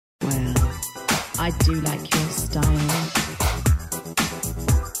I do like your style.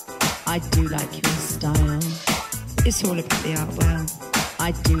 I do like your style. It's all about the art well.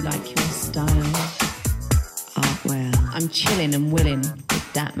 I do like your style. Art well. I'm chilling and willing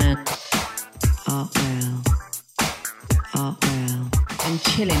with that man. Art well. Art well. I'm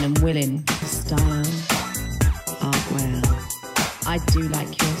chilling and willing with style. Art well. I do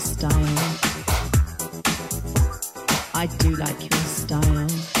like your style. I do like your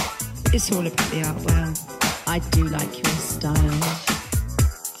style. It's all about the art well. I do like your style.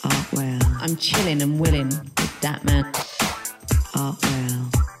 Art well. I'm chilling and willing with that man. Art well.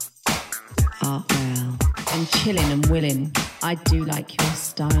 Art well. I'm chilling and willing. I do like your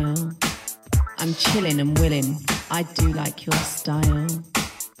style. I'm chilling and willing. I do like your style.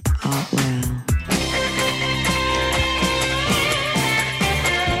 Art well.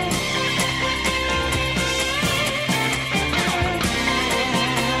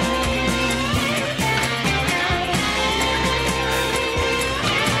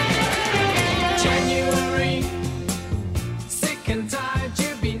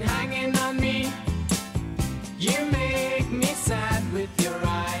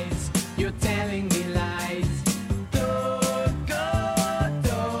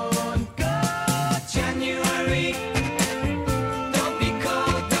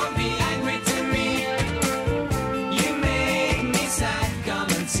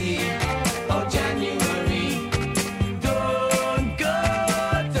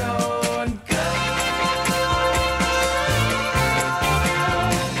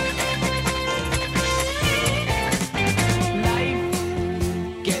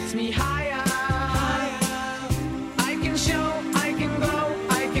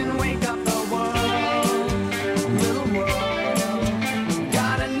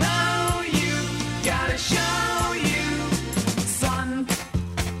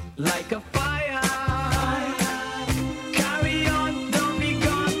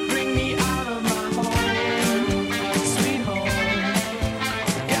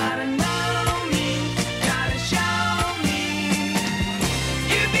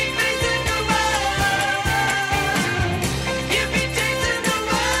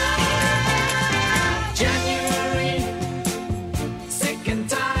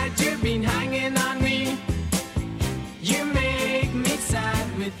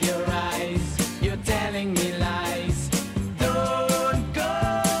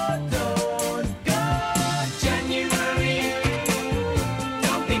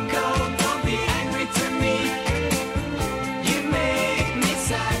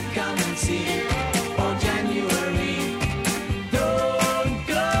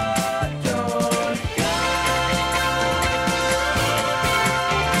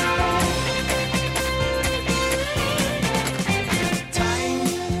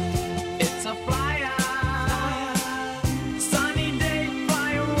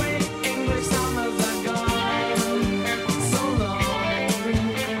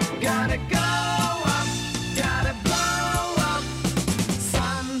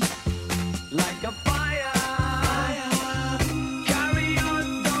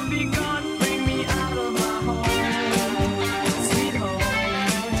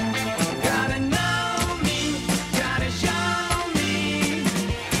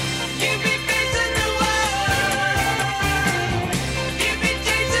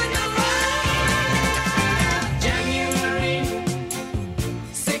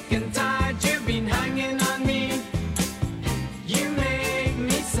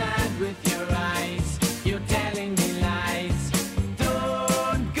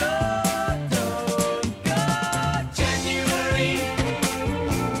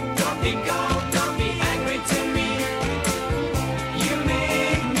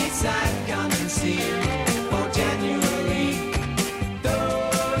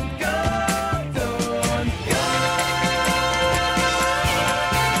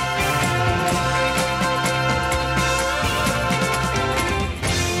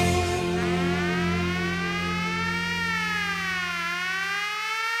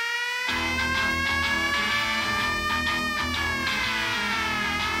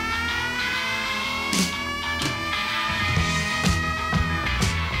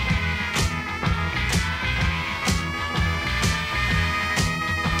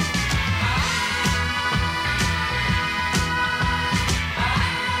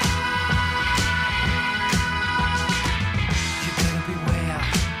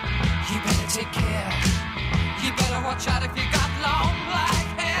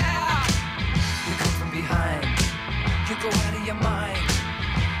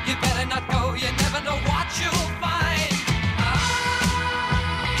 Never know what you'll find.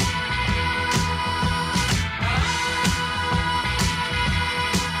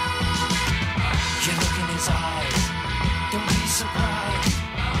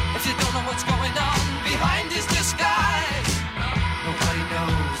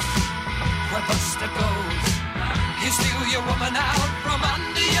 buster goes. You steal your woman out from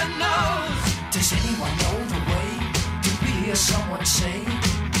under your nose. Does anyone know the way to hear someone say,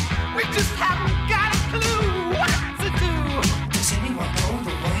 we just haven't got a clue what to do? Does anyone know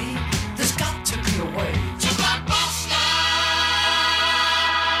the way? There's got to be a way to Blockbuster.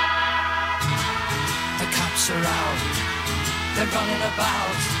 The cops are out, they're running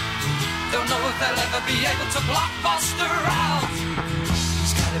about. Don't know if they'll ever be able to Blockbuster out.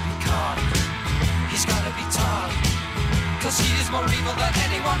 He's gotta be caught, he's gotta be taught, 'cause he is more evil than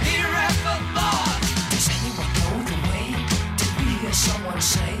anyone here ever thought. Does anyone know the way? Did we hear someone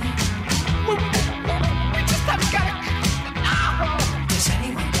say, we just haven't got it? Oh. Does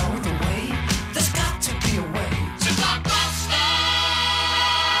anyone know the way? There's got to be a way to Blockbuster.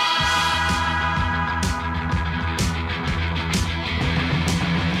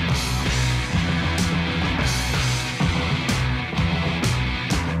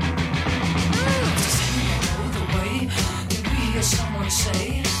 Does anyone know the way? Did we hear someone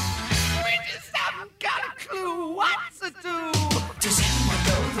say, we just haven't got a clue what to do? Does anyone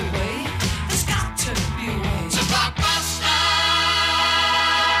know the way? There's got to be a way to Blockbuster.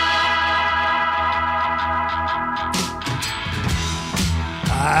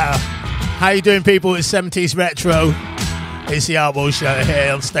 How you doing, people? It's 70s Retro. It's the Art World Show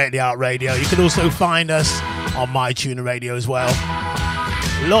here on State of the Art Radio. You can also find us on MyTuner Radio as well.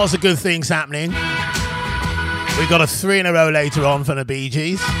 Lots of good things happening. We've got a 3 in a row later on from the Bee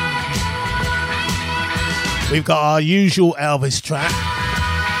Gees. We've got our usual Elvis track.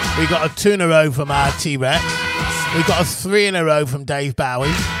 We've got a 2 in a row from our T-Rex. We've got a 3 in a row from Dave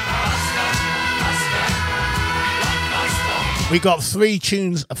Bowie. We got 3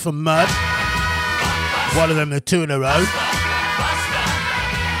 tunes from Mud. One of them the 2 in a row.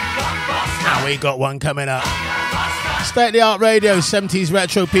 And we got one coming up. State of the Art Radio, 70s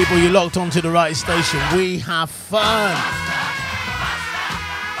Retro people, you're locked onto the right station. We have fun.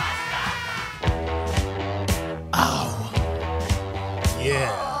 Oh.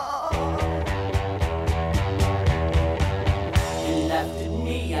 Yeah. You laughed at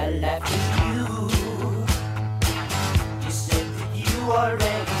me, I laughed at you. You said that you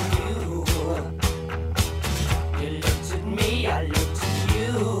already knew. You looked at me, I looked at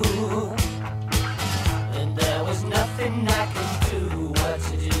you. And there was nothing I could do. What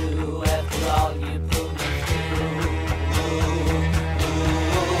to do after all you put me through.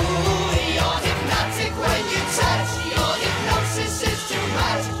 You're hypnotic when you touch. Your hypnosis is too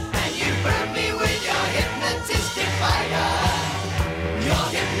much. And you burn me with your hypnotistic fire. You're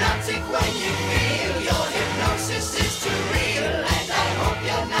hypnotic when you feel. Your hypnosis is too real. And I hope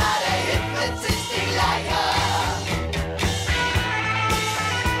you're not a hypnotistic liar.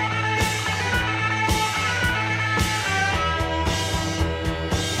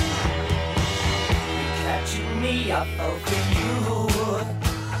 Catching me, I fell for you.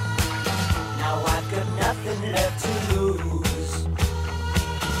 Now I've got nothing left to lose.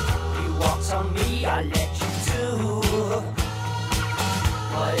 You walked on me, I let you do.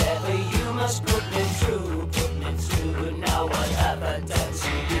 Whatever you must put me through, put me through. Now what have I done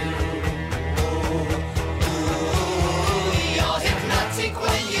to you? You're hypnotic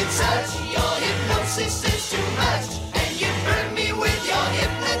when you touch. Your hypnosis is too much. And you burn me with your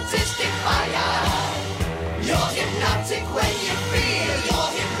hypnotistic fire. You're hypnotic when you feel. Your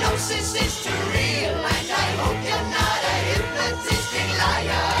hypnosis is too real. And I hope you're not a hypnotistic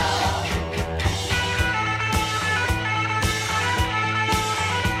liar.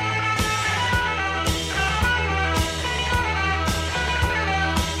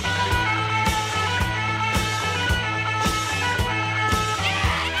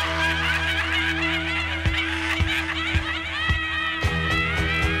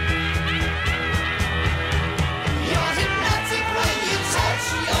 You're hypnotic when you touch.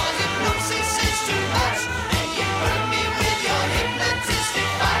 Your hypnosis is too much. And you burn me with your hypnotistic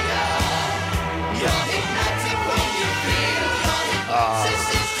fire. You're hypnotic when you feel. Your hypnosis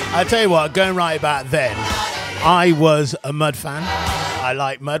is too much. I tell you what, going right back then, I was a Mud fan. I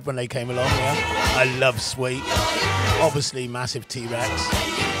liked Mud when they came along, yeah. I love Sweet. Obviously, massive T-Rex.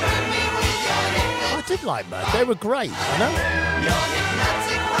 I did like Mud. They were great, you know?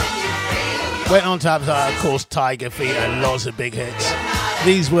 Went on to have, of course, Tiger Feet and lots of big hits.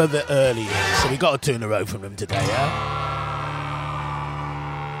 These were the early hits, so we got a 2 in a row from them today, yeah?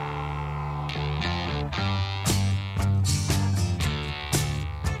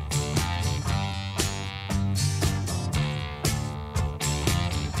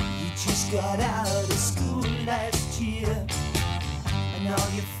 You just got out of school last year, and all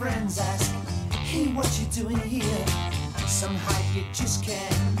your friends ask, hey, what you doing here? Somehow you just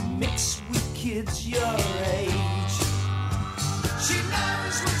can't mix with kids your age. She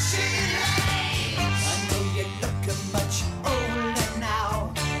knows what she likes. I know you're looking much older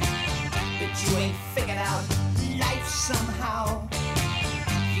now, but you ain't figured out life somehow.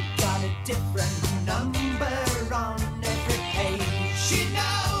 You got a different number on every page. She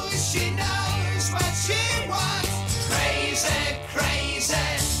knows what she wants. Crazy, crazy,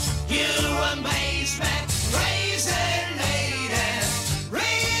 you amaze me. Crazy lady,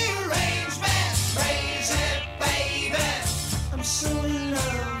 rearrangement. Crazy baby, I'm so in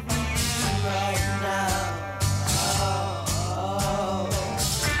love with you right now.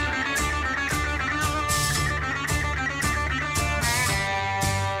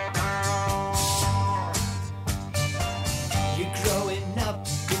 You're growing up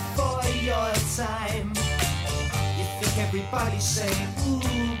before your time. You think everybody's saying, ooh,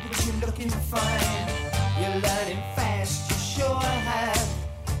 but you're looking fine. You're learning fast, you sure have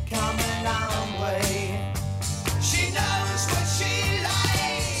come a long way. She knows what she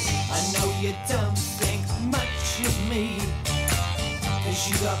likes. I know you don't think much of me, 'cause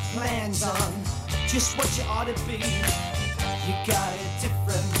you got plans on just what you ought to be. You got a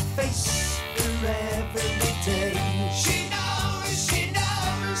different face for every day. She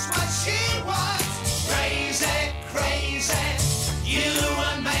knows what she wants. Crazy, crazy, you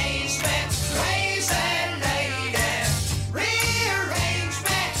amaze me. Crazy lady, rearrange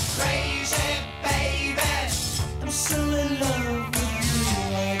me. Crazy baby, I'm so in love with you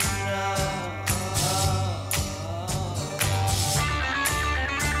right now.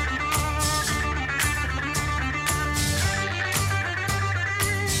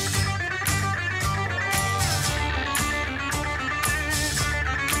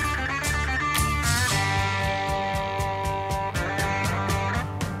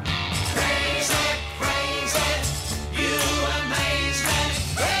 Crazy, crazy, you amaze me.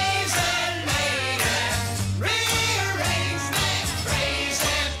 Crazy lady, rearrange me.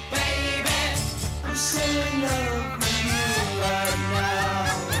 Crazy baby, I'm so in love with you right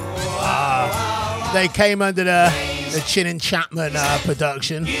now. They came under the Chin and Chapman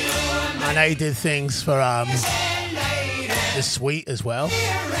production, and they did things for the Sweet as well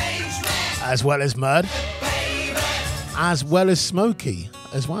as Mud, as well as Smokey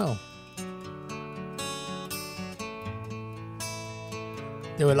as well.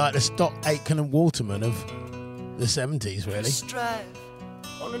 They were like the Stock Aitken and Waterman of the 70s, really. Drive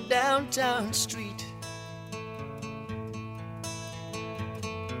on a downtown street.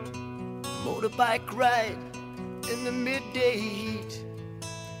 Motorbike ride in the midday heat.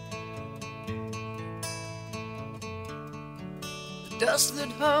 The dust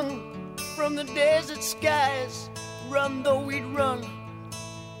that hung from the desert skies, run though we'd run,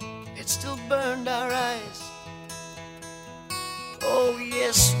 it still burned our eyes. Oh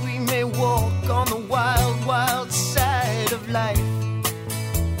yes, we may walk on the wild, wild side of life,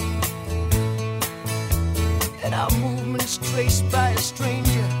 and our movements traced by a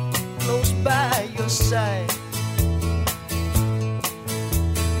stranger close by your side.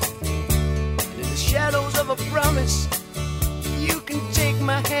 And in the shadows of a promise, you can take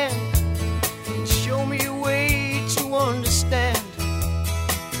my hand and show me a way to understand.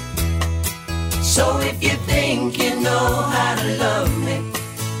 So if you think you know how to love me,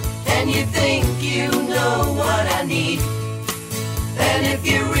 and you think you know what I need, and if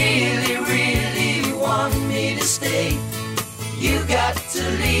you really, really want me to stay, you got to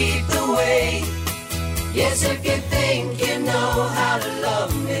lead the way. Yes, if you think you know how to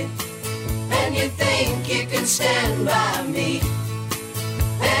love me, and you think you can stand by me,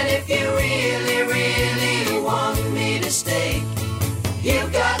 and if you really, really want me to stay, you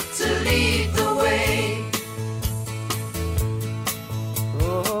got to lead the way.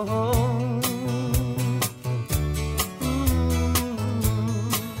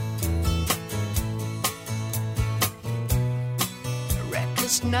 A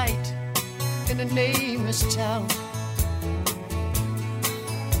reckless night in a nameless town.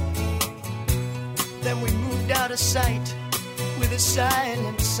 Then we moved out of sight with a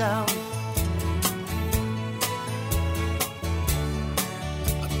silent sound.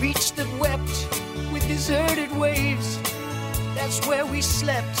 A beach that wept with deserted waves. That's where we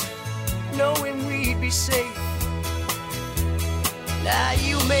slept, knowing we'd be safe. Now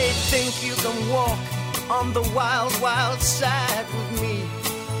you may think you can walk on the wild, wild side with me,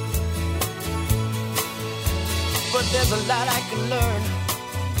 but there's a lot I can learn,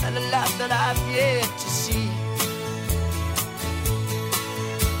 and a lot that I've yet to see.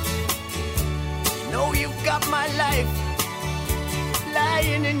 You know you've got my life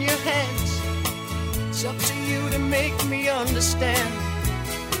lying in your hands. It's up to you to make me understand.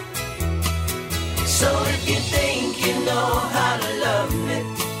 So if you think you know how to love me,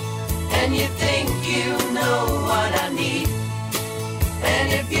 and you think you know what I need,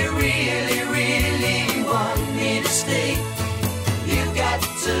 and if you really, really want me to stay, you've got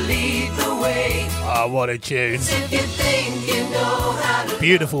to lead the way. Oh, what a tune. If you think you know how to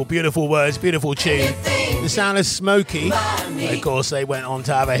beautiful, beautiful words, beautiful tune. The sound of Smokey. Of course, they went on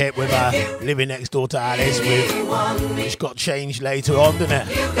to have a hit with Living Next Door to Alice, which got changed later on, didn't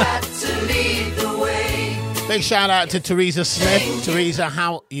it? You got to lead the way. Big shout out to Teresa Smith. Teresa,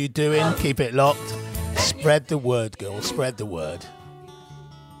 how you doing? Keep it locked. Spread the word, girl. Spread the word.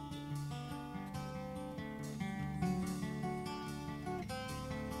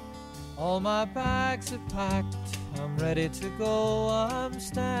 All my bags are packed, I'm ready to go. I'm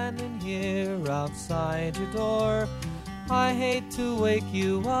standing here outside your door. I hate to wake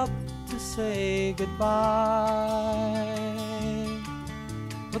you up to say goodbye,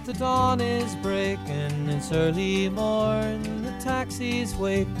 but the dawn is breaking, it's early morn. The taxi's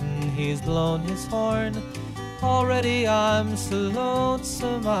waiting, he's blown his horn. Already I'm so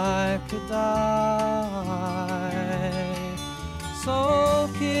lonesome I could die. So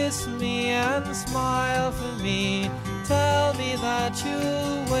kiss me and smile for me. Tell me that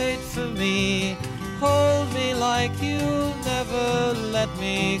you'll wait for me. Hold me like you'll never let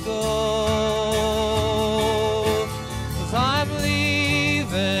me go. 'Cause I'm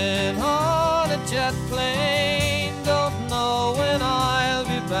leaving on a jet plane. Don't know when I'll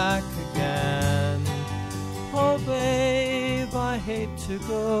be back again. Oh babe, I hate to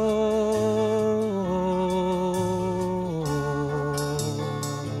go.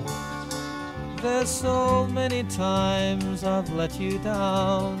 There's so many times I've let you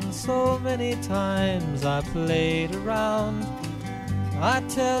down, so many times I played around. I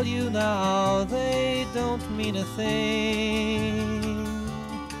tell you now, they don't mean a thing.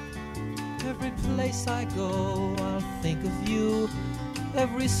 Every place I go, I'll think of you.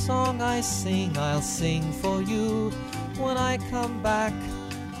 Every song I sing, I'll sing for you. When I come back,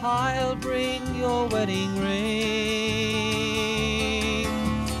 I'll bring your wedding ring.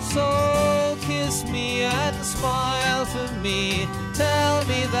 So kiss me and smile for me. Tell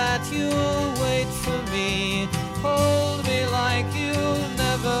me that you'll wait for me. Hold me like you'll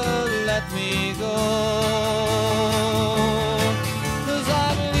never let me go. 'Cause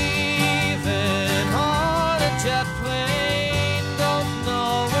I'm leaving on a jet plane. Don't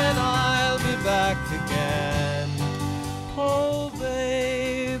know when I'll be back again. Oh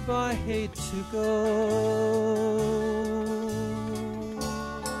babe, I hate to go.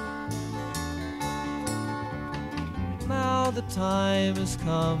 Now the time has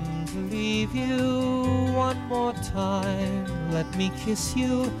come to leave you. One more time, let me kiss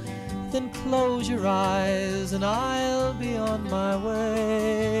you. Then close your eyes and I'll be on my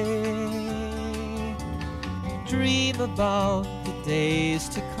way. Dream about the days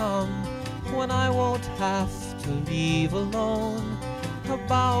to come when I won't have to leave alone.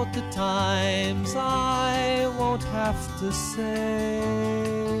 About the times I won't have to say.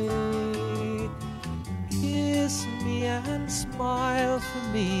 Kiss me and smile for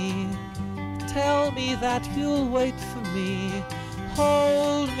me. Tell me that you'll wait for me.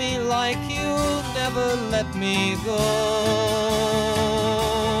 Hold me like you'll never let me go.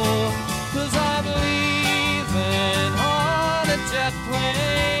 'Cause I'm leaving on a jet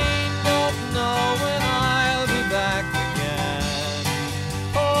plane. Don't know when I'll be back again.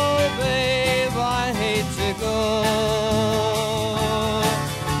 Oh babe, I hate to go.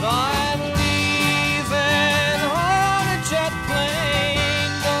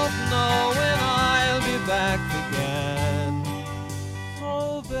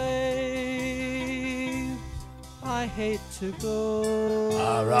 Hate to go.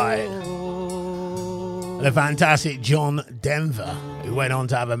 All right. The fantastic John Denver, who went on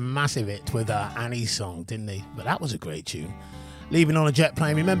to have a massive hit with Annie's song, didn't he? But that was a great tune. Leaving on a jet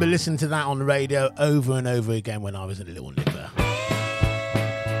plane. Remember listening to that on the radio over and over again when I was a little nipper.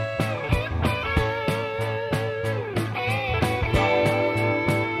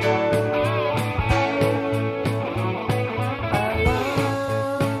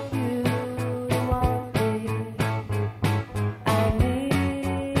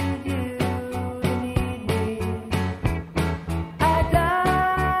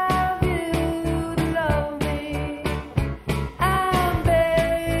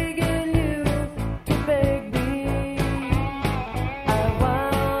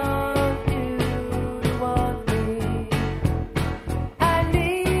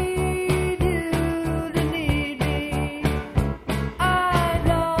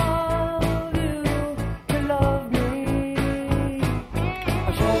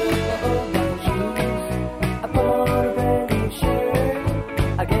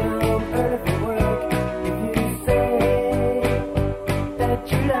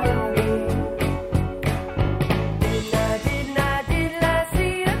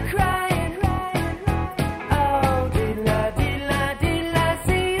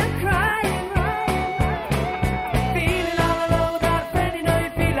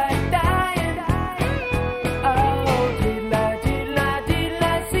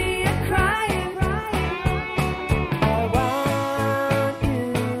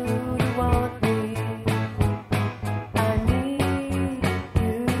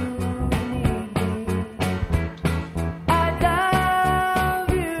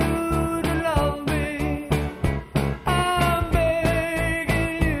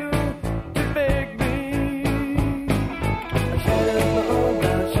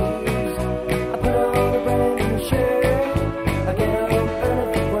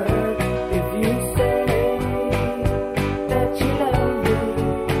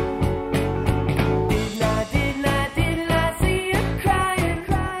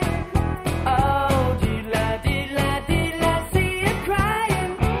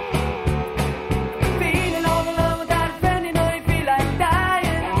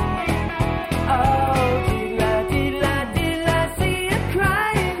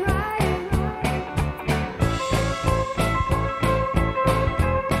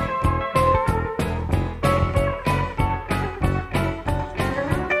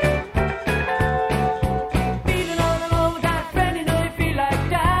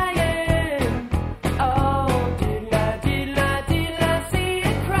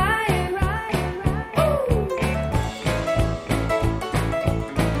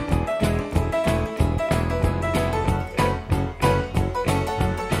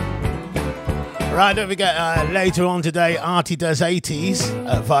 Right, don't forget, later on today, Artie does 80s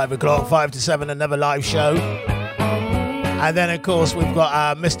at 5 o'clock, 5 to 7, another live show. And then, of course, we've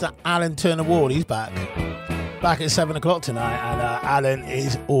got Mr. Alan Turner Ward. He's back at 7 o'clock tonight. And Alan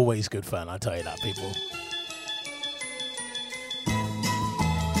is always good fun, I tell you that, people.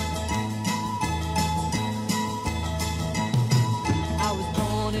 I was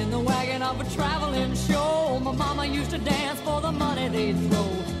born in the wagon of a traveling show. My mama used to dance for the money they'd throw.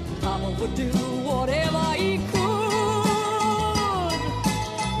 Papa would do whatever he could.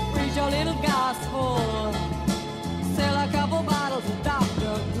 Preach a little gospel, sell a couple bottles of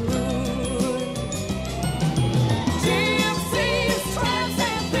Dr. Good. Gypsies, tramps,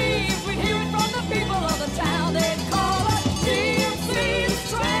 and thieves, we'd hear it from the people of the town. They'd call us gypsies,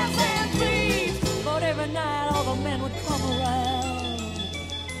 tramps, and thieves. But every night all the men would come around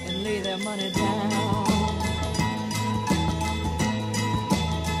and lay their money down.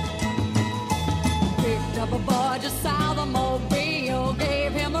 Up a boy just south of Mobile,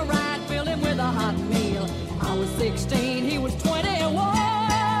 gave him a ride, filled him with a hot meal. I was 16, he was 21.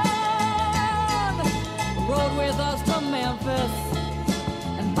 Rode with us to Memphis,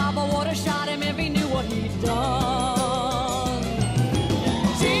 and Papa would have shot him if he knew what he'd done.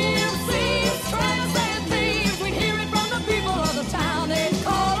 Gypsies, tramps, and thieves, we'd hear it from the people of the town. They'd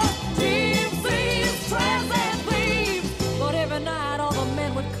call us gypsies, tramps, and thieves. But every night all the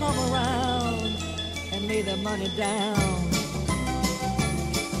men would come around, lay their money down.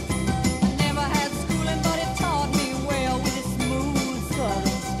 I never had schooling, but it taught me well with its smooth southern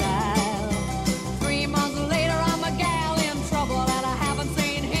style. 3 months later, I'm a gal in trouble, and I haven't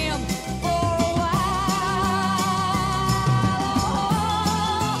seen him for a while.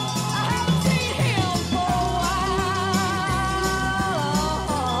 I haven't seen him for a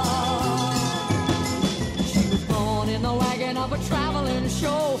while. She was born in the wagon of a traveling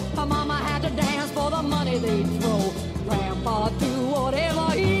show. Her mama had to dance for the money they'd throw. Grandpa do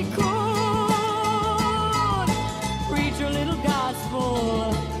whatever he could. Preach a little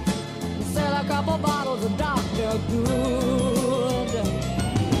gospel, sell a couple bottles of Dr. Good.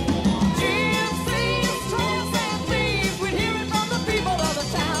 Gypsies, tramps, and thieves, we'd hear it from the people of the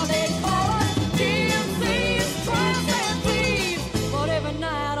town. They'd call us gypsies, tramps, and thieves. But every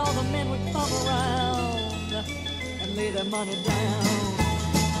night all the men would come around and lay their money down.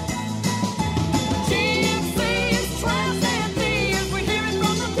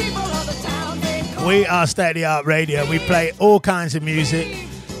 We are State of the Art Radio. We play all kinds of music.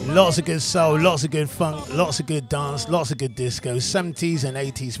 Lots of good soul, lots of good funk, lots of good dance, lots of good disco, 70s and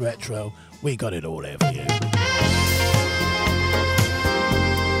 80s retro. We got it all here for you.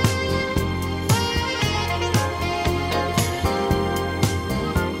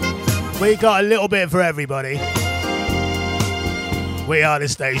 We got a little bit for everybody. We are the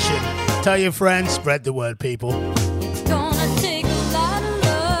station. Tell your friends, spread the word, people. It's gonna take a lot of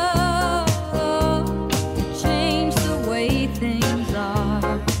love to change the way things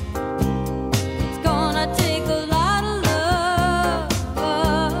are. It's gonna take a lot of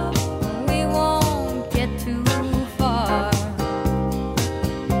love, we won't get too far.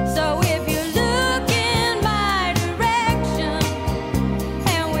 So if you look in my direction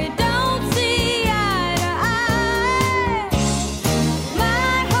and we don't see eye to eye,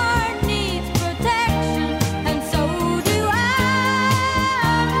 my heart needs protection, and so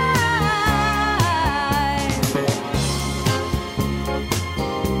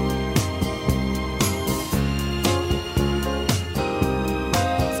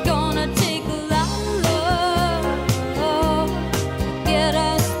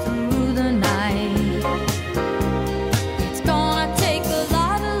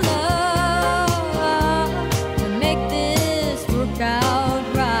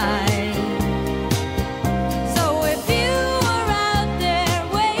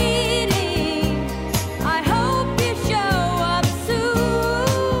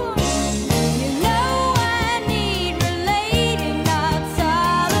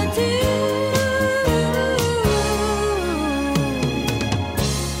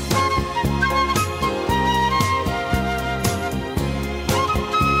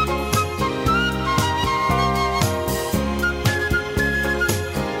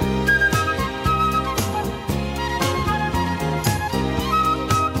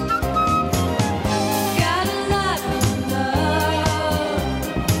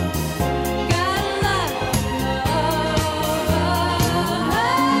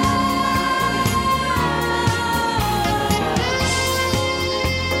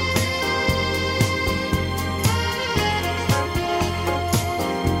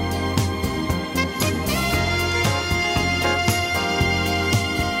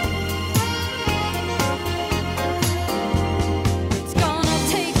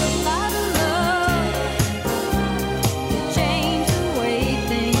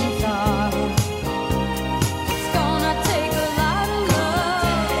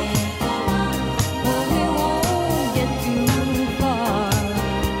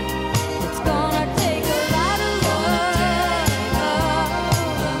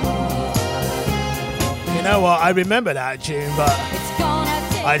know what? I remember that tune, but It's gonna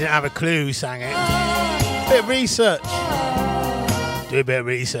take I didn't have a clue who sang it. Bit of research. Do a bit of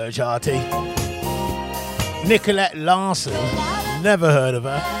research, Artie. Nicolette Larson. Never heard of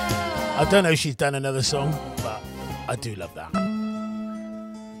her. I don't know if she's done another song, but I do love that.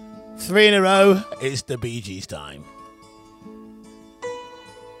 3 in a row. It's the Bee Gees time.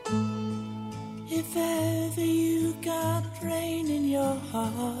 If ever you got rain in your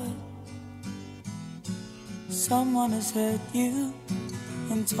heart, someone has hurt you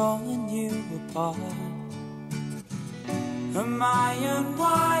and torn you apart. Am I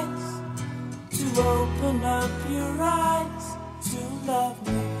unwise to open up your eyes to love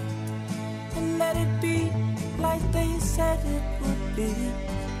me and let it be like they said it would be?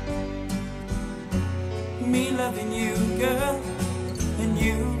 Me loving you, girl, and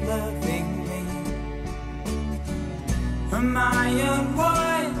you loving me. Am I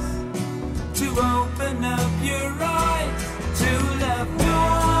unwise to open up your eyes to love me?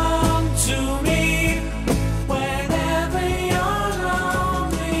 Come to me whenever you're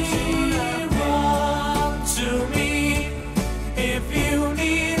lonely. Run to me if you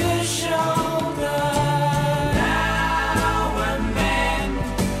need a shoulder. Now and then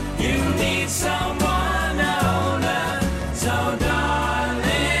you need someone older. So darling,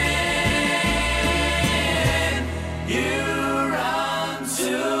 you run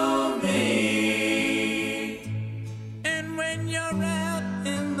to me. And when you're out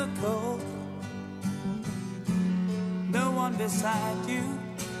in the cold, no one beside you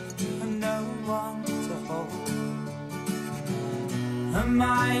and no one to hold. Am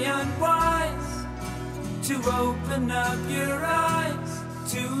I unwise to open up your eyes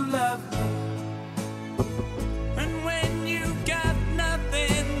to love me? And when you got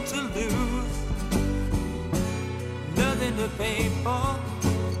nothing to lose, nothing to pay for,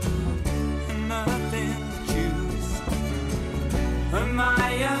 and nothing to choose, am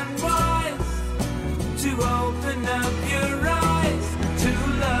I unwise to open up your eyes to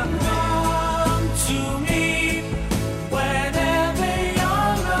love me? Come to me whenever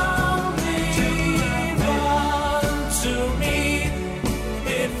you're lonely. Run to me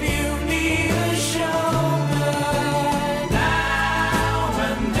if you need a shoulder. Now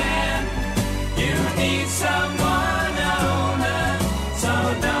and then you need someone older. So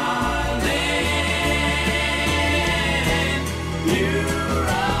darling, you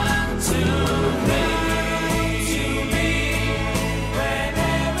run to me.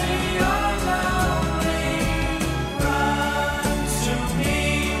 Whenever you're lonely, run to me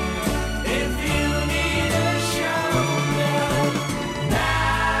if you need a shoulder.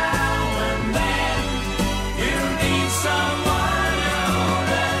 Now and then you need someone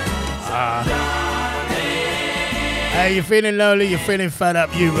older. Hey, you're feeling lonely, you're feeling fed up,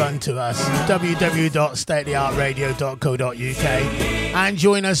 you run to us. www.stateoftheartradio.co.uk and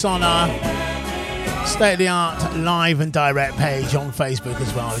join us on our State of the Art live and direct page on Facebook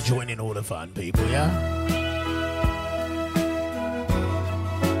as well. Join in all the fun, people, yeah?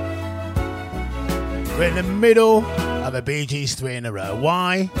 We're in the middle of a Bee Gees 3 in a row.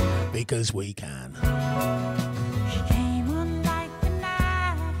 Why? Because we can. She came on like the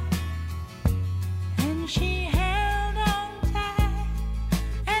night, and she held on tight,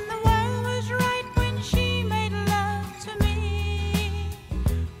 and the world was right when she made love to me.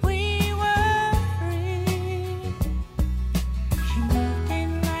 We were free. She moved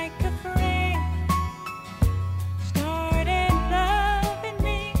in like a friend, started loving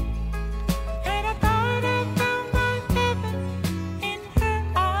me, and I thought I found my heaven in her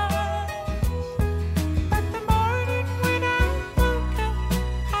arms.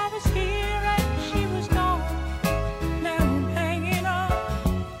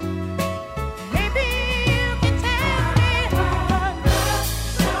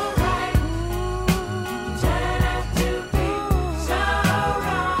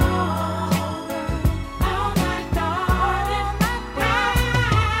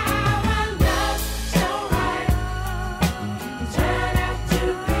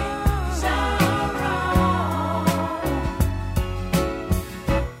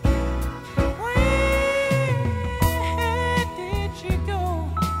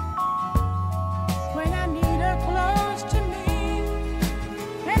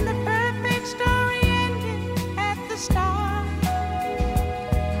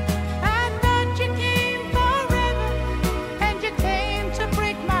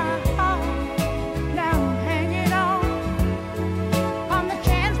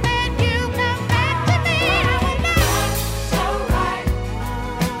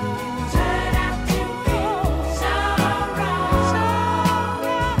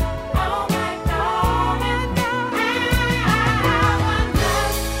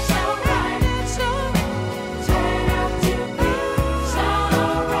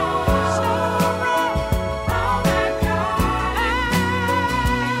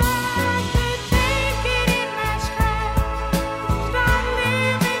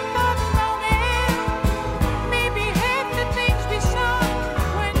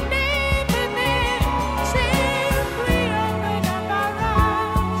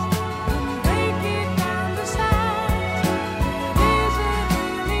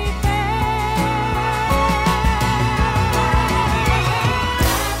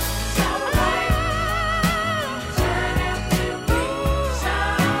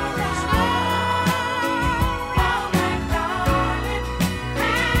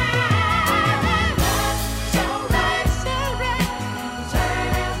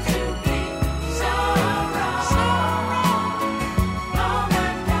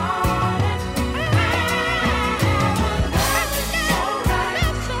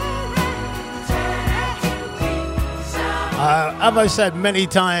 As I said many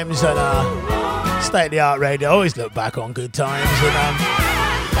times on State of the Art Radio, I always look back on good times and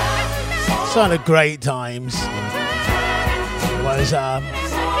some of the great times was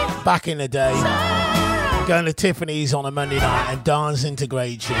back in the day going to Tiffany's on a Monday night and dancing to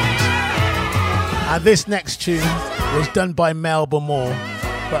great tunes. And this next tune was done by Melba Moore,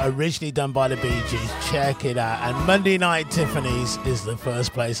 but originally done by the Bee Gees. Check it out. And Monday Night Tiffany's is the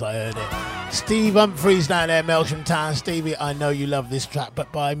first place I heard it. Steve Humphries down there, Melsham Town. Stevie, I know you love this track,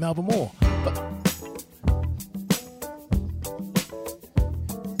 but by Melba Moore.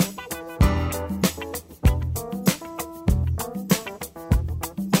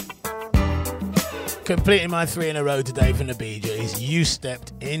 Completing my 3 in a row today from the Bee Gees. You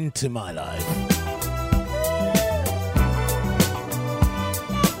stepped into my life.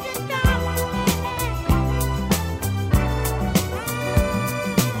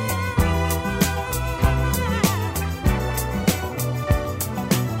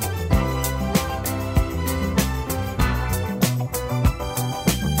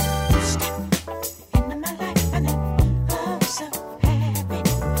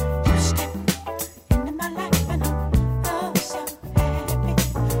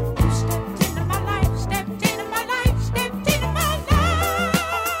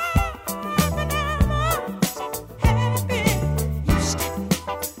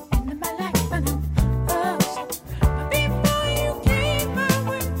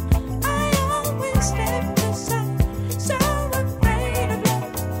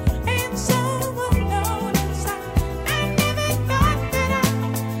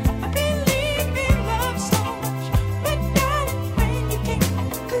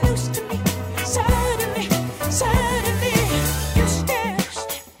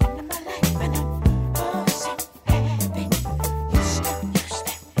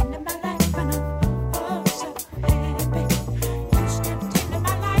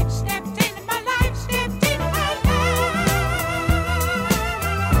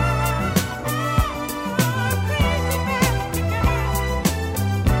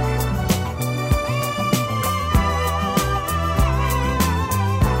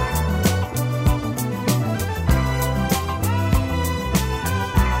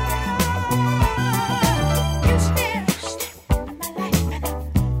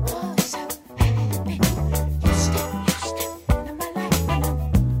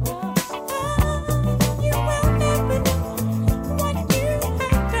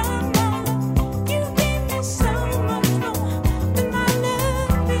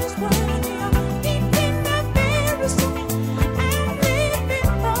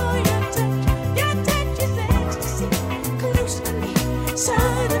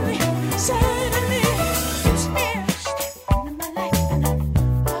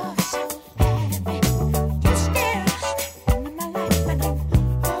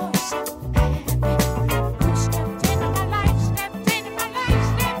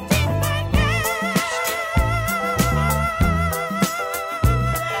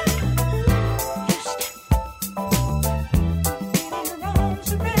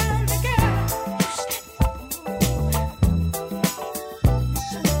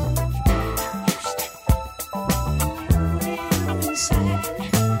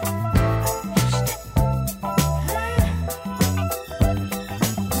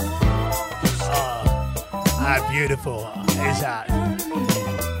 Beautiful is that.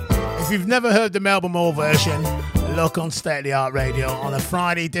 If you've never heard the Melba Moore version, look on State of the Art Radio on a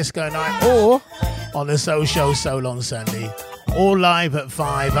Friday disco night or on the Soul Show Soul on Sunday. All live at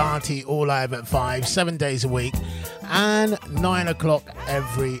 5, RT all live at 5, 7 days a week, and 9 o'clock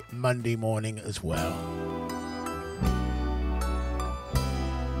every Monday morning as well.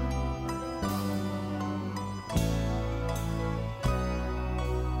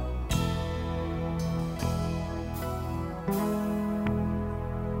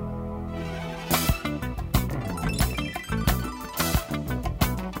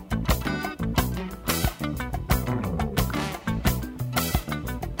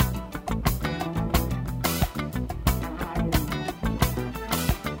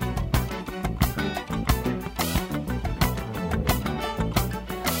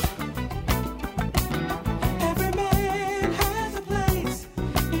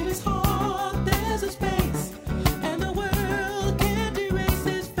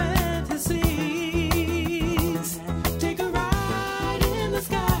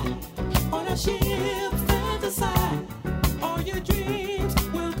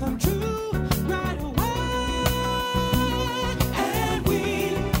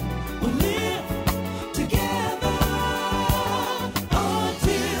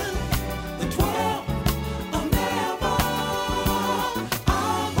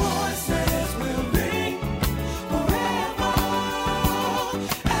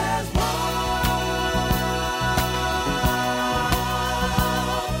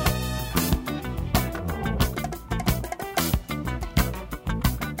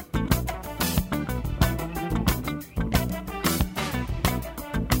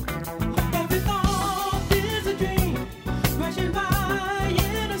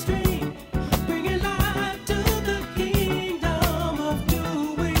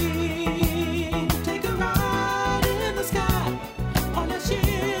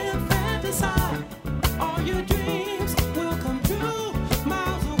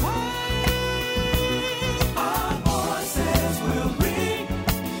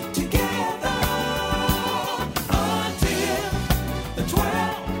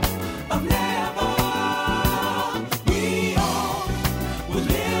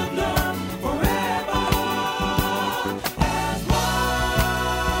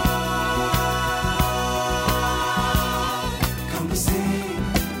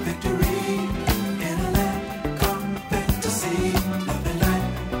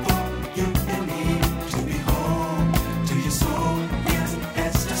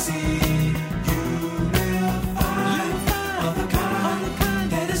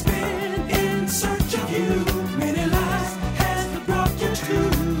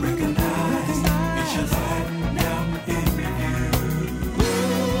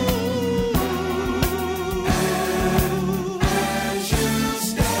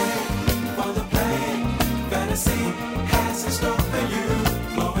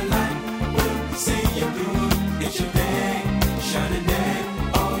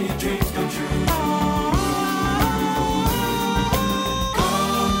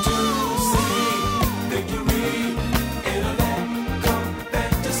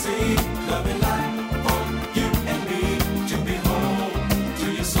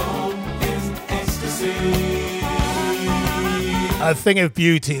 A thing of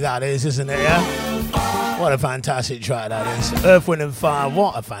beauty, that is, isn't it, yeah? What a fantastic track that is. Earth, Wind and Fire,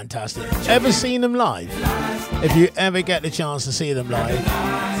 what a fantastic. Ever seen them live? If you ever get the chance to see them live,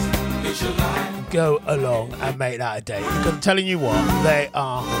 go along and make that a day. Because I'm telling you what, they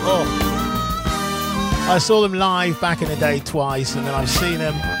are... Oh. I saw them live back in the day twice, and then I've seen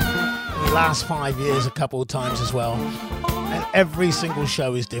them in the last 5 years a couple of times as well. And every single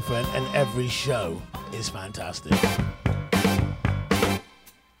show is different, and every show is fantastic.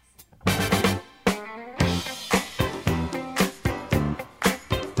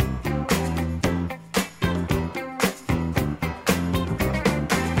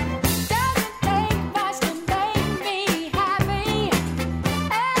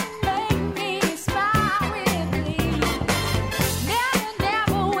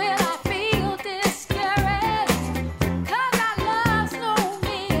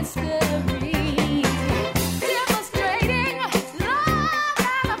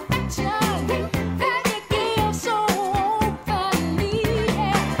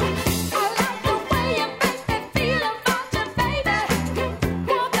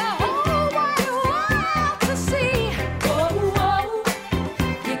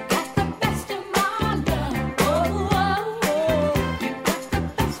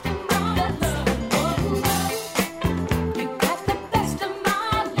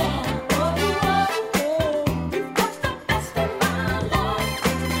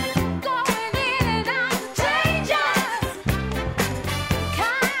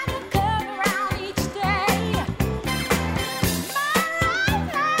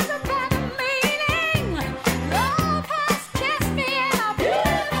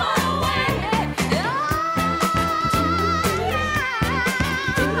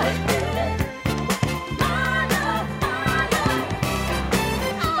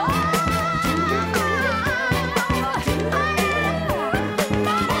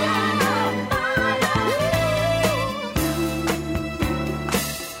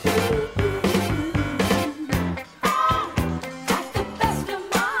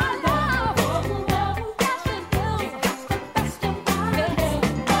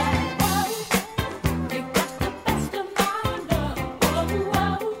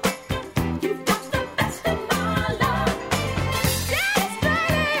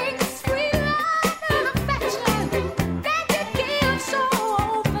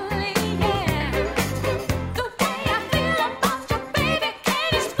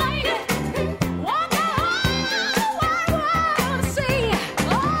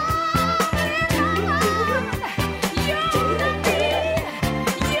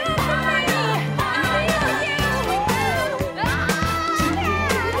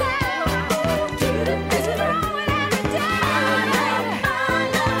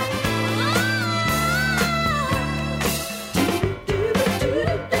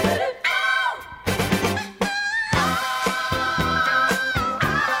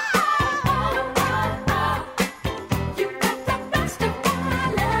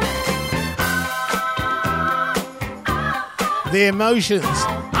 The Emotions.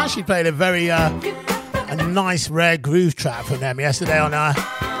 I actually played a very a nice rare groove track from them yesterday on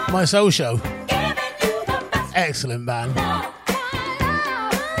my soul show. Excellent band.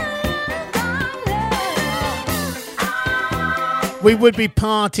 We would be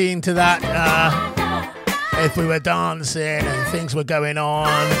partying to that if we were dancing and things were going on.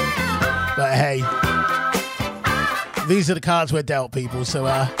 But hey, these are the cards we're dealt, people. So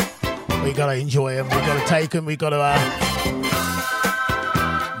we got to enjoy them. We got to take them. We got to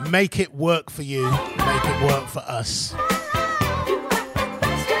make it work for you. Make it work for us.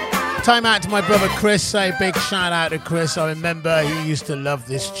 Time out to my brother Chris. Say a big shout out to Chris. I remember he used to love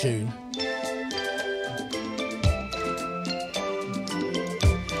this tune.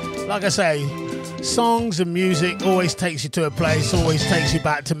 Like I say, songs and music always takes you to a place, always takes you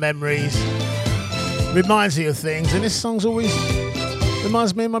back to memories, reminds you of things, and this song's always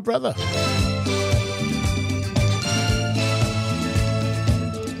reminds me of my brother.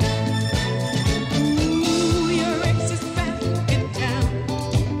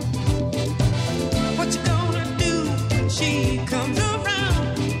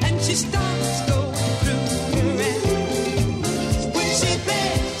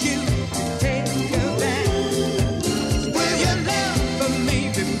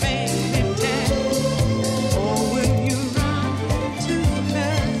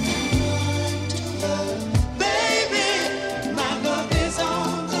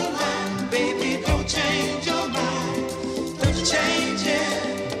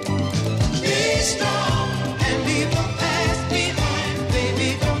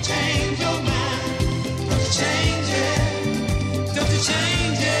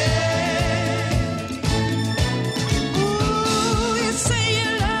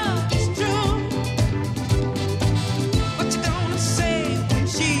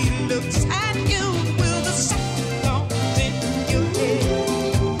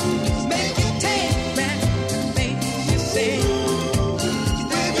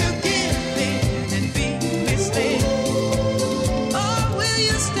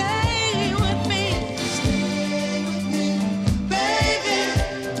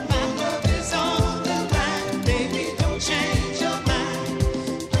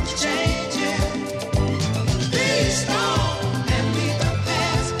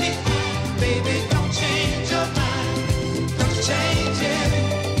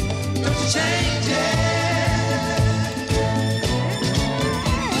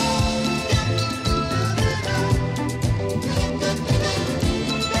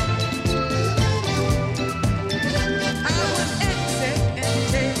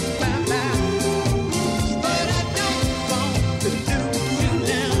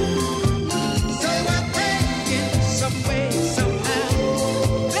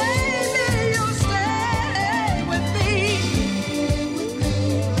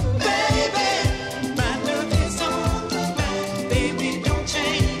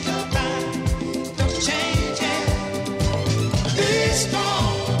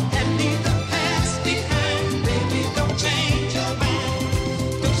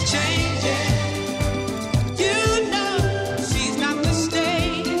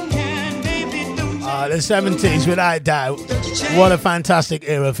 the 70s, without doubt. What a fantastic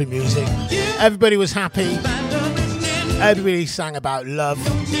era for music. Everybody was happy. Everybody sang about love.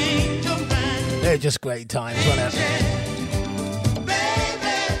 They're just great times, weren't it?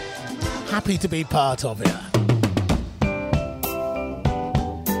 Happy to be part of it.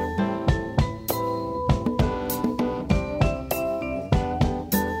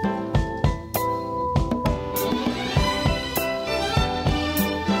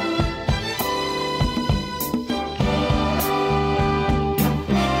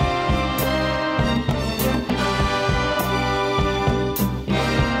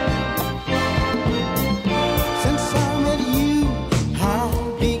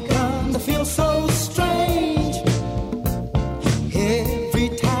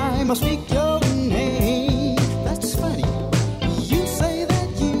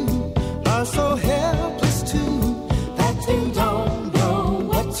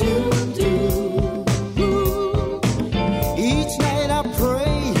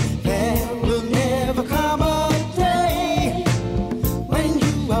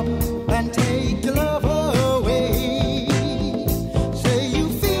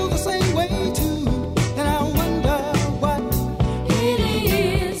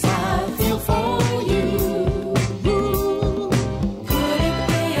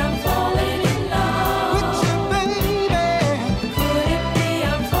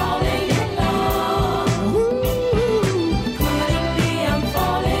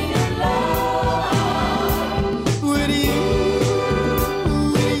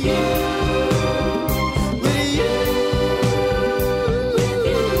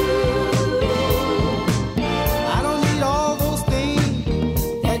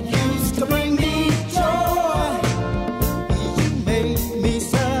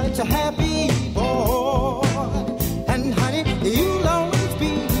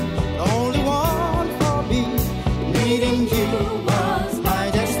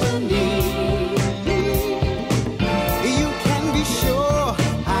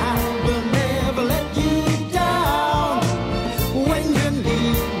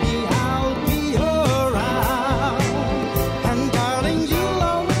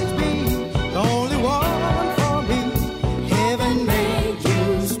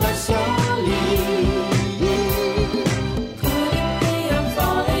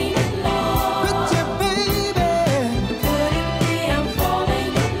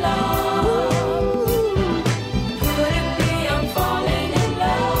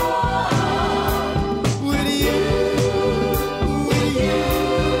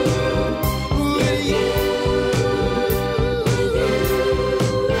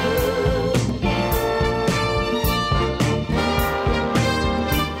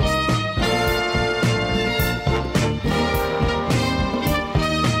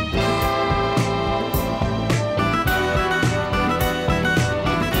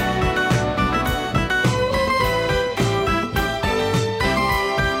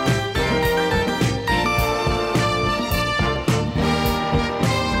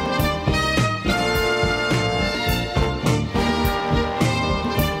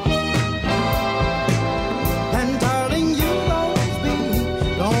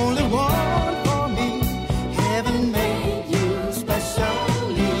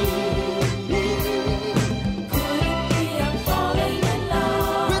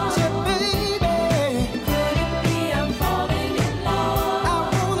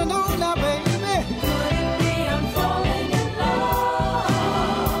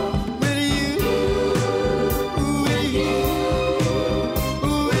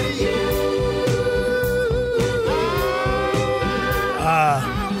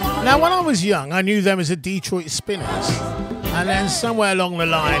 Now, when I was young, I knew them as the Detroit Spinners. And then somewhere along the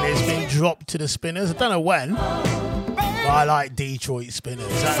line, it's been dropped to the Spinners. I don't know when, but I like Detroit Spinners.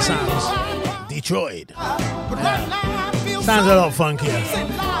 That sounds Detroit. Yeah. Sounds a lot funkier.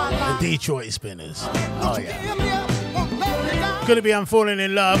 The Detroit Spinners. Oh, yeah. Gonna be I'm Falling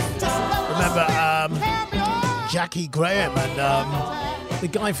in Love. Remember Jackie Graham and the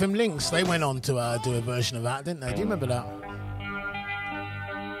guy from Lynx. They went on to do a version of that, didn't they? Do you remember that?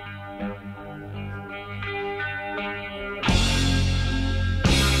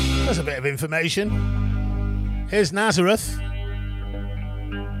 That's a bit of information. Here's Nazareth.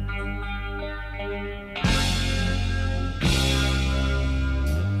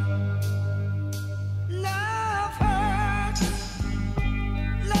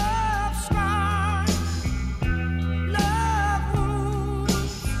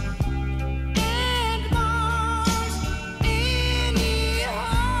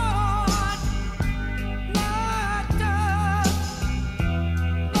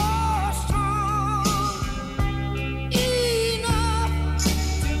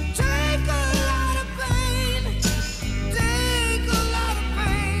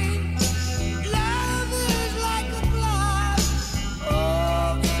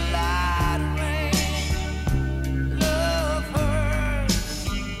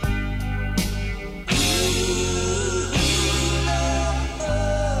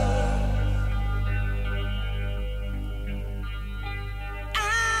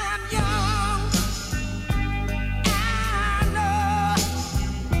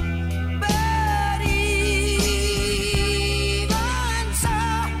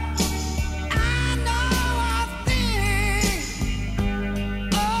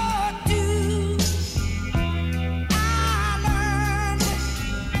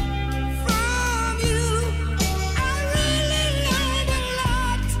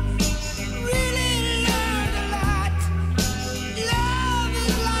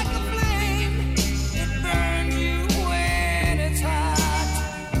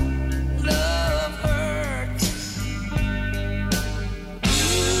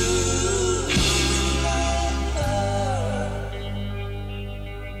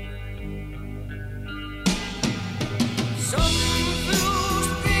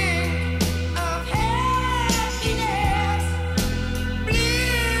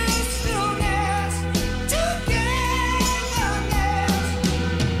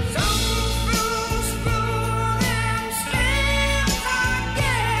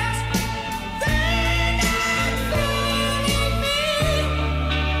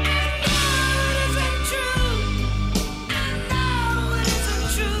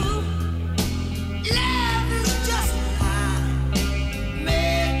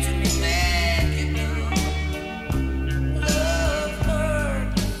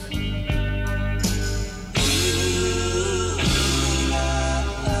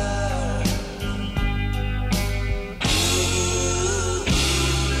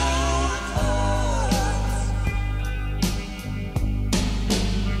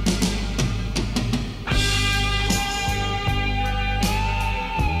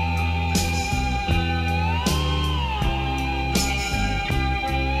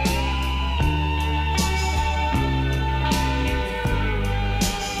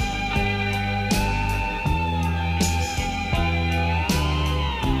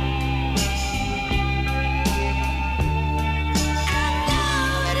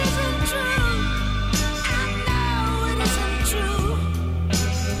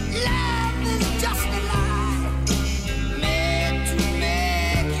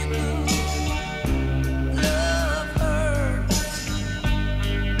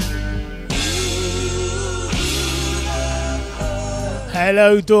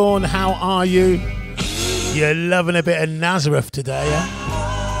 Hello, Dawn. How are you? You're loving a bit of Nazareth today,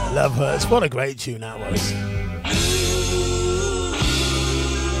 yeah? Love Hurts. What a great tune that was.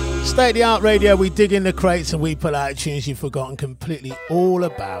 State of the Art Radio, we dig in the crates and we pull out tunes you've forgotten completely all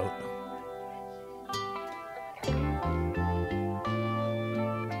about.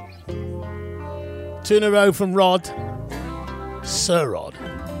 Two in a row from Rod, Sir Rod.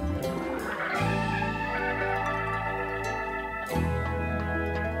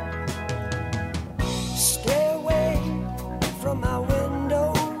 Stay away from my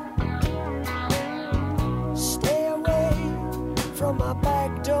window. Stay away from my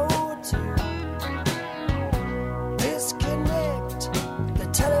back door too. Disconnect the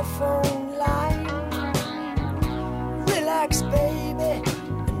telephone line. Relax, baby,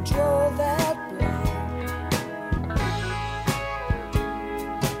 and draw that blind.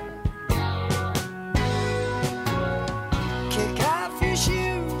 Kick off your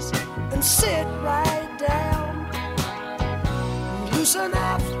shoes and sit right down. Loosen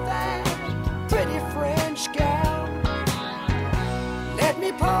off that pretty French gown. Let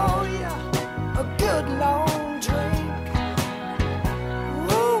me pour you a good long drink.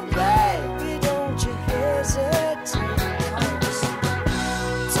 Ooh, baby, don't you hesitate.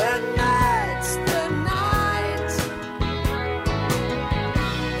 Tonight's the night.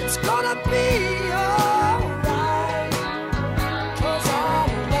 It's gonna be alright. 'Cause I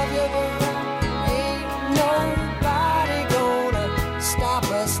love you, girl. Ain't nobody gonna stop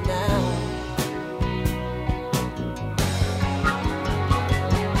us now.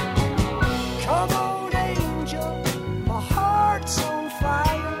 Come on, angel, my heart's on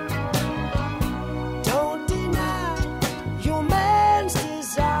fire. Don't deny your man's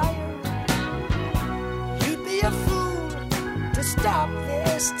desire. You'd be a fool to stop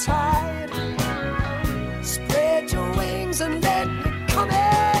this tide. Spread your wings and let me come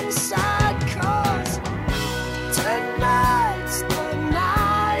inside. 'Cause tonight's the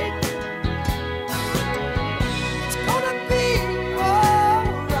night. It's gonna be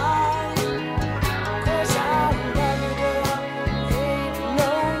alright. 'Cause I love you, girl. Ain't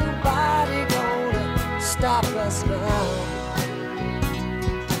nobody gonna stop us now.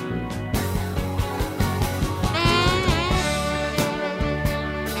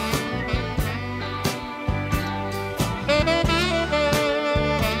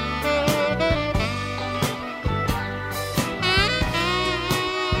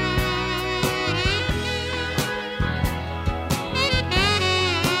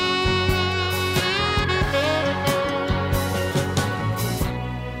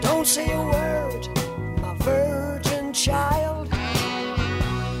 Don't say a word, my virgin child.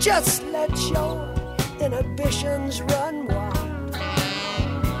 Just let your inhibitions run wild.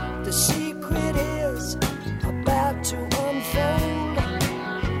 The secret is about to unfold.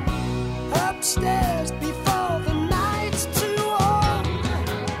 Upstairs before the night's too old.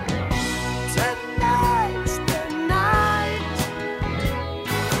 Tonight's the night.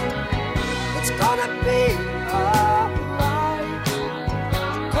 It's gonna be alright.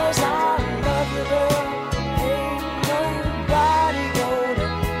 'Cause I love you, girl. Ain't nobody gonna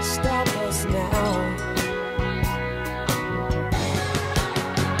stop us now.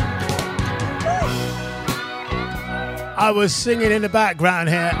 I was singing in the background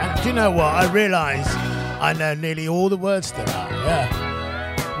here, and do you know what? I realised I know nearly all the words to that. Yeah.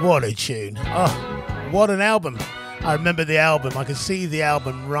 What a tune. Oh, what an album. I remember the album. I can see the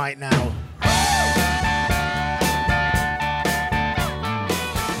album right now.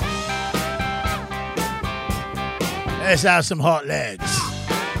 Let's have some hot legs.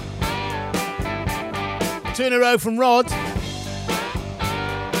 Two in a row from Rod.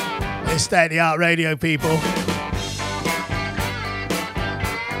 It's State of the Art Radio, people.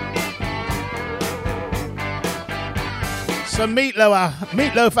 Some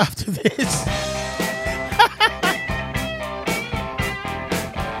meatloaf after this.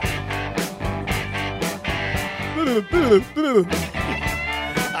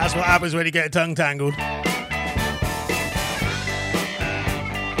 That's what happens when you get tongue tangled.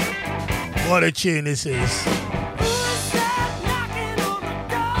 What a tune this is.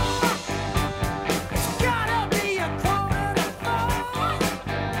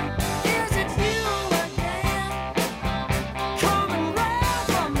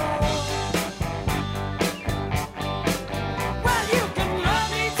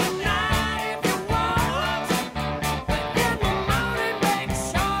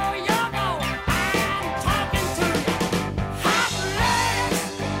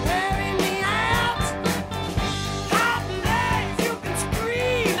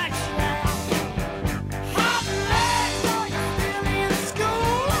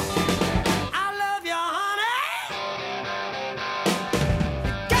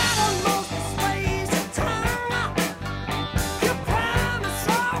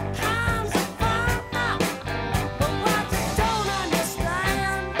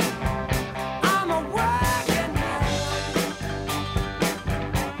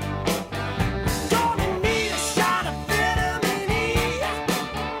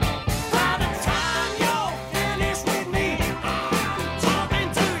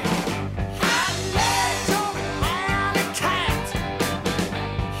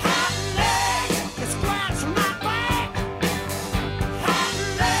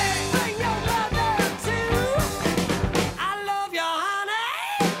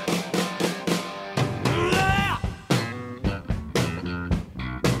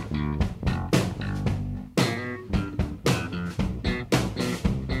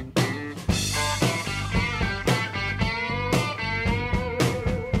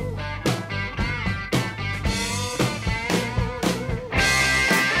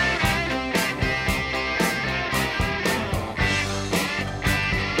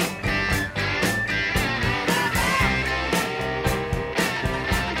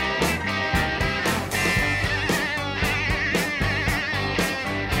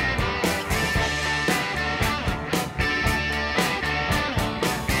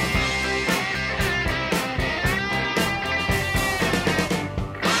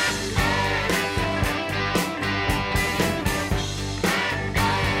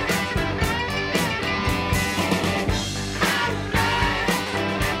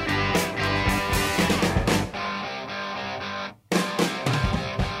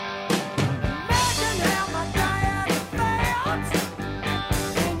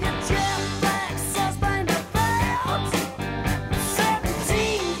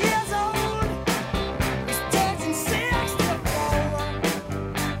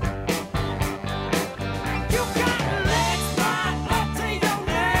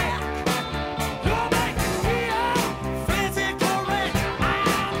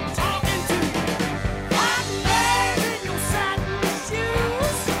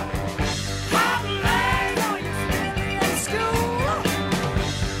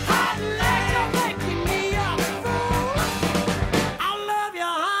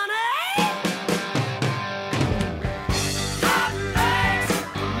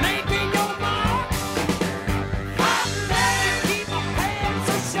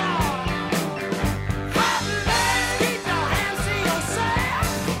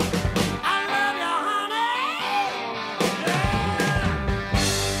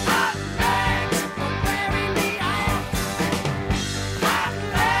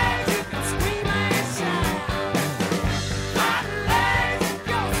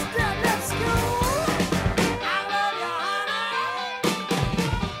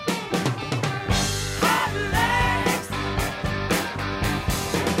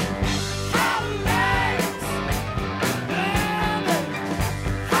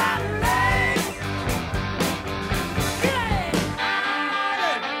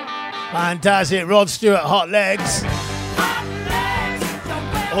 Fantastic. Rod Stewart, Hot Legs.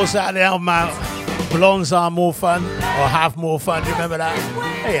 Also had the album out, Blondes Are More Fun, or Have More Fun. Do you remember that?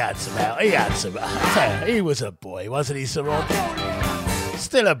 He had some out. I tell you, he was a boy, wasn't he, Sir Rod?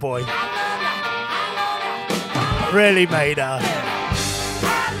 Still a boy. Really made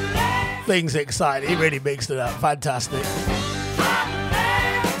things exciting. He really mixed it up. Fantastic.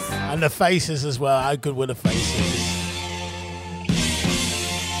 And the faces as well. How good were the faces?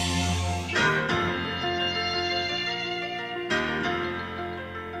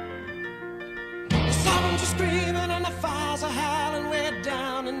 The songs are screaming and the fires are howling way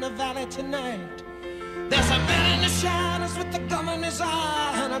down in the valley tonight. There's a man in the shadows with the gum in his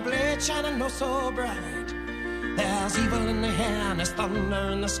eye and a blade shining no so bright. There's evil in the air and there's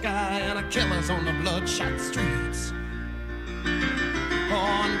thunder in the sky and a killer's on the bloodshot streets.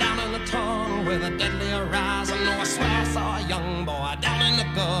 Oh, and down in the tunnel with a deadly horizon, oh, I swear I saw a young boy down in the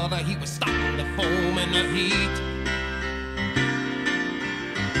gutter. He was starting to foam in the heat.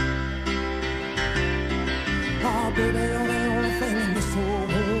 Oh, baby, you're the only thing in this whole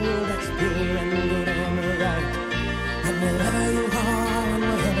world that's pure and good and right. And wherever you are and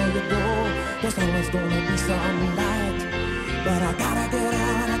wherever you go, there's always gonna be some light. But I gotta get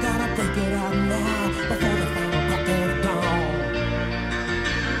out, I gotta break it out now before the final crack of dawn.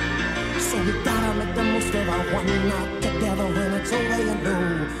 So we gotta make the most of our one night together. When it's over, you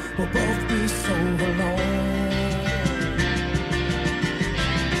know we'll both be so alone.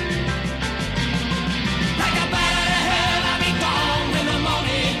 Like a bat out of hell, I'll be gone when the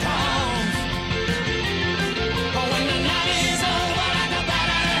morning comes. Oh, when the night is over, like a bat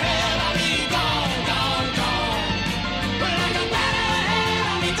out of hell, I'll be gone, gone, gone. Like a bat out of hell,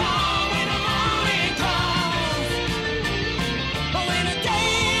 I'll be gone when the morning comes. Oh, when the day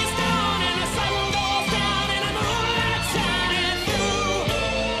is done and the sun goes down and the moonlight shining through.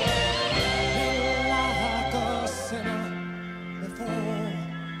 Like a sinner before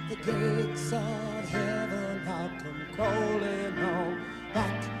the gates of heaven, I'll come crawling on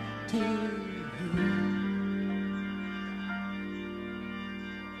back to you.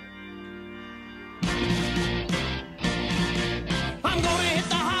 I'm gonna hit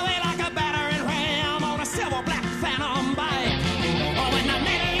the highway like a battering ram on a silver black phantom bike. Oh, when the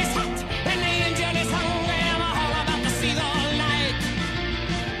metal is hot and the engine is hungry, I'm all about to see the light.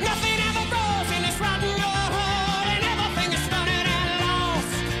 Nothing ever grows in this rotten old world, and everything is stunted and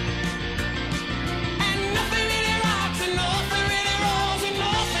lost. And nothing really rocks and nothing really rolls and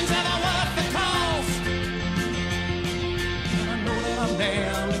nothing's ever worth the cost. And I know that I'm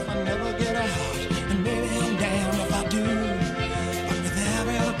damned if I never get out, and maybe I'm damned if I do. But with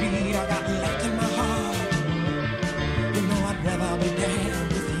every other beat I got left in my heart, you know I'd rather be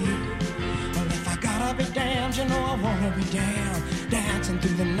damned with you. Well, if I gotta be damned, you know I wanna be damned, dancing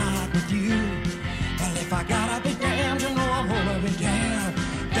through the night with you. Well, if I gotta be damned, you know I wanna be damned.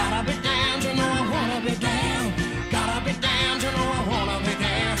 Gotta be damned, you know I wanna be damned. Gotta be damned, you know I wanna be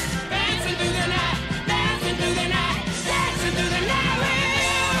damned. Dancing through the night, dancing through the night, dancing through the night with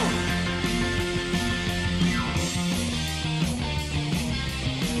you.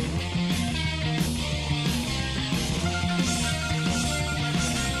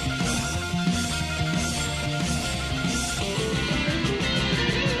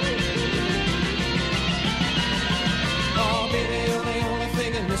 Oh, baby, you're the only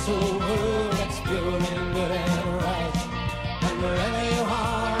thing in this whole world that's pure and good and right. And wherever you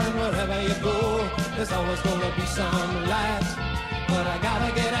are and wherever you go, there's always gonna be some light. But I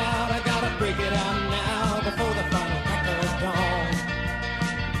gotta get out, I gotta break it out now before the final crack of dawn.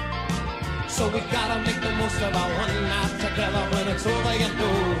 So we gotta make the most of our one night together. When it's over, you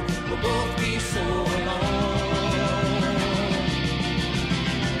know we'll both be so alone.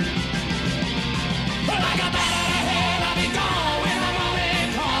 But like a bat out of hell, I'll be gone when the morning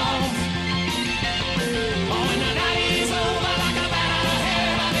comes. Oh, when the night is over, like a bat out of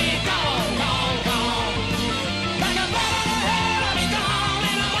hell, I'll be gone, gone, gone. Like a bat out of hell, I'll be gone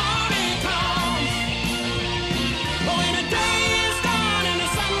when the morning comes. Oh, when the day is done and the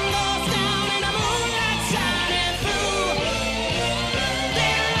sun goes down and the moonlight shining through.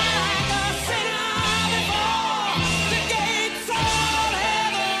 Then like a sinner before the gates of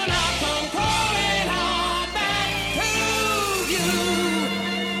heaven, I'll come crawling on back to you.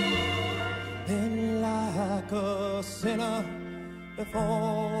 Then like a sinner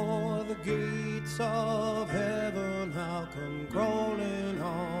before the gates of heaven, I'll come crawling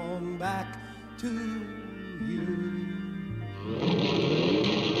on back to you.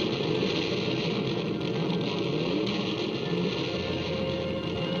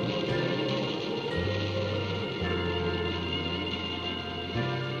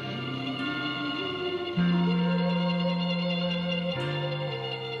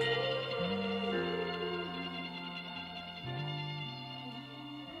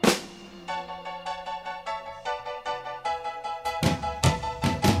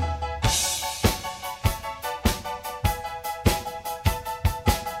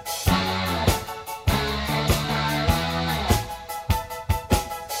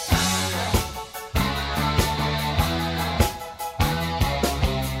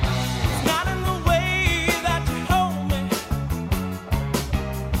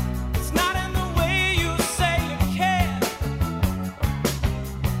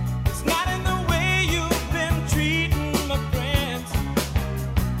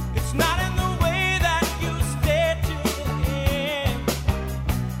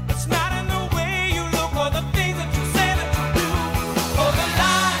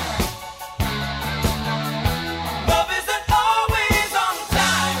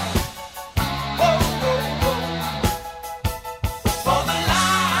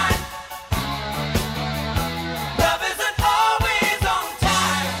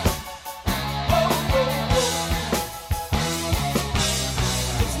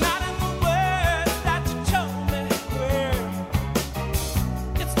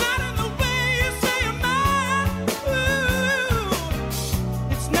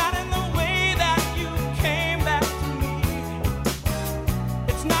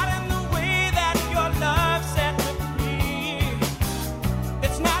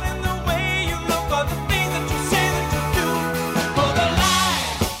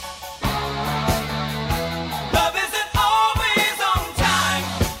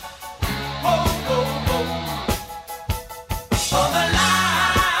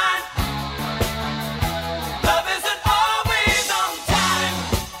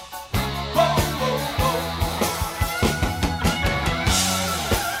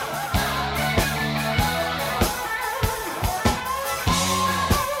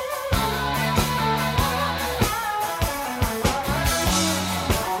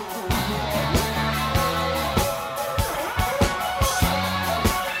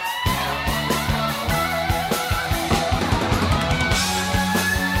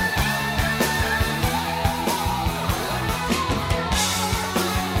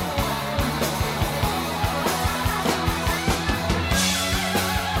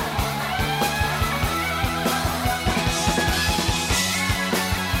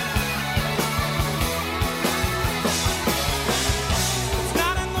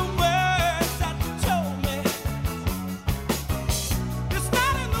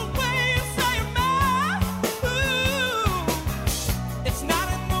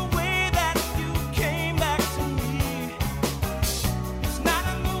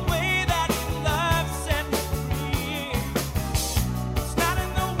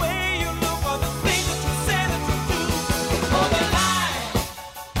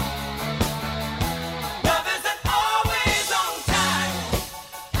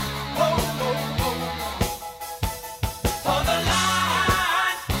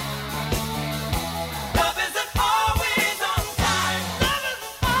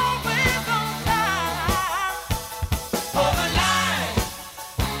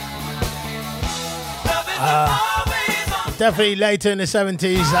 Definitely later in the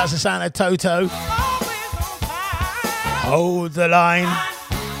 70s, that's the sound of Toto. Hold the line.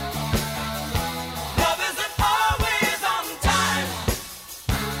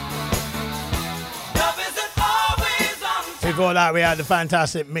 Before that, we had the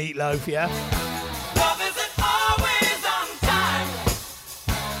fantastic Meatloaf, yeah?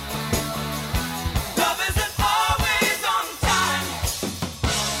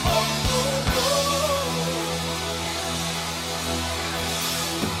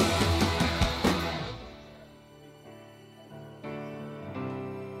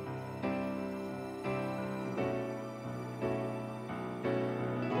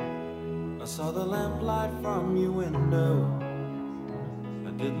 I saw the lamplight from your window.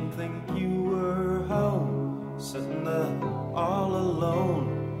 I didn't think you were home, sitting there all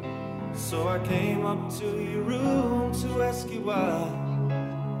alone. So I came up to your room to ask you why.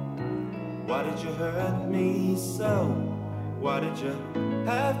 Why did you hurt me so? Why did you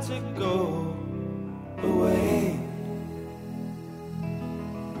have to go away?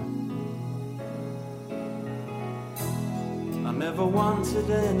 I never wanted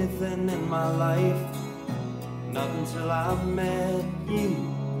anything in my life, not until I met you.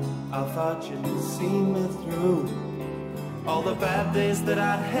 I thought you'd see me through all the bad days that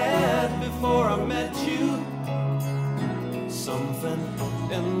I had before I met you. Something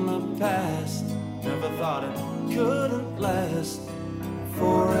in the past, never thought it couldn't last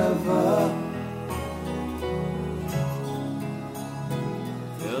forever.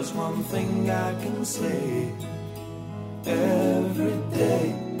 There's one thing I can say every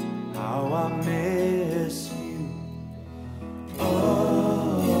day, how I miss you.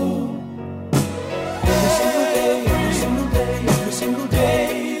 Oh, every single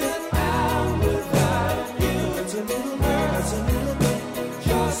day that I'm without you, it's a little bit,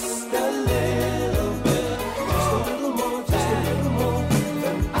 just a little bit, just a little more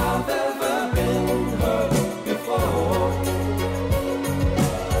than I've ever been hurt before.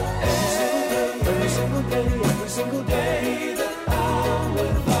 Every single day that I'm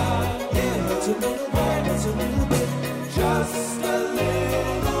without you, it's a little bit, just a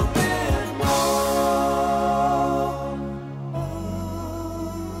little bit more.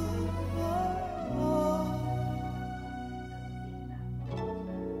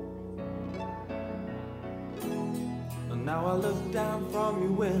 And now I look down from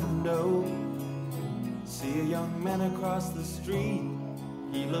your window, see a young man across the street.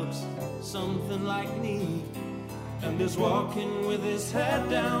 He looks something like me, and is walking with his head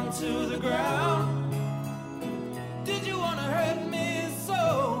down to the ground. Did you want to hurt me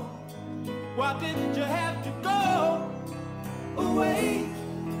so? Why didn't you have to go away?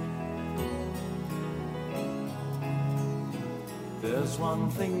 There's one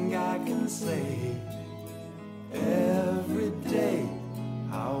thing I can say every day,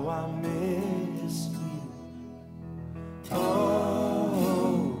 how I miss you.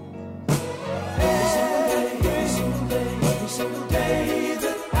 Oh, every single day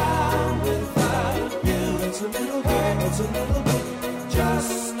that I'm without you, it's a little bit, just a little bit,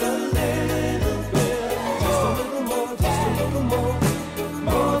 just a little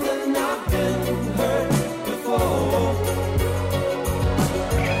more than I've been hurt before.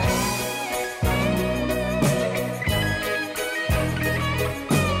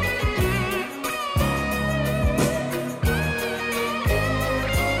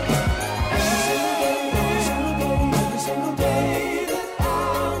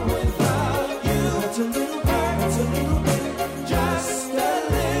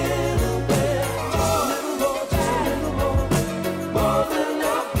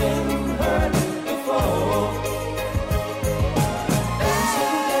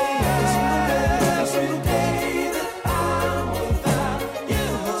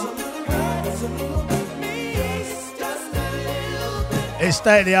 It's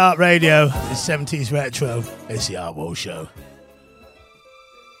State of the Art Radio. It's 70s Retro. It's the Art World Show.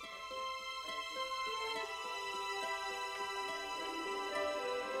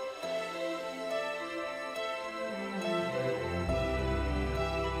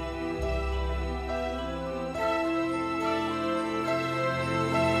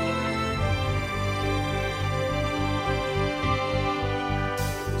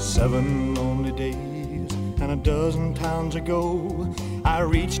 Seven lonely days and a dozen towns ago, I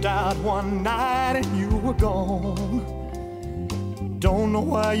reached out one night and you were gone. Don't know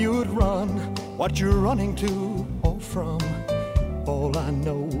why you'd run, what you're running to or from. All I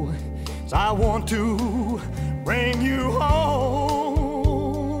know is I want to bring you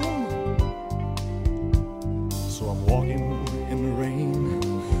home. So I'm walking in the rain,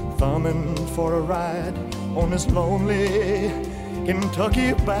 thumb coming for a ride on this lonely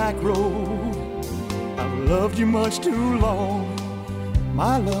Kentucky back road. I've loved you much too long,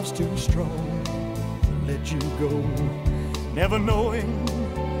 my love's too strong to let you go, never knowing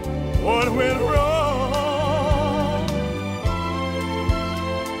what went wrong.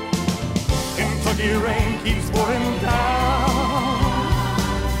 Kentucky rain keeps pouring down,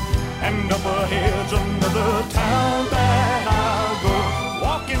 and up ahead's another town that I'll go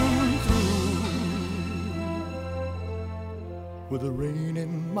walking through with the rain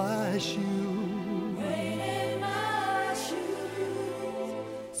in my shoes,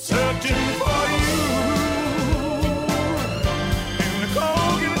 searching for you in the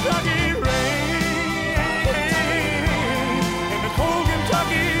cold Kentucky rain, in the cold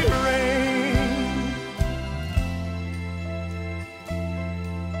Kentucky rain.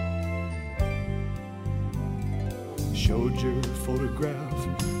 Showed your photograph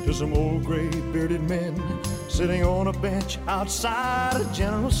to some old gray bearded men sitting on a bench outside a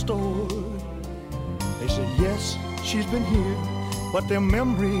general store. They said, yes, she's been here, but their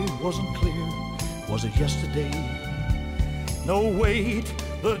memory wasn't clear. Was it yesterday? No, wait,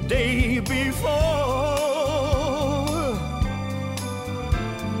 the day before.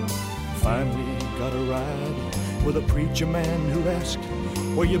 Finally got a ride with a preacher man who asked,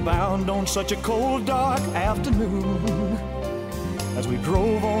 were you bound on such a cold, dark afternoon? As we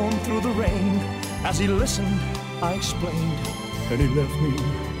drove on through the rain, as he listened, I explained, and he left me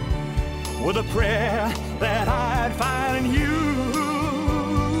with a prayer that I'd find you.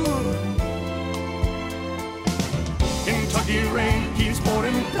 Kentucky rain keeps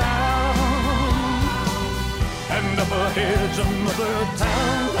pouring down, and up ahead's another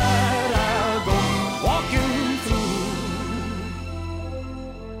town that I'll go walking through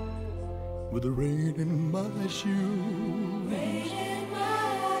with the rain in my shoes,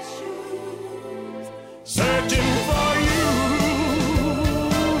 searching for you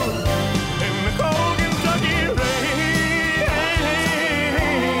in the cold Kentucky rain,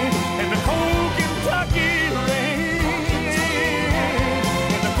 in the cold Kentucky rain,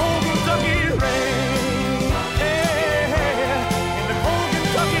 in the cold Kentucky rain, in the cold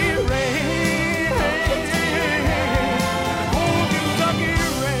Kentucky rain,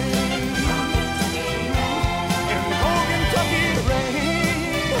 in the cold Kentucky rain,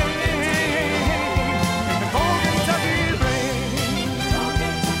 in the cold Kentucky rain.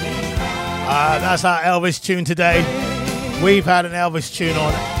 That's our Elvis tune today. We've had an Elvis tune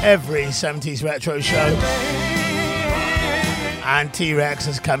on every 70s retro show. And T-Rex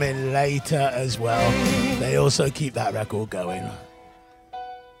has come in later as well. They also keep that record going.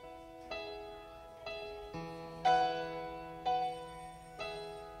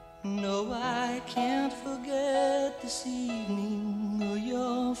 No, I can't forget this evening or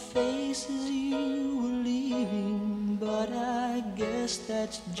your face as you were leaving, but I guess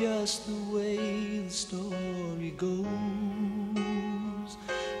that's just the way the story goes.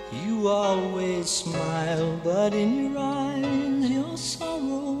 You always smile, but in your eyes your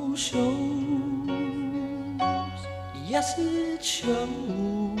sorrow shows. Yes, it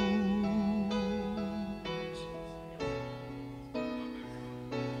shows.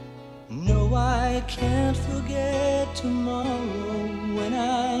 No, I can't forget tomorrow when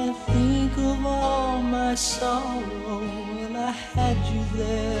I think of all my sorrow. Well, I had you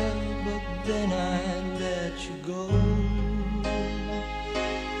there, but then I let you go.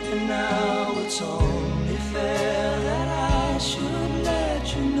 And now it's only fair that I should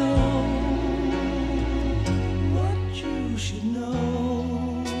let you know what you should know.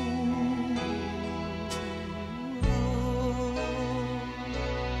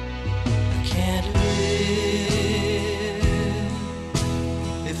 Can't live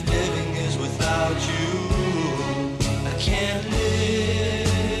if living is without you. I can't live,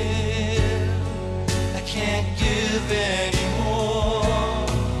 I can't give anymore.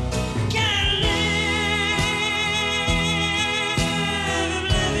 Can't live if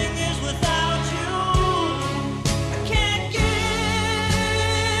living is without you. I can't give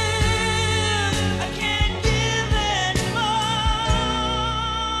anymore.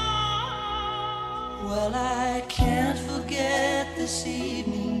 Well, I can't forget this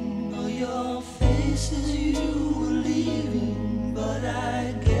evening or your face as you were leaving, but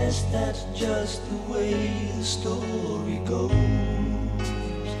I guess that's just the way the story goes.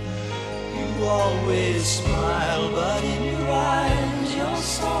 You always smile, but in your eyes your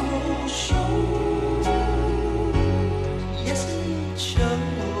sorrow shows. Yes, it shows.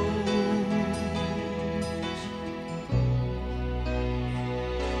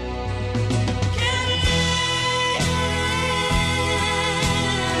 Can't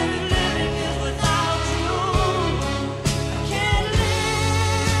live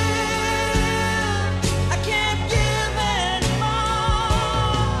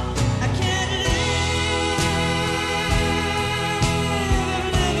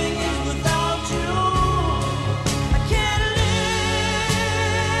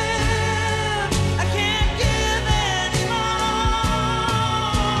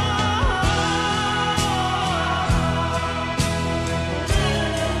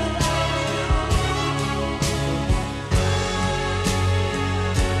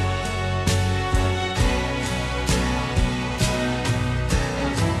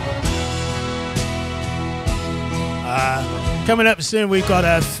Coming up soon, we've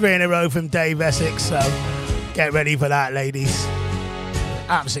got 3 in a row from Dave Essex, so get ready for that, ladies.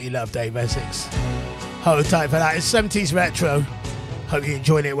 Absolutely love Dave Essex. Hold tight for that. It's 70s Retro. Hope you're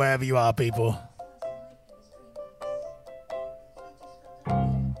enjoying it wherever you are, people.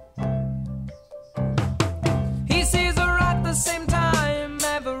 He sees her at the same time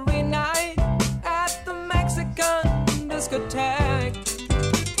every night at the Mexican discotheque.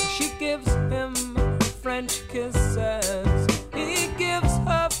 She gives him French kisses. He gives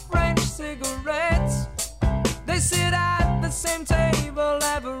her French cigarettes. They sit at the same table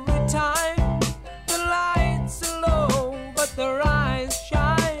every time. The lights are low, but their eyes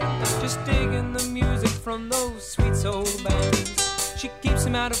shine. Just digging the music from those sweet soul bands. She keeps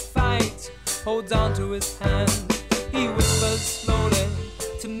him out of fights, holds on to his hand. He whispers slowly,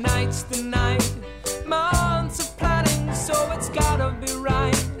 tonight's the night. Months of planning, so it's gotta be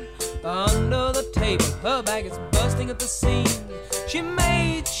right. Under the table, her bag is bursting at the seams. She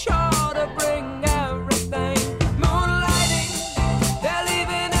made sure to bring everything. Moonlighting, they're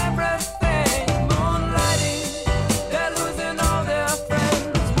leaving everything. Moonlighting, they're losing all their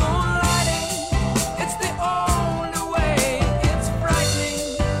friends. Moonlighting, it's the only way. It's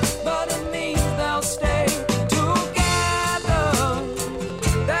frightening, but it means they'll stay together.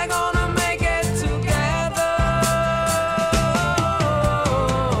 They're gonna make it together.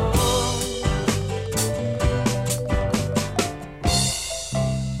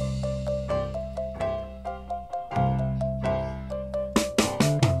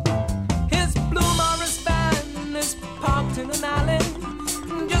 His Blue Morris van is parked in an alley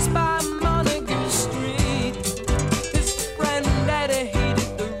just by Montague Street. His friend Eddie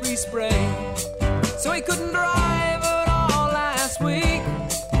hated the respray, so he couldn't drive at all last week.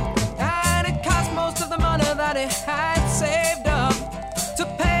 And it cost most of the money that he had saved up to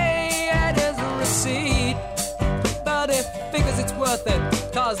pay Eddie's receipt. But he figures it's worth it,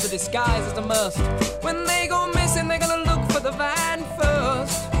 cause the disguise is a must. When they go missing, they're gonna look for the van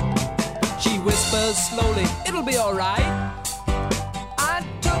first. She whispers slowly, it'll be alright. I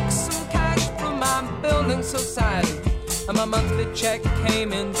took some cash from my building society, and my monthly check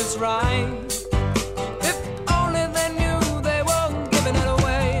came in just right. If only they knew they were giving it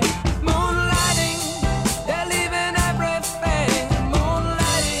away. Moonlighting, they're leaving everything.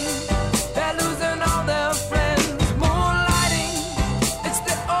 Moonlighting, they're losing all their friends. Moonlighting, it's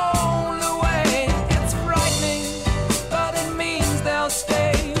the only way. It's frightening, but it means they'll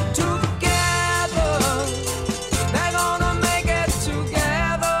stay together. They're gonna make it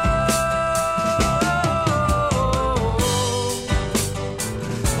together.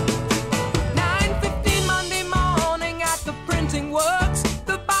 Monday morning at the printing works,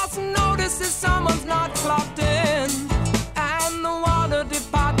 the boss notices someone's not clocked in, and the water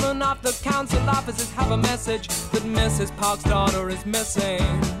department of the council offices have a message that Mrs. Park's daughter is missing.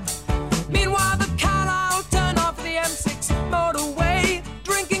 Meanwhile, the Carlisle turn off the M6 motorway,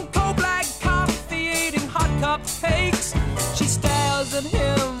 drinking cold black coffee, eating hot cupcakes. She stares at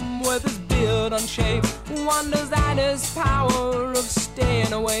him with his beard unshaved, wonders at his power of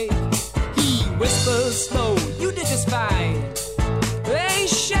staying awake. He whispers slow, you did just fine. They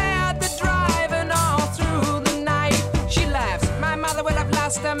shared the driving all through the night. She laughs, my mother will have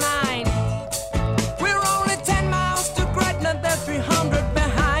lost her mind. We're only 10 miles to Gretna, they're 300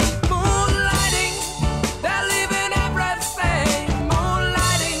 behind. Moonlighting, they're leaving everything.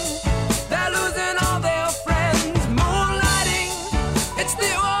 Moonlighting, they're losing all their friends. Moonlighting, it's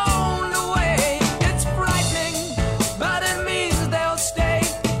the only way. It's frightening, but it means they'll stay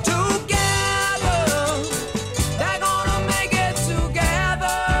together. They're gonna make it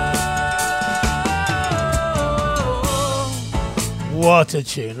together. What a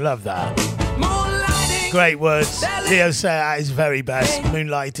tune. Love that. Moonlighting, Great words. they're Leo said at his very best.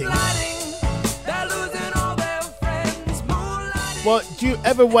 Moonlighting. they're losing all their friends. Moonlighting. What, do you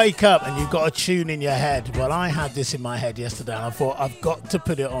ever wake up and you've got a tune in your head? Well, I had this in my head yesterday and I thought I've got to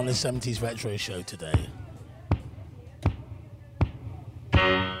put it on the 70s Retro show today.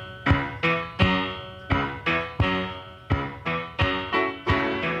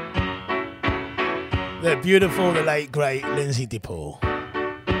 The beautiful, the late, great Lindsay DePaul.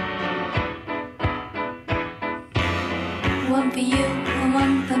 One for you and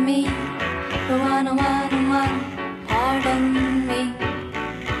one for me. For one and one and one. Pardon me.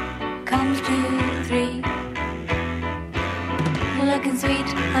 Comes 2, 3. Looking sweet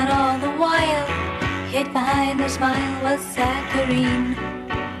and all the while, hid behind her smile was saccharine.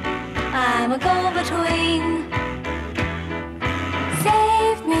 I'm a go-between.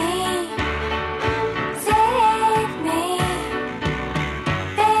 Save me. Save me.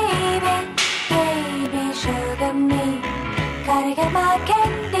 Baby, baby, sugar me.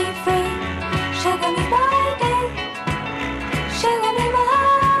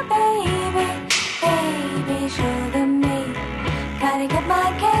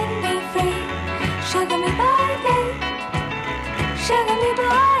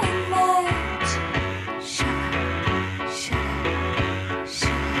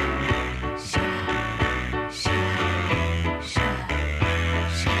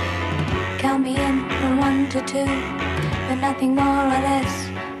 to two, but nothing more or less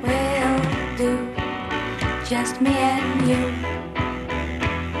will do. Just me and you.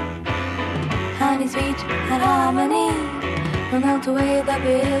 Honey, sweet and harmony will melt away the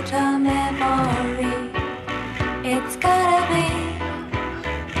bitter memory. It's gotta be.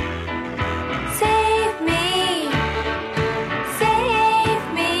 Save me,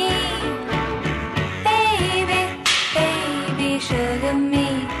 baby, baby, sugar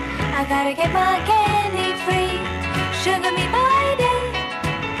me. I gotta get my candy free. Sugar me by day,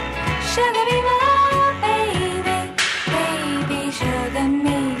 sugar me my baby, baby, sugar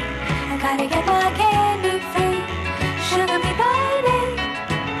me. I gotta get my candy free. Sugar me by day,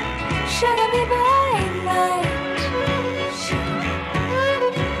 sugar me by night.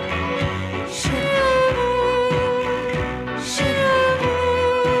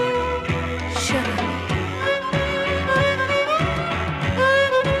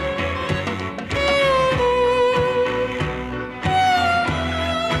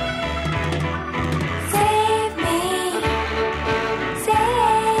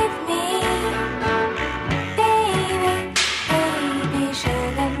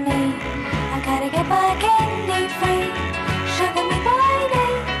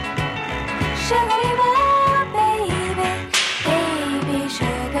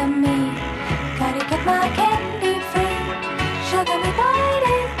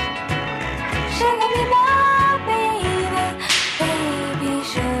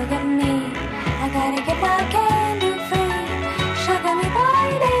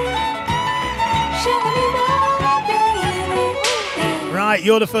 Right,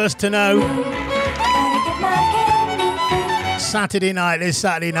 you're the first to know. Saturday night, this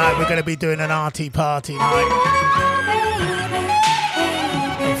Saturday night, we're going to be doing an arty party night.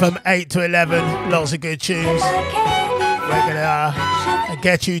 From 8 to 11, lots of good tunes. We're going to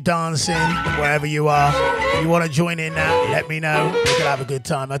get you dancing wherever you are. If you want to join in now, let me know. We're going to have a good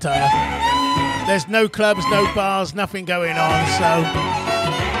time, I tell you. There's no clubs, no bars, nothing going on, so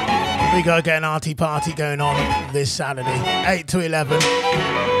we got to get an arty party going on this Saturday, 8 to 11.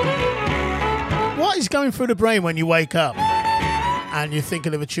 What is going through the brain when you wake up and you're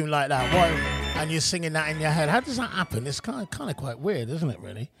thinking of a tune like that? What? And you're singing that in your head? How does that happen? It's kind of quite weird, isn't it,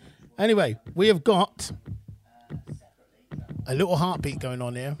 really? Anyway, we have got a little heartbeat going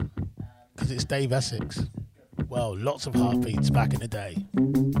on here because it's Dave Essex. Well, lots of heartbeats back in the day.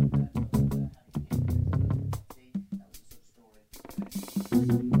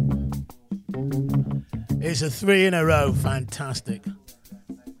 It's a 3 in a row. Fantastic.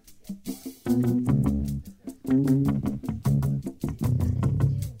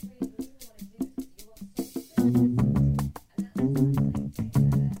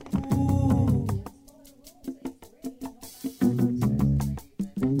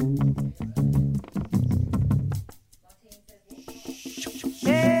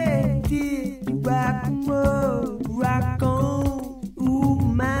 Hey, did you rock and roll, rock on, ooh,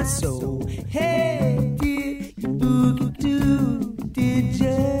 my soul. Hey, did you boogie do, did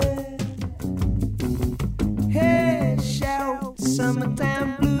ya? Hey, shout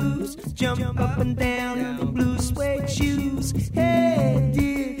summertime blues, jump up and down in the blue suede shoes. Hey,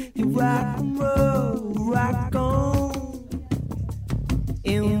 did you rock and roll, rock on?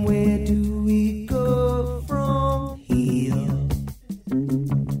 And where do we go from here?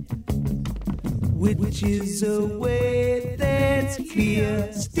 Which is a way that's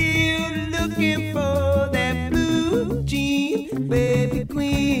clear. Still looking for that blue jean, baby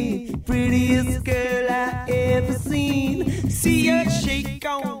queen, prettiest girl I ever seen. See her shake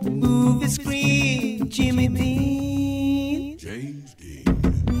on the movie screen, Jimmy Dean. James Dean.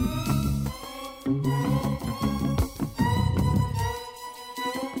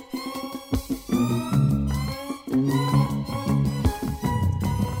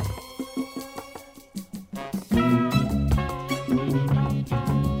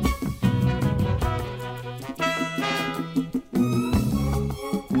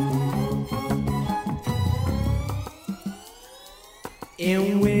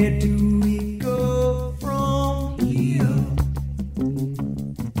 And where do we go from here?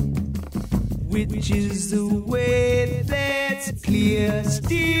 Which is the way that's clear.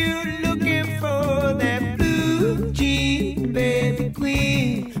 Still looking for that blue jean, baby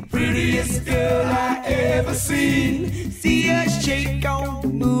queen, prettiest girl I ever seen. See her shake on the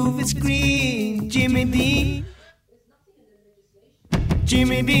movie screen, Jimmy Dean.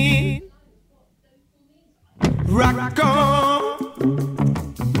 Jimmy Dean. Rock on.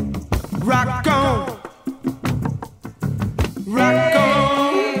 Rock on, rock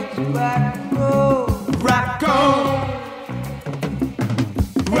on, rock on, rock on,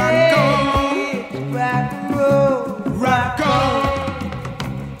 rock on, rock on.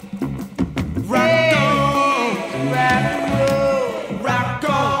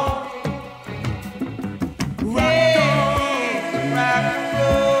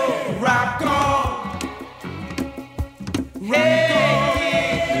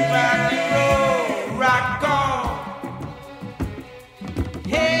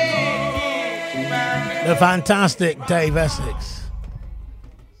 The fantastic Dave Essex.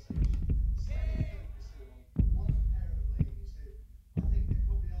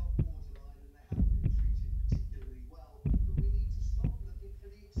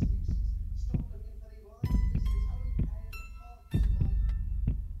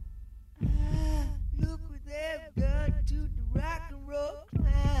 Look what they've done to the rock and roll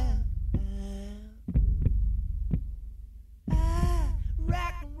clown.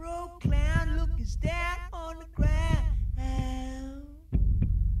 Rock and roll clown, look, he's down on the ground.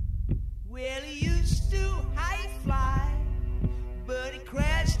 Well, he used to high fly, but he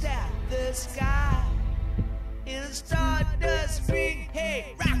crashed out the sky in a stardust ring.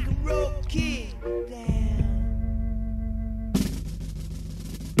 Hey, rock and roll king, down.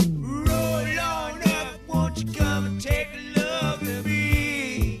 Roll on up, won't you come and take a look at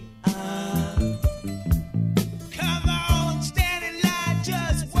me? Come on, stand in line,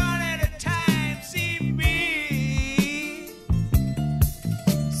 just one at a time. See me,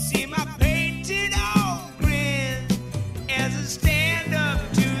 see my painted on grin as I stand up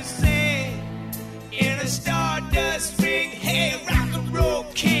to sing in a stardust ring. Hey, rock and roll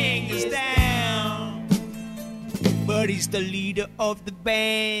king is down, but he's the leader of the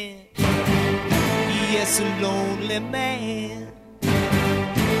band. Yes, a lonely man.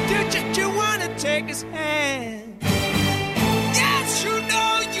 Don't you wanna take his hand? Yes, you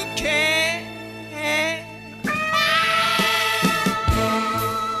know you can.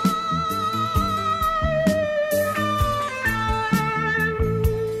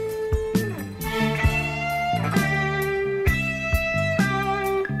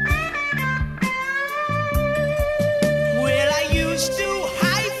 Well, I used to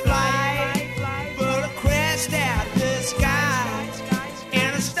high fly, but I crashed out the sky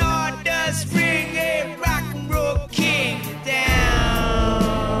in a stardust ring. A rock and roll king down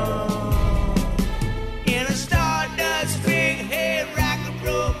in a stardust ring. Hey, rock and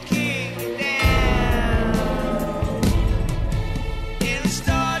roll king down in a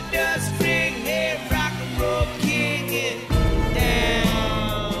stardust ring. Hey, rock and roll king is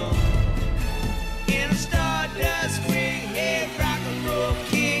down in a stardust ring. Hey, rock and roll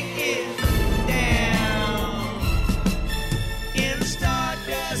king is down in a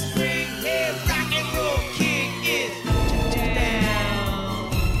stardust ring. Hey, rock and roll king is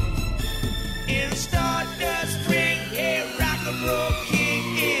down in a stardust ring. Hey, rock and roll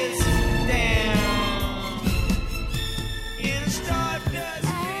king is down in a stardust ring.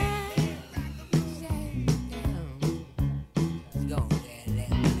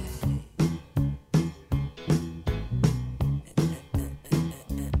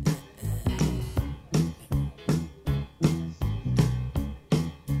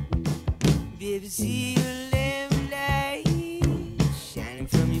 Baby, see your lamp light shining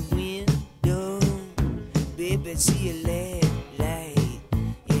from your window. Baby, see your lamp light,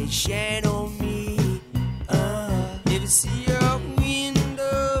 it shine on me. Baby, see your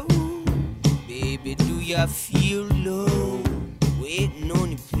window. Baby, do you feel low? Waiting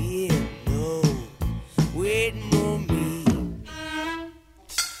on your pillow, waiting on me.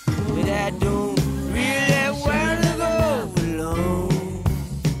 But I don't really want to go alone.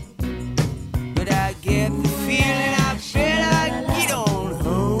 But I get the feeling I better get on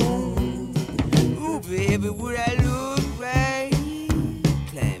home. Ooh, baby, would I look right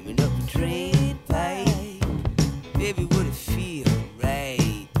climbing up a train pipe? Baby, would it feel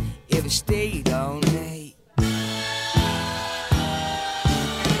right if I stayed all night?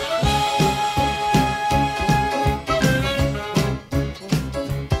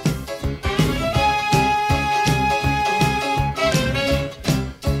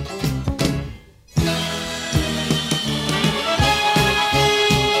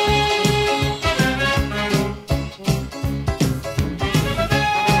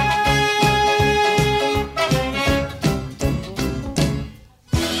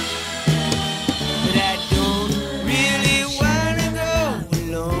 But I don't really wanna go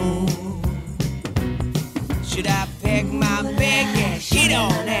alone. Should I pack my bag and get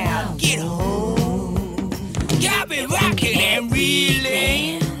on out, get home? Got me rocking and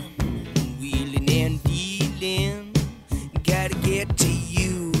reeling, wheeling and dealing. Gotta get to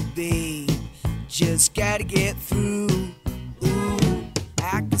you, babe. Just gotta get through. Ooh,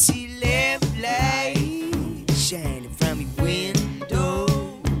 I can see lamp light shining from your window.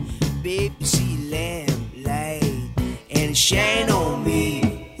 Baby, see lamp light and it shine on me.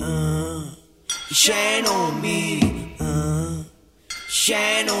 Shine on me.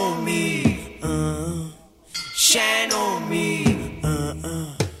 Shine on me. Shine on me.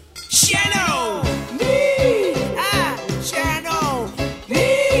 Shine on me. Shine on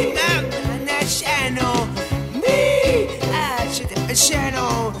me. Now shine on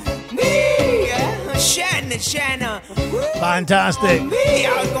Fantastic. Me,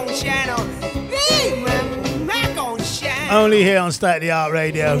 I was gonna shine on me, man. I'm gonna shine. Only here on State of the Art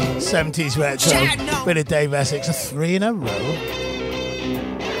Radio, 70s Retro. Shine on. Bit of Dave Essex, a 3 in a row.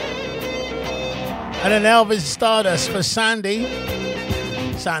 And then Elvis Stardust for Sandy.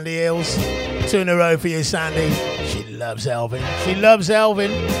 Sandy Hills. 2 in a row for you, Sandy. She loves Elvin. She loves Elvin.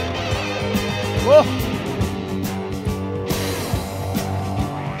 Whoa.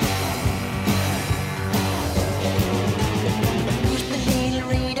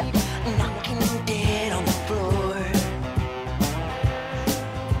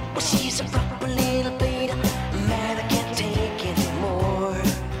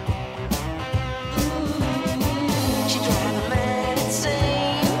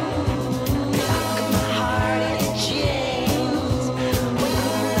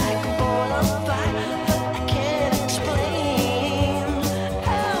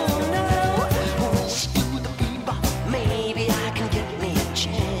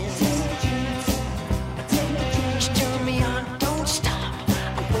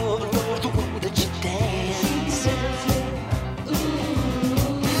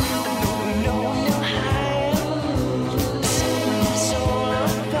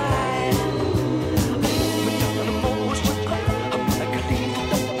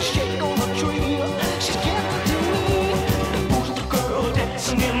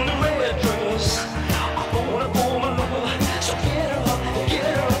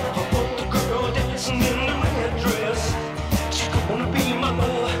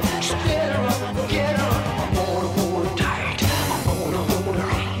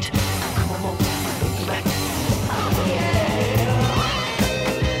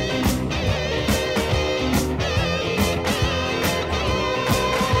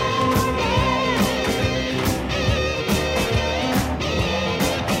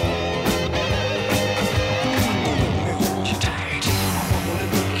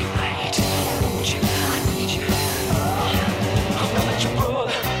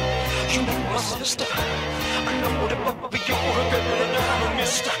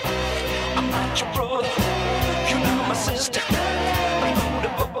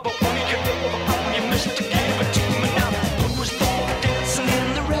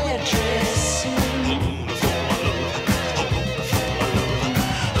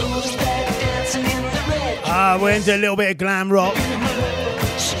 We're into a little bit of glam rock.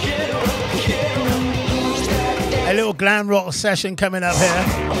 A little glam rock session coming up here.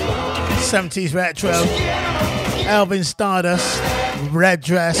 70s Retro. Elvis Stardust, Red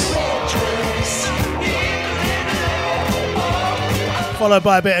Dress. Followed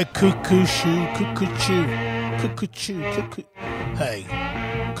by a bit of Cuckoo Choo, Cuckoo Choo, Cuckoo Choo, Cuckoo. Hey,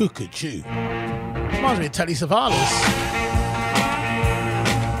 Cuckoo Choo. Reminds me of Telly Savalas.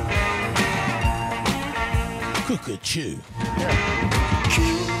 Cuckoo Choo.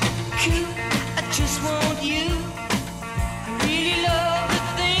 Coo, coo, I just want you. I really love the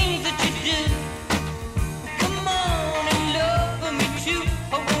things that you do. Come on and love me too.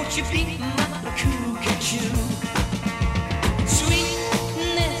 Or won't you be my cuckoo choo?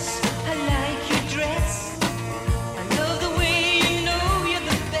 Sweetness, I like your dress. I love the way you know you're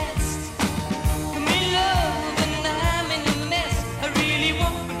the best. Give me love when I'm in a mess. I really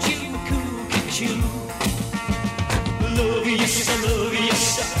want you, cuckoo choo. Love you.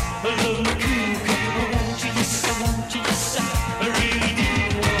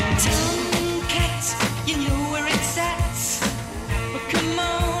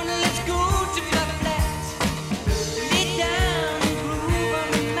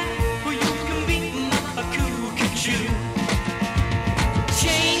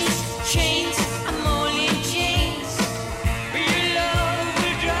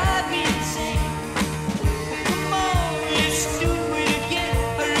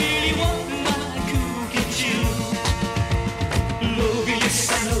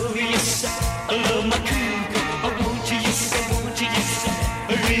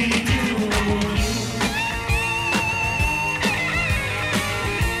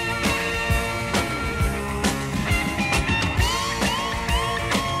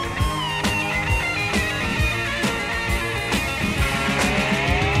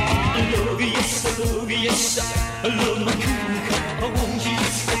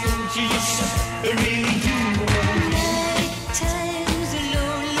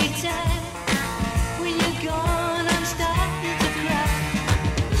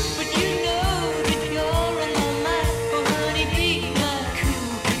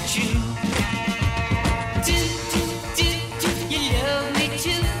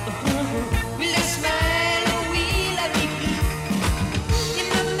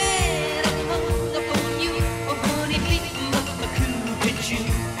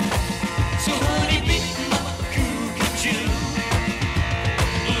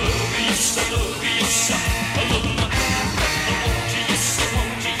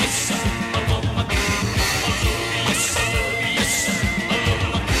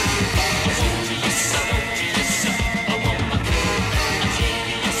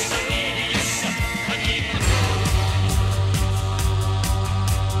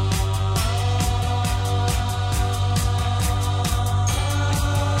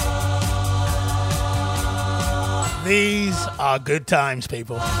 These are good times,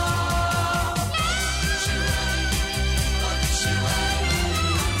 people.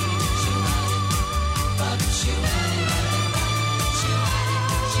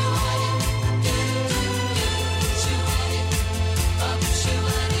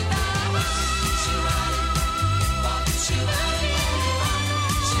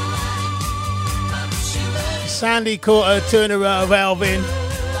 Sandy caught her two in a row of Elvin.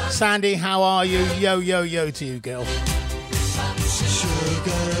 Sandy, how are you? Yo, yo, yo to you, girl.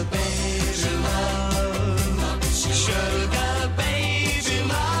 Sugar baby love, sugar baby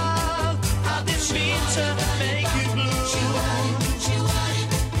love, I didn't mean to make you blue.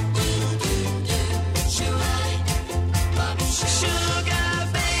 Sugar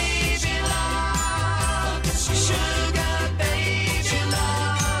baby love, sugar baby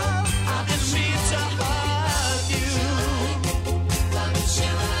love, I didn't mean to hurt you.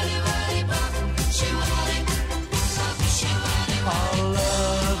 Our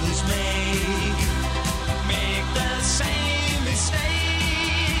love is make the same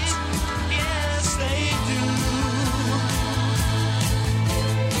mistakes. Yes, they do.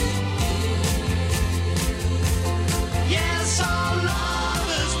 Yes, our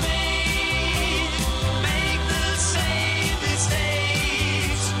lovers make the same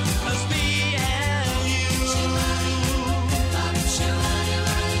mistakes as me and you.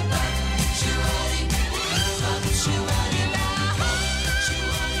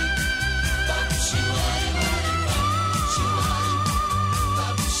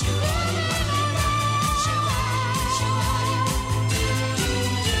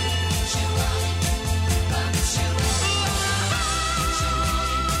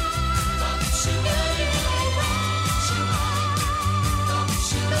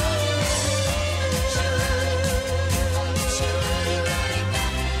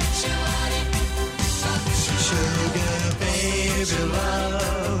 Sugar baby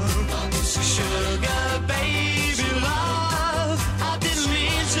love, sugar baby love, I didn't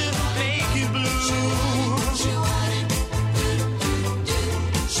mean to make you blue.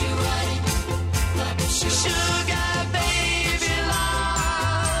 Sugar baby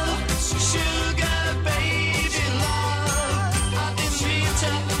love, sugar baby love, I didn't mean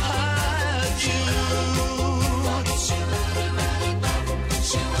to hurt you.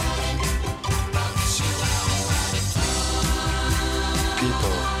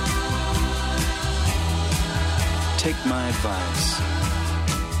 People, take my advice.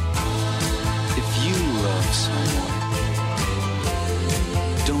 If you love someone,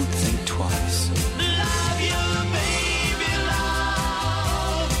 don't think twice. Love you, baby,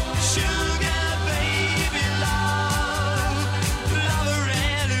 love. Sugar, baby, love. Love her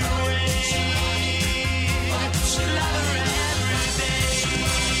anyway. Love her every day.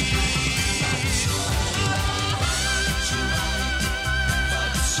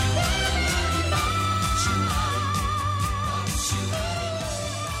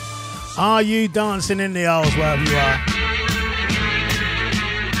 Are you dancing in the aisles wherever you are?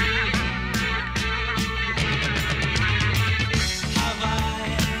 Have I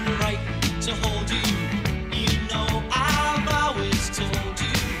the right to hold you? You know I've always told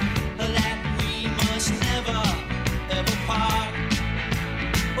you that we must never, ever part.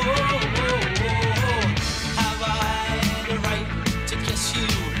 Oh, oh, oh, oh. Have I the right to kiss you?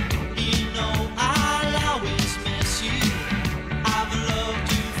 You know I'll always miss you. I've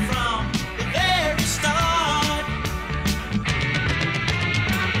loved you from the very start.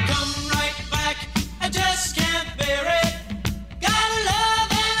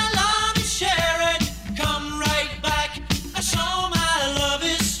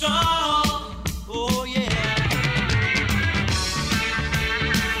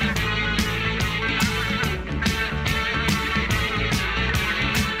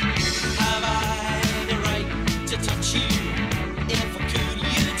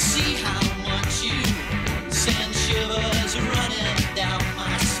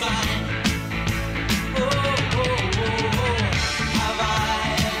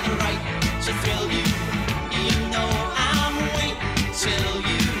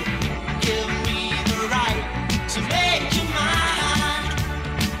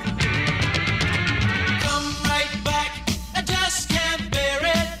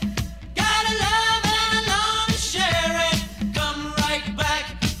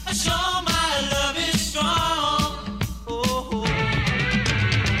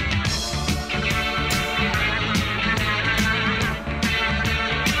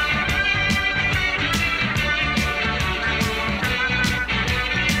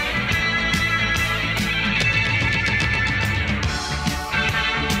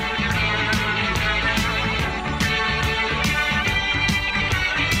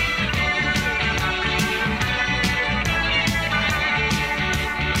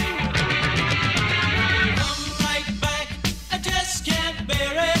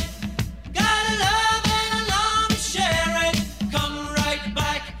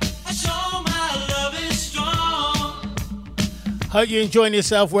 Hope you're enjoying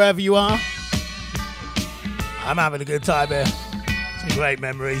yourself wherever you are. I'm having a good time here. Some great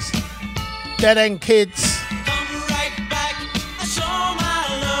memories. Dead End Kids. Come right back, I saw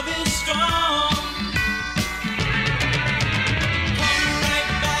my love is strong. Come right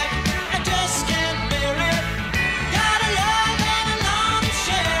back, I just can't bear it. Got a love and I long to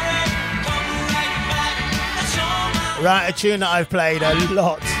share it. Come right back, I saw my Right, a tune that I've played a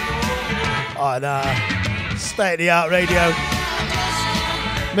lot on State of the Art Radio.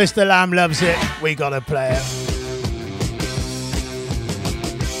 Mr. Lamb loves it. We gotta play it.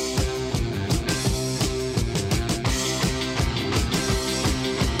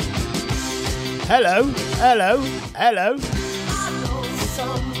 Hello, hello, hello.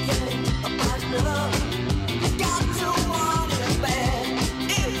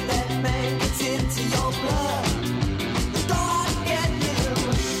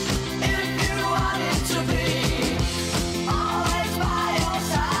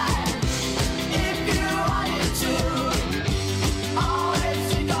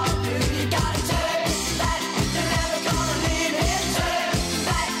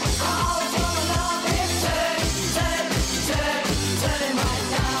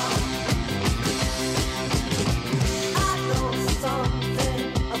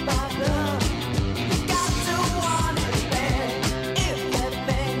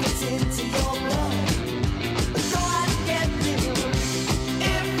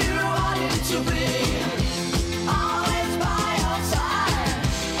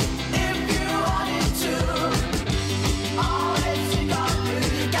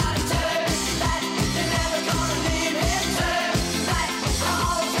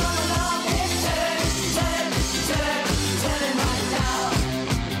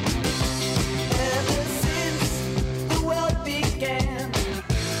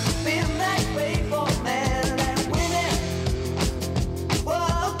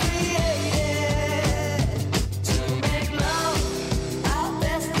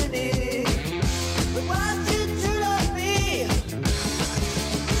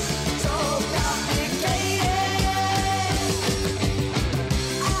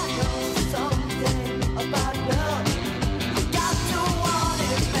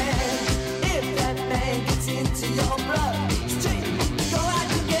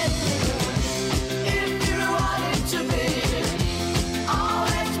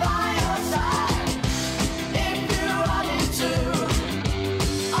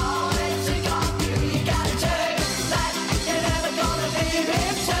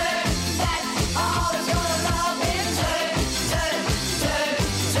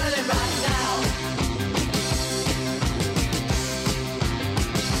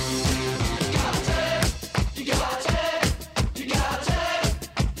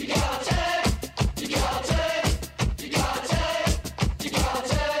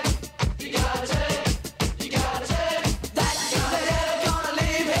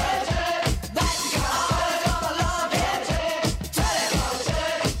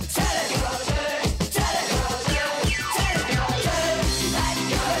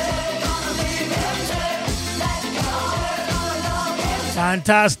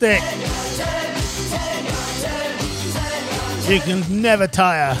 Fantastic. You can never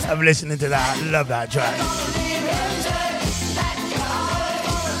tire of listening to that. I love that track.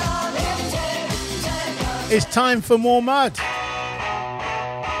 It's time for more mud.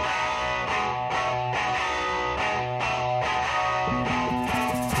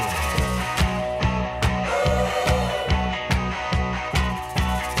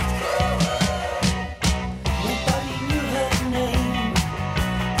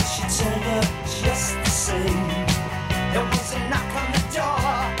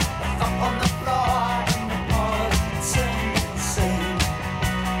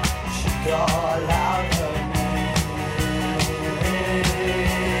 Call out her name.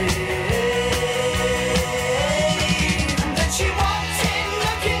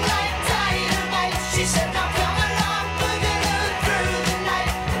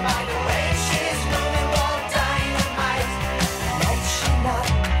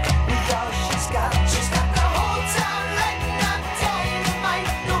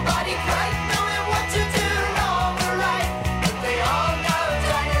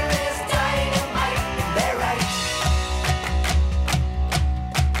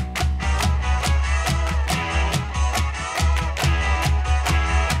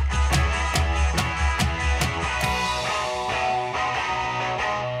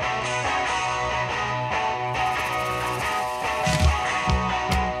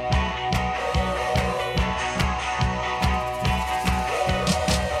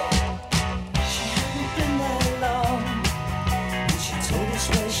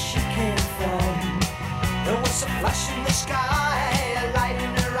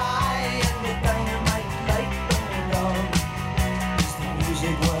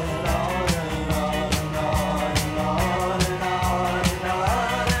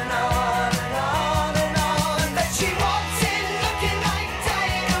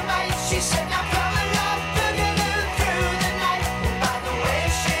 She said, now come along, boogaloo through the night. By the way,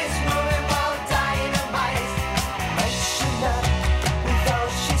 she's moving while dynamite. Might she not, with all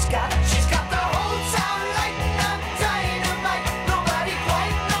she's got the whole town lighting up dynamite. Nobody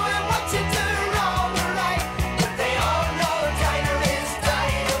quite knowing what to do wrong or right, but they all know Dinah is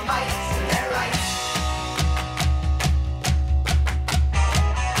dynamite. They're right.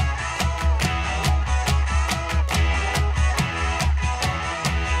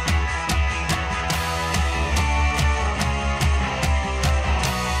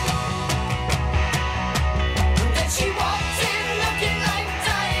 Then she walked in looking like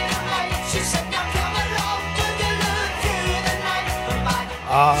dynamite. She said, now come along, boogaloo through the night.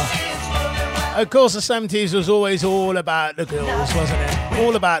 She's moving while Of course, the 70s was always all about the girls, wasn't it?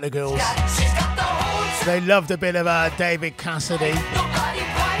 All about the girls. she's got the whole They loved a bit of David Cassidy, nobody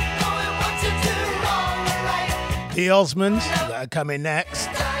quite knowing what to do wrong or right. the Osmonds that are coming next,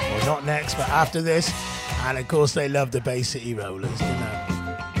 or not next, but after this. And of course, they loved the Bay City Rollers, didn't they?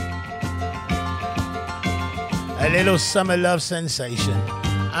 A little summer love sensation.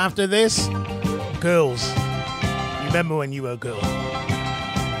 After this, girls. You remember when you were a girl?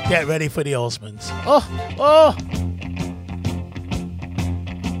 Get ready for the Osmonds. Oh, oh!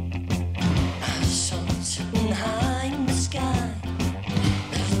 Sun sitting high in the sky.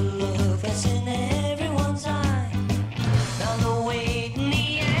 There's a love that's in everyone's eye. Now the wait and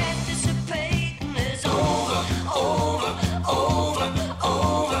the anticipating is over, over, over,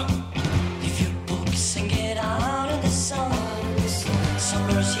 over. If you books and get out in the sun,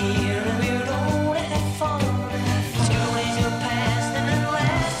 summer's here and we're gonna have fun. School days are past and at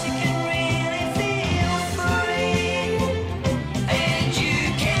last you can really feel free. And you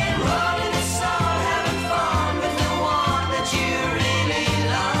can run in the sun, having fun with the one that you really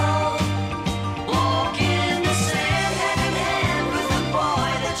love. Walk in the sand, hand in hand with the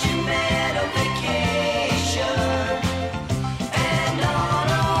boy that you met on vacation. And on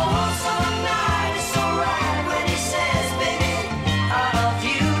a warm summer night, it's so right when he says, baby, I love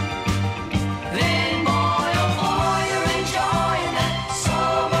you. Then boy, oh boy, you're enjoying that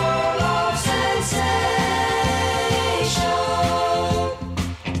summer love sensation.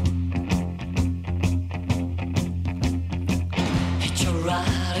 Hitch a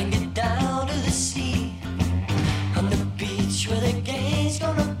ride and get down to the sea, on the beach where the gay's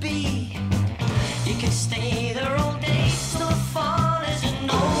gonna be. You can stay there all day till the fun isn't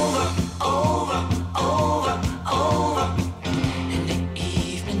over, over, over, over. In the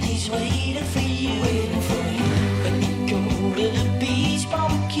evening he's waiting for you, when you go to the beach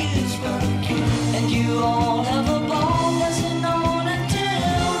barbecues, and you all have a ball dancing on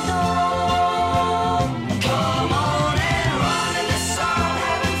until dawn. Come on and run in the sun,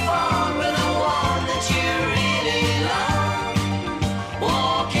 having fun with the one that you really love.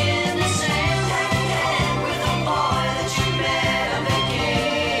 Walk in the sand, hand in hand with the boy that you met on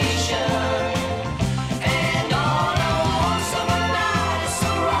vacation. And on a warm summer night, it's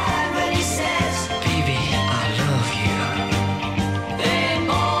so right when he says, baby, I love you. Then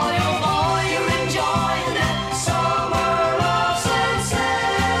boy, oh boy, you're enjoying that summer love sensation.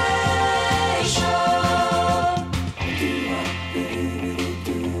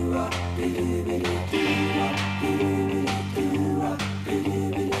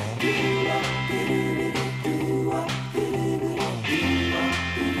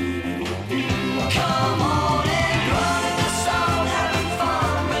 Come on and run in the sun, having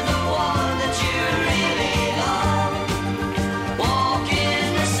fun with the one that you really love. Walk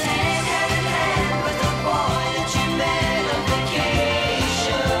in the sand, hand in hand with the boy that you met on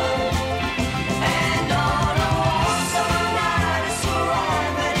vacation. And on a warm summer night, it's so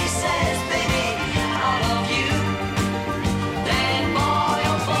right when he says, baby, I love you. Then boy,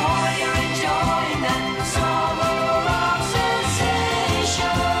 oh boy, you're enjoying that summer love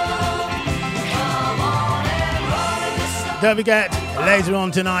sensation. Come on and run in the sun. Don't forget, later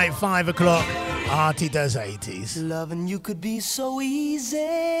on tonight, 5 o'clock, Artie does 80s. Loving you could be so easy.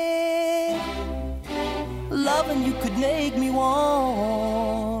 Loving you could make me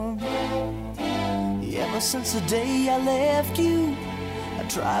warm. Ever since the day I left you, I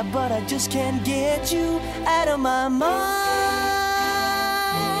tried, but I just can't get you out of my mind.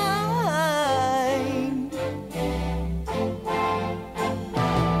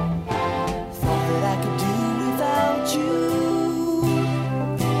 Thought that I could do without you.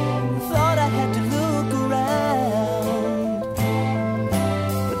 Thought I had to look around.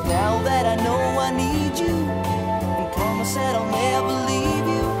 But now that I know I need you, and promise that I'll never leave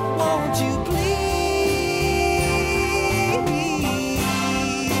you, won't you please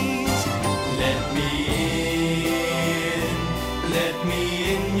Let me in.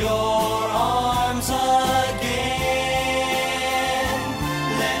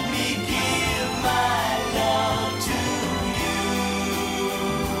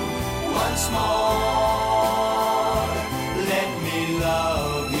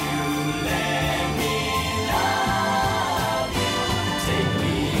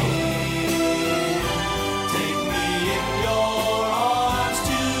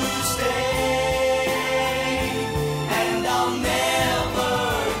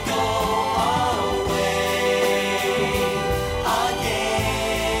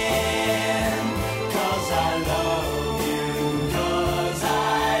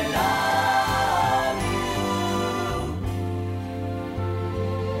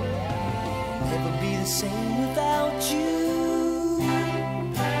 never be the same without you.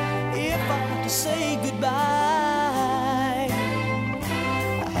 If I were to say goodbye,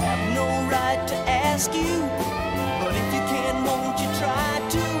 I have no right to ask you, but if you can, won't you try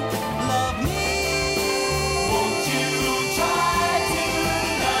to love me? Won't you try to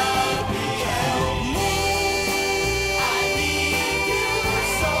love me? Help me. I need you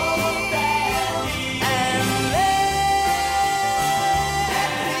so badly. And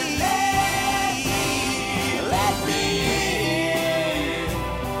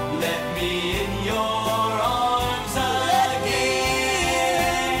let me in your arms again.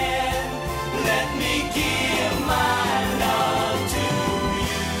 Let me give my love to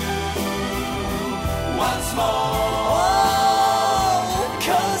you once more. Oh,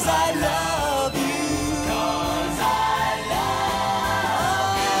 'cause I love you. 'Cause I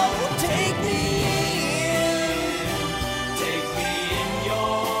love you. Take me in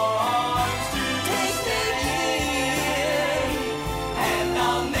your arms tonight. Take me in, and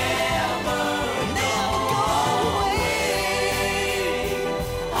I'll never go away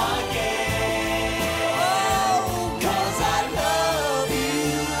again. Oh, 'cause I love you.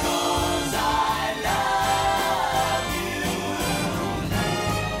 'Cause I love you.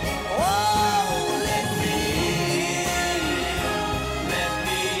 Oh, let me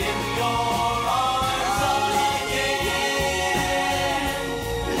in your arms again.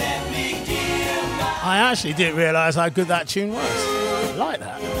 Let me give my I actually didn't realise how good that tune was. I like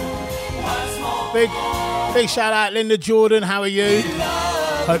that. once more. Big shout out, Linda Jordan. How are you?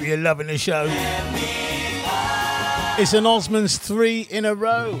 Hope you're loving the show. It's an Osmonds 3 in a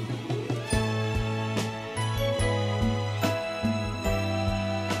row.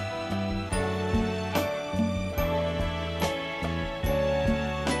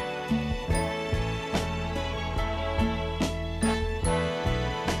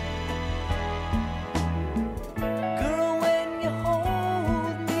 Girl, when you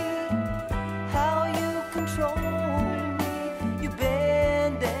hold me, how you control me, you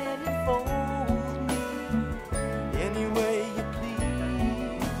bend and you fold me any way you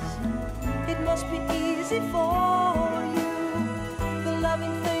please. It must be easy for you, the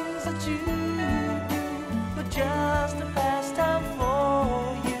loving things that you do, but just a pastime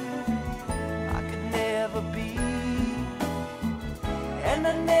for you. I could never be, and I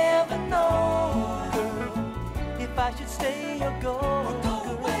never know, girl, if I should stay or go,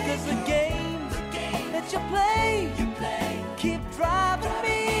 girl, 'cause the games that you play keep driving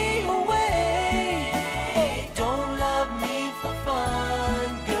me away. Oh, don't love me for fun,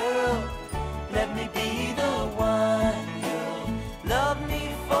 girl. Let me be the one, girl. Love me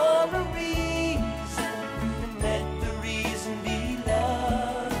for a reason, and let the reason be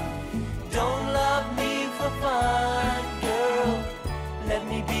love. Don't love me for fun, girl. Let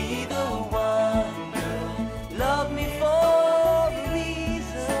me be the one, girl. Love me for a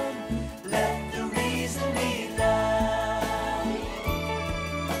reason. Let the reason be love.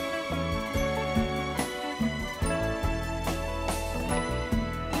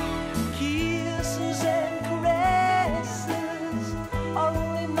 Kisses and caresses are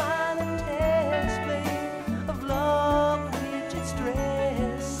only minor tests, babe, of love which it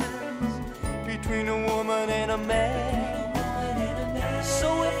stresses between a woman and a man. So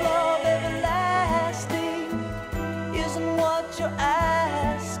if love everlasting isn't what you're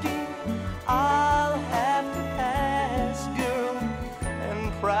asking, I'll have to pass, girl,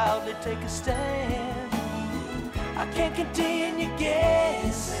 and proudly take a stand. I can't continue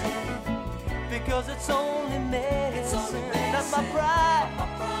guessing, because it's only messing at my pride,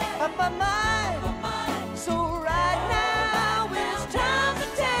 at my mind. So right now it's time to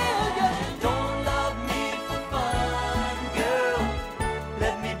tell you, don't love me for fun, girl.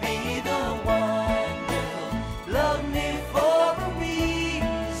 Let me be the one, girl. Love me for a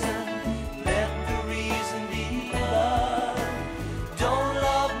reason. Let the reason be love. Don't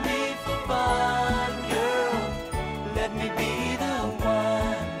love me for fun, girl. Let me be the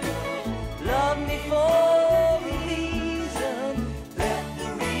one, girl. Love me for a reason. Let the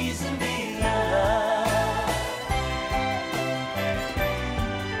reason be love.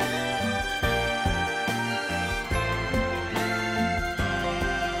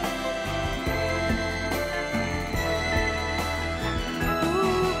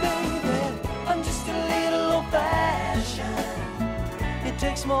 Ooh, baby, I'm just a little old-fashioned. It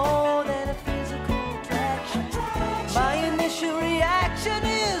takes more than a physical attraction. My initial reaction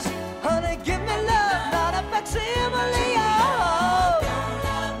is, honey, give me love, not a facsimile. Oh. Don't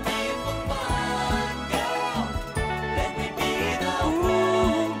love me for fun, girl. Let me be the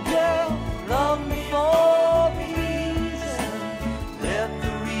one. Girl, love me for a reason. Let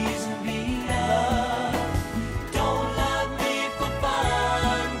the reason be love.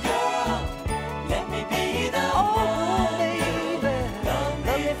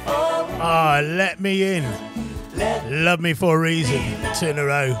 Let Me In. Love Me For A Reason. 2 in a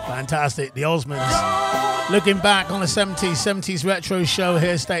row. Fantastic. The Osmonds. Looking back on the 70s retro show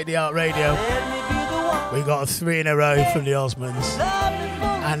here, State of the Art Radio. We got a 3 in a row from the Osmonds.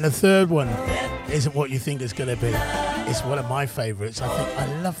 And the third one isn't what you think it's going to be. It's one of my favourites.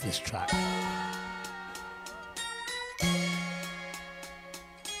 I love this track.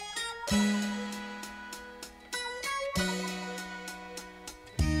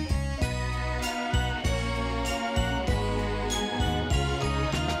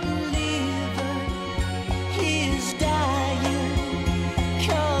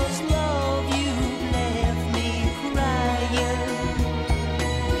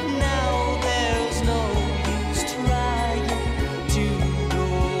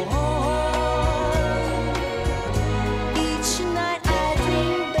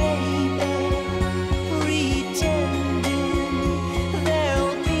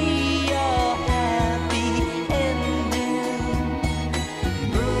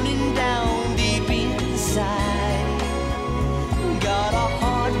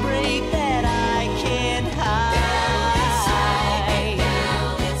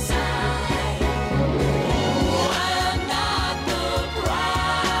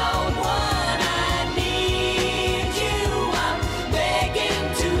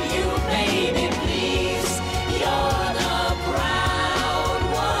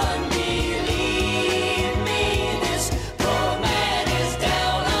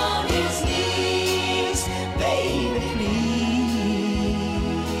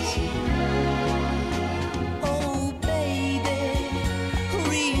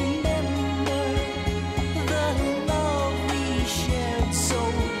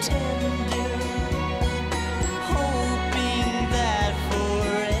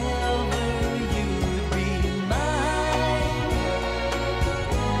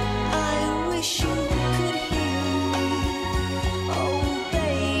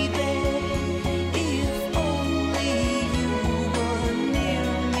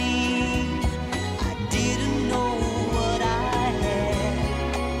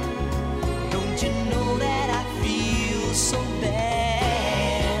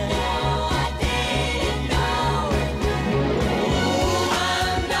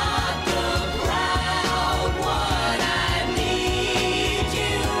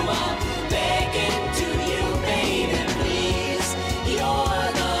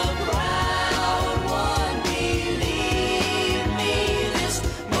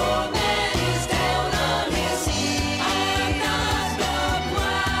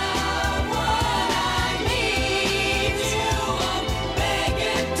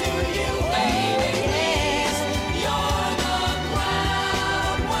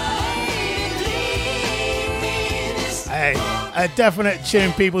 A definite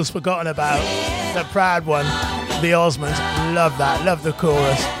tune people's forgotten about. The Proud One, the Osmonds. Love that. Love the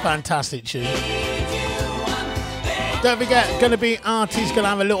chorus. Fantastic tune. Don't forget, going to be Artie's going to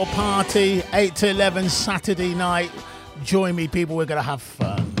have a little party 8 to 11 Saturday night. Join me, people. We're going to have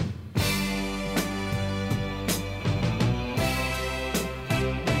fun.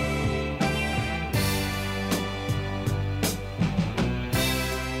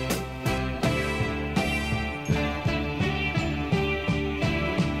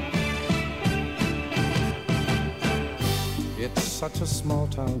 Such a small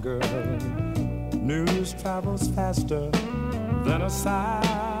town girl, news travels faster than a sigh.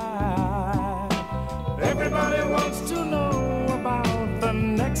 Everybody wants to know about the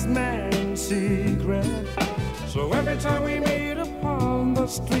next man's secret. So every time we meet upon the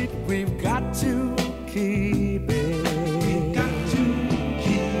street, we've got to keep it. We've got to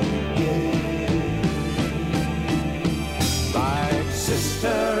keep it. Like sister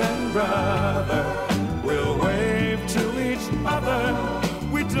and brother, we'll wave to each other.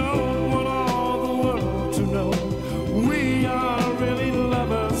 We don't want all the world to know we are really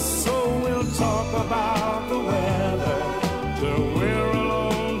lovers, so we'll talk about the weather till we're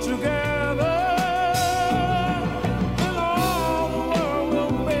alone together. And all the world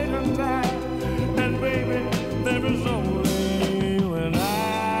will fade and die, and baby, there is only you and I.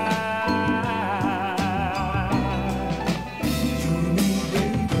 You and me,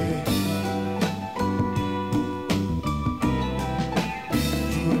 baby.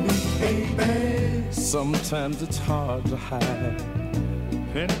 Sometimes it's hard to hide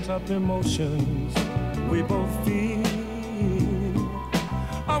pent-up emotions we both feel.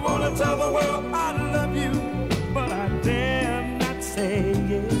 I wanna tell the world I love you, but I dare not say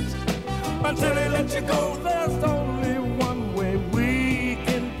it. Until they let you go, there's only one way we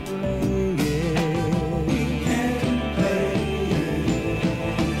can play it. We can play it.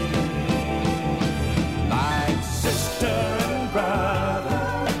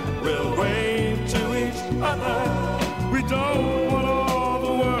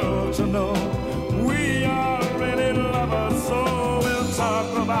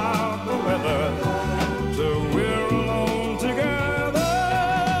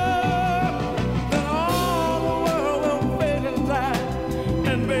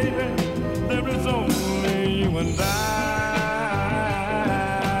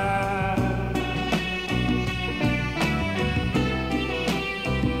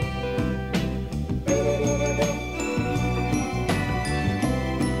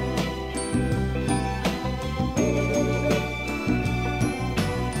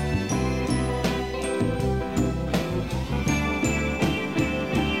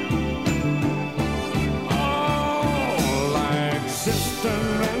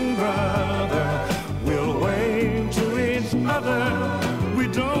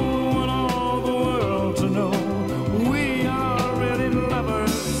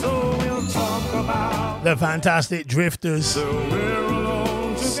 The fantastic Drifters.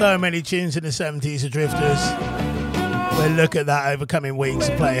 So many tunes in the 70s of Drifters. We'll look at that over coming weeks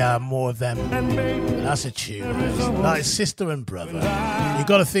and play more of them. That's a tune. Like sister and brother. You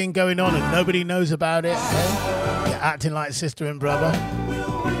got a thing going on and nobody knows about it. You're acting like sister and brother.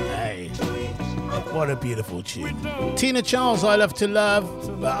 Hey, what a beautiful tune. Tina Charles, I Love to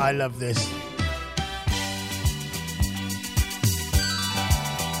Love, but I love this.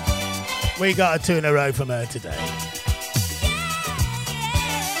 We got a two in a row from her today.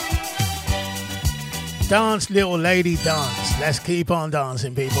 Dance, little lady, dance. Let's keep on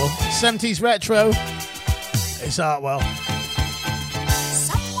dancing, people. 70s retro. It's Artwell.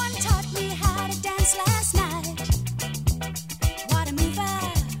 Someone taught me how to dance last night. What a mover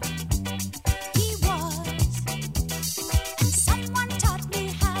he was. And someone taught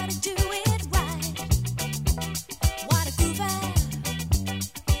me how to do it right. What a groover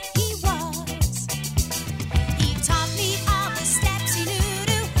he was. He taught me all the steps he knew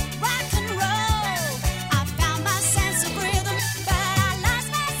to rock and roll. I found my sense of rhythm, but I lost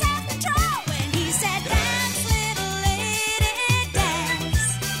my self-control when he said, dance, little lady, dance.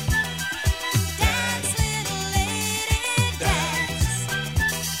 Dance, little lady, dance.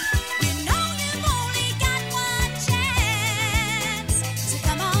 You know you've only got one chance, so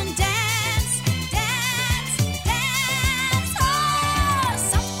come on, dance, dance, dance. Oh,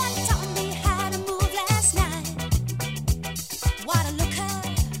 someone taught me how to move last night. What a looker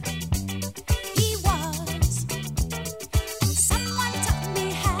he was. And someone taught me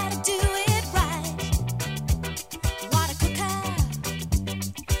how to do it right. What a cooker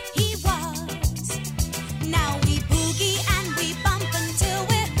he was. Now we boogie and we bump until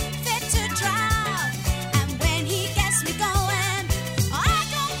we're fit to drop. And when he gets me going, I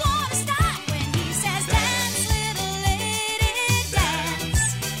don't want to stop. When he says, dance, little lady, dance.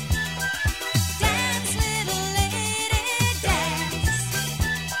 Dance, little lady, dance.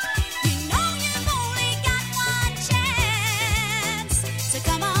 You know you've only got one chance, so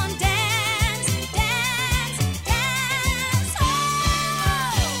come on, dance, dance, dance. Oh.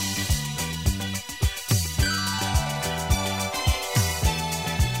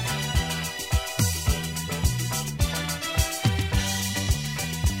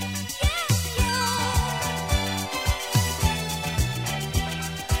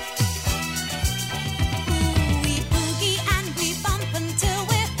 We boogie and we bump until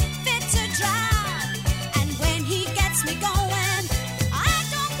we're fit to drop. And when he gets me going, I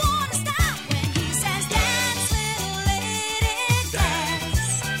don't want to stop. When he says, dance, little lady, dance.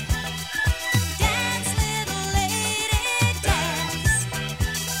 Dance, little lady, dance.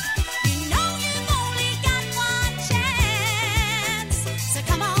 You know you've only got one chance, so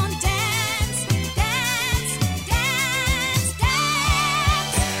come on, dance, dance, dance,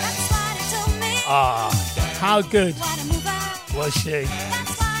 dance. That's what he told me. Ah, how good What a mover. was she?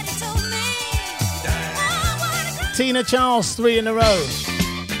 That's what he told me. Oh, what a groove. Tina Charles, 3 in a row.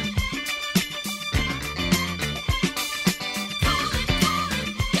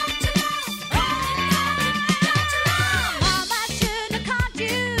 Mama should have called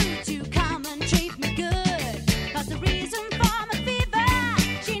you to come and treat me good. 'Cause the reason for my fever,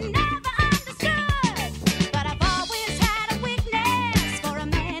 she never understood. But I've always had a weakness for a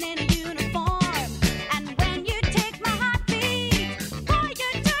man in a uniform. And when you take my heartbeat, boy, you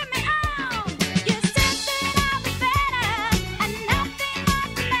turn me on. You said that I'll be better and nothing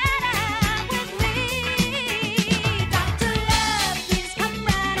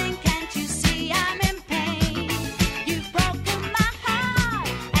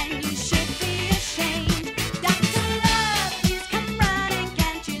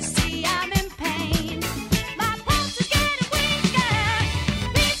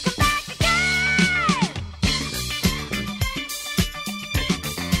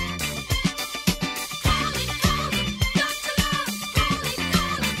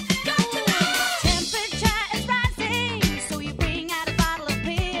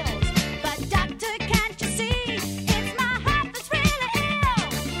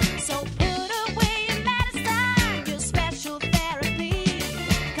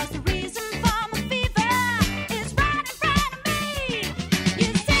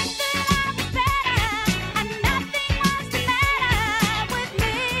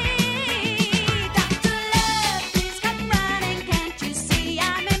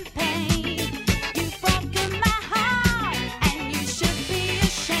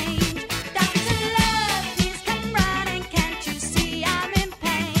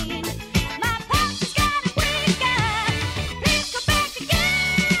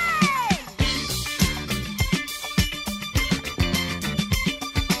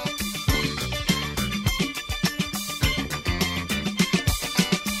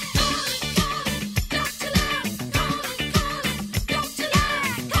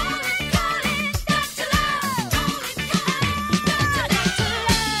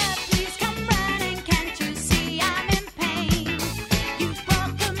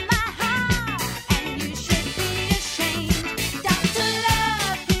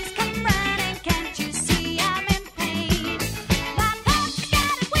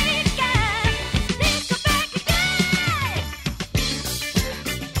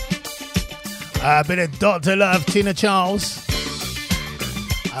A bit of Dr. Love, Tina Charles.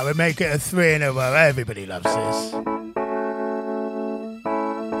 I would make it a 3 in a row. Everybody loves this.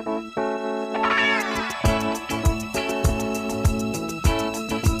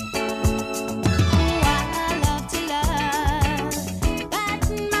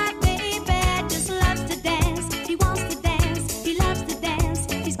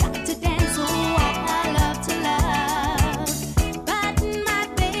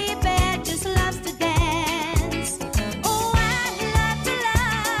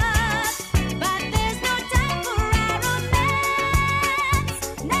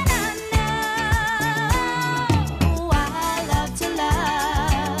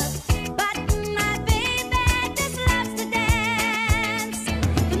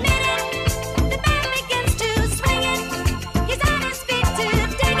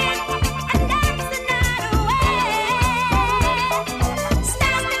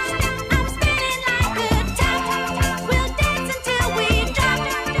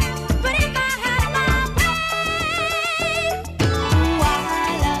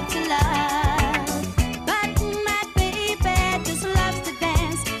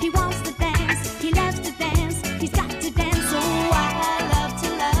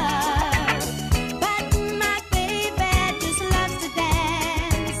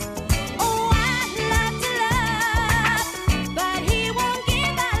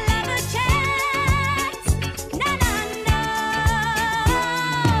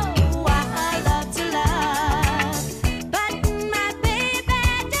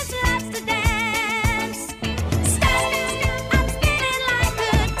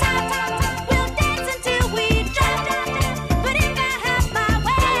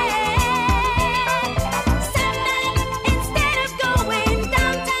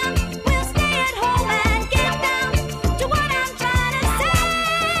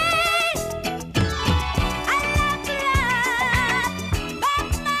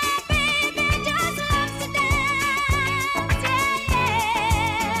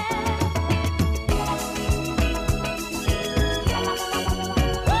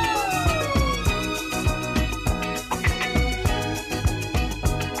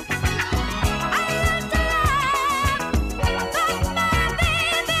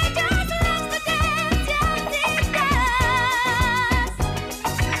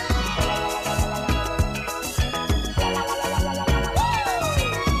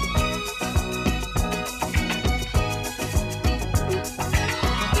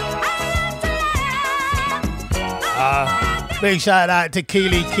 Big shout out to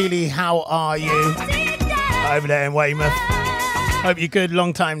Keely. Keely, how are you? Over there in Weymouth. Hope you're good.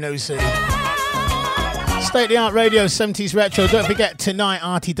 Long time no see. State of the Art Radio 70s Retro. Don't forget, tonight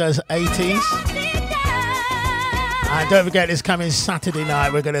Artie does 80s. And don't forget, this coming Saturday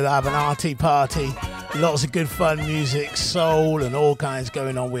night, we're going to have an Artie party. Lots of good fun music, soul, and all kinds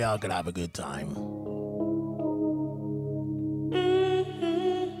going on. We are going to have a good time.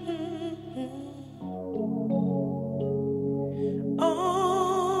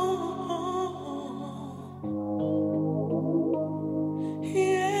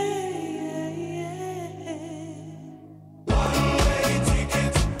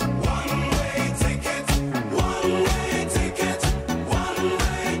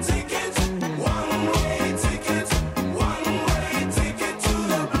 One-way ticket to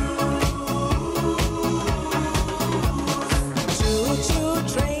the blue.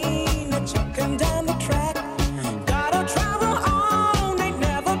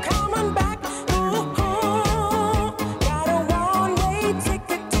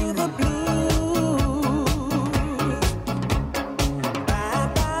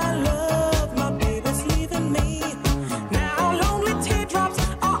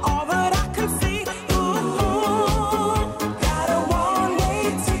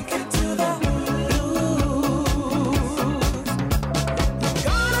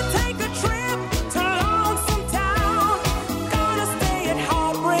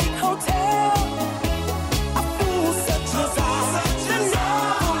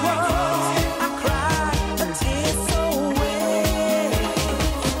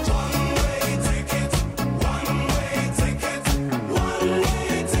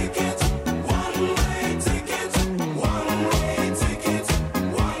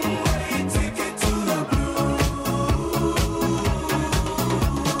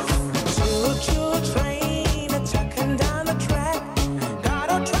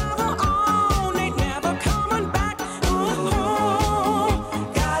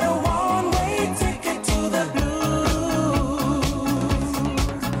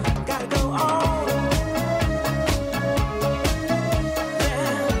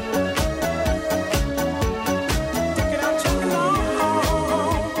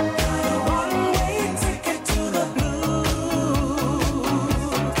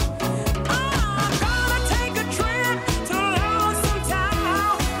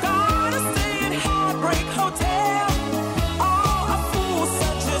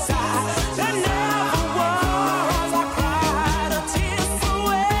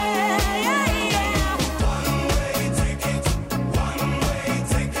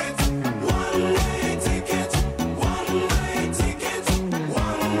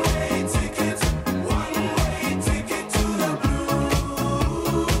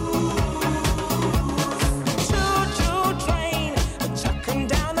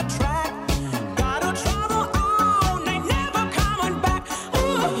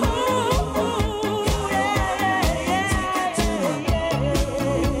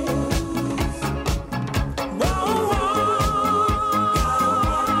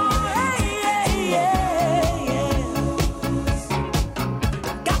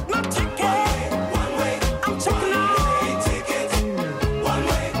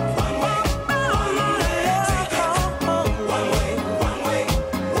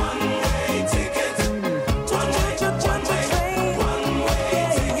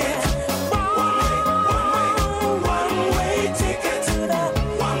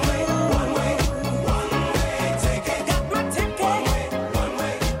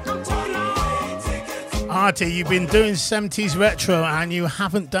 Artie, you've been doing 70s retro and you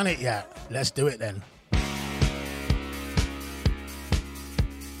haven't done it yet. Let's do it then.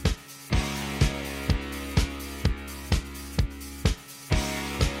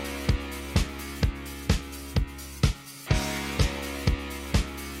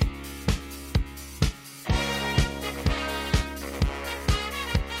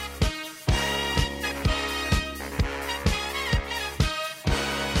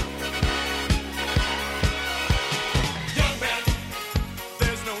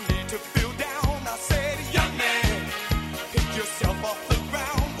 There's no need to feel down. I said, young man, pick yourself off the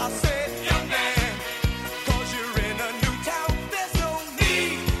ground. I said, young man, 'cause you're in a new town. There's no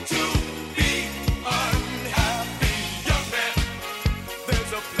need to be unhappy, young man.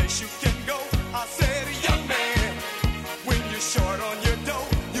 There's a place you can go. I said, young man, when you're short on your dough,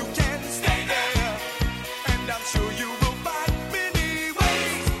 you can stay there. And I'm sure you will find many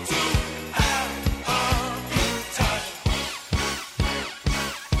ways to have a good time.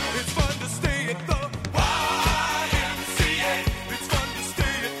 It's fun to stay at the YMCA. It's fun to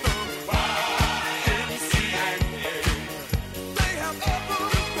stay at the YMCA. They have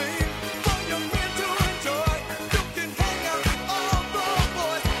everything for young men to enjoy. You can hang out with all the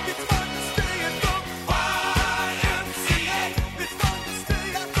boys. It's fun to stay at the YMCA. It's fun to stay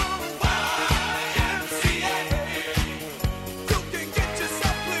at the YMCA. You can get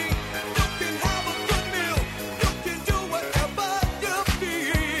yourself clean. You can have a good meal. You can do whatever you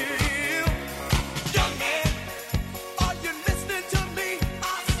feel. Young man, are you listening to me?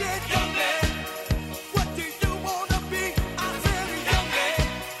 I said, young man, what do you wanna be? I said, young man,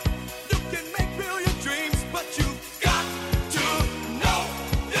 you can make real your dreams, but you got to know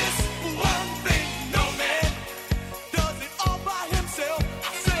this one thing. No man does it all by himself.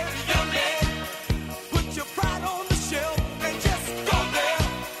 I said, young man, put your pride on the shelf and just go there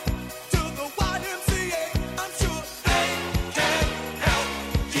to the YMCA. I'm sure they can help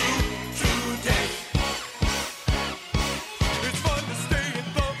you today. It's fun to stay at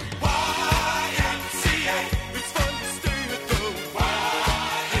the YMCA. It's fun to stay at the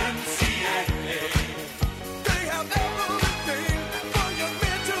YMCA. They have everything for young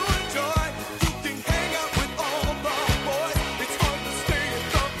men to enjoy. You can hang out with all the boys. It's fun to stay at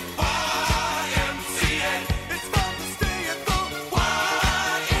the YMCA. It's fun to stay at the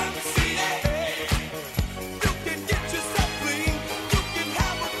YMCA. You can get yourself clean. You can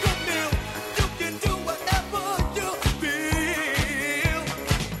have a good meal. You can do whatever you feel.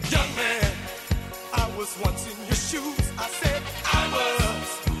 Young man, I was once in your shoes. I said I was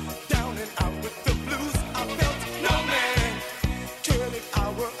down and out with the blues. I felt no man cared if I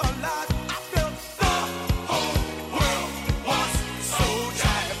were alive. I felt the whole world was so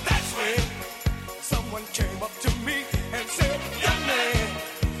tired. That's when someone came up to me and said, young man,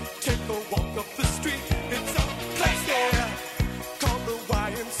 take a walk up the street. It's a place there called the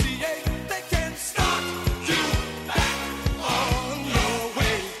YMCA. They can start you back on your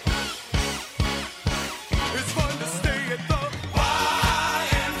way. It's fun to stay at the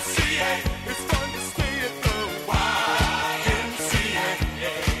YMCA. It's fun to stay at the YMCA.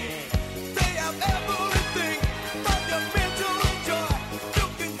 They have everything for young men to enjoy. You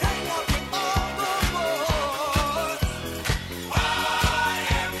can hang out with all the boys.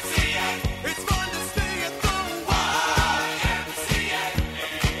 YMCA. It's fun to stay at the YMCA.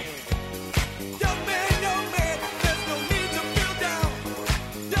 Young man, there's no need to feel down.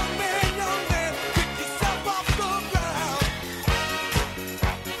 Young man, pick yourself off the ground.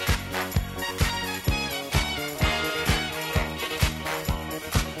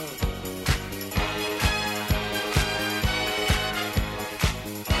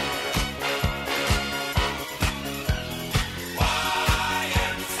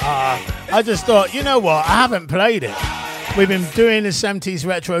 I just thought, you know what? I haven't played it. We've been doing the 70s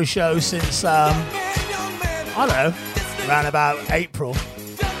retro show since, I don't know, around about April.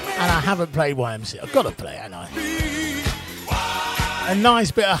 And I haven't played YMCA. I've got to play it, haven't I? A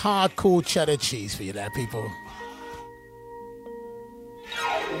nice bit of hardcore cheddar cheese for you there, people.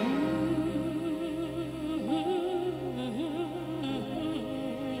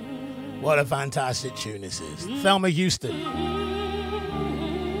 What a fantastic tune this is. Thelma Houston.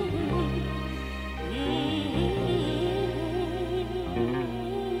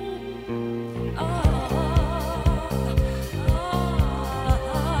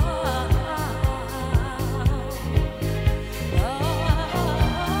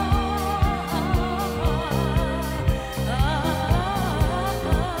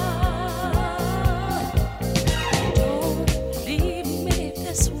 Leave me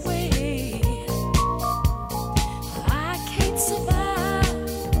this way. I can't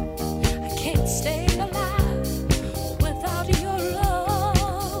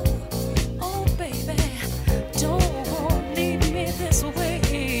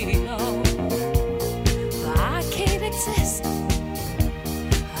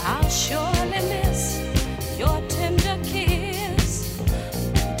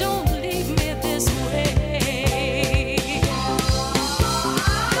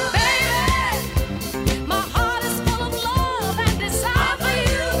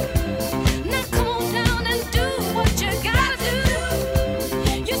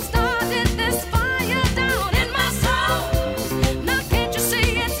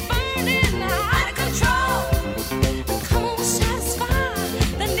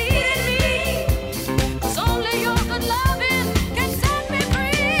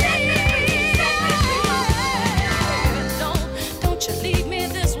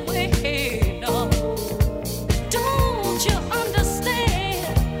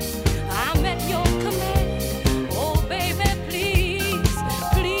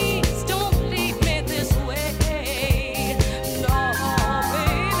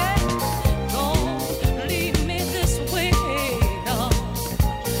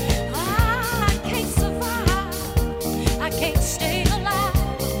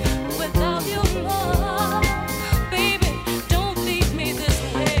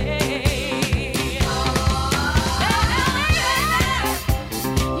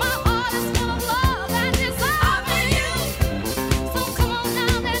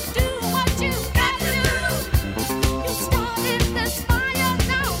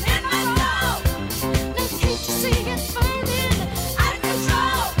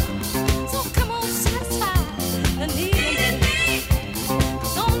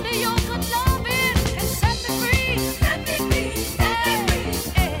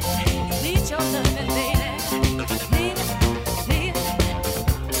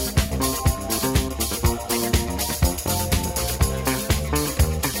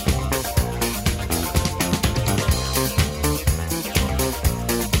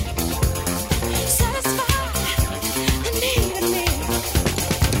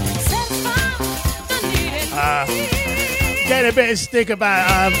getting a bit of stick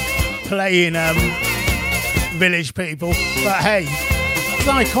about playing Village People, but hey, it's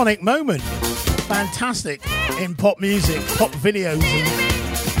an iconic moment. Fantastic in pop music, pop videos.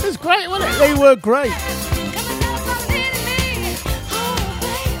 And it was great, wasn't it? They were great.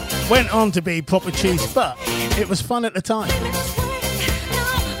 Went on to be proper cheese, but it was fun at the time.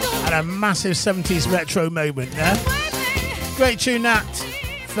 And a massive 70s retro moment there. Great tune, that.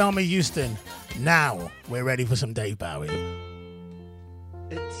 Thelma Houston. Now we're ready for some Dave Bowie.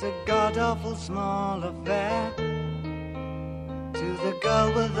 It's a god-awful small affair to the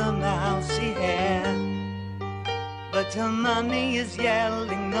girl with the mousy hair, but her mommy is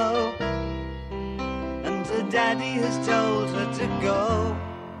yelling no, and her daddy has told her to go,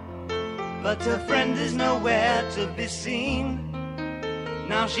 but her friend is nowhere to be seen.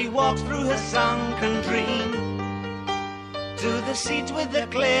 Now she walks through her sunken dream to the seat with the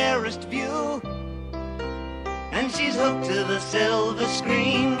clearest view, and she's hooked to the silver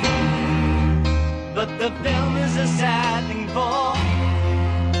screen. But the film is a sad thing for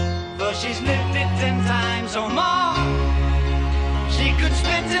she's lived it 10 times or more. She could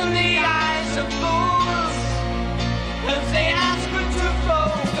spit in the eyes of fools as they ask her to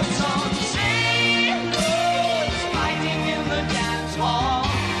focus on sailors fighting in the dance hall.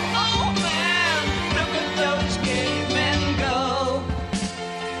 Oh man, look at those cavemen go.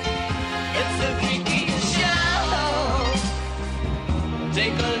 It's the freakiest show.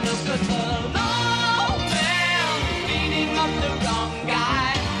 Take a look at the low man beating up the wrong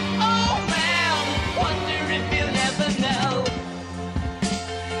guy. Oh man, wonder if you'll ever know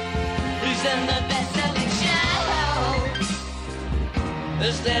who's in the best-selling show.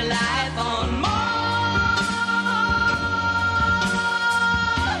 Is their life on Mars?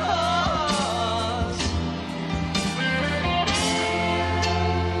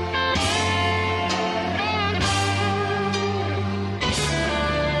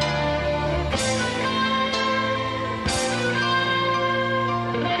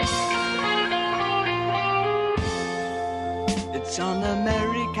 It's on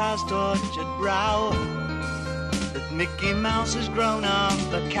America's tortured brow that Mickey Mouse has grown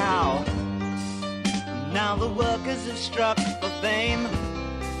up a cow. Now the workers have struck for fame,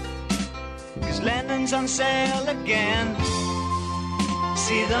 'cause Lennon's on sale again.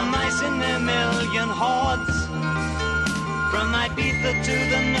 See the mice in their million hordes, from Ibiza to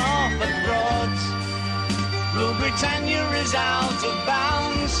the Norfolk Broads. Rule Britannia is out of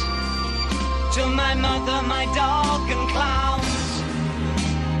bounds, to my mother, my dog and clowns.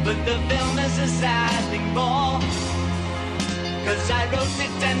 But the film is a sad thing for, 'cause I wrote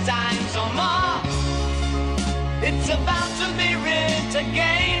it 10 times or more. It's about to be writ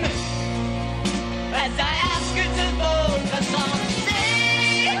again, as I ask you to focus on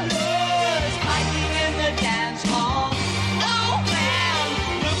sailors fighting in the dance hall. Oh man,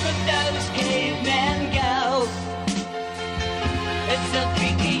 look at those cavemen go. It's the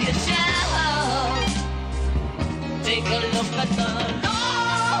freakiest show. Take a look at the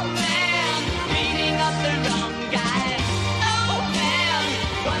low man beating up the wrong guy. Oh man,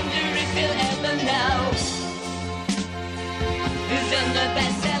 wonder if you'll ever know who's in the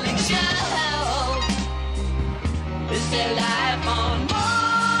best-selling show. Is their life on Mars?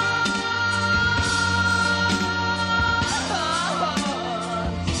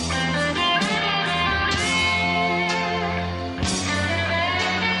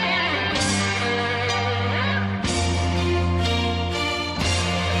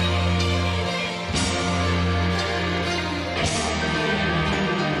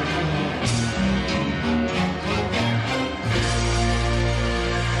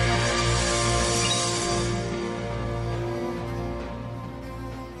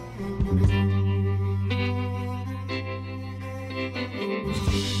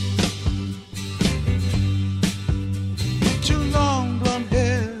 Your long blonde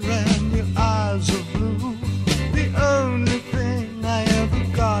hair and your eyes are blue. The only thing I ever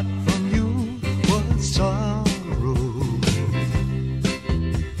got from you was sorrow.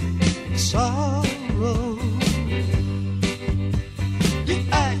 Sorrow. You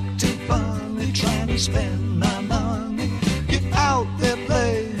acting funny, trying to spend my money. You're out there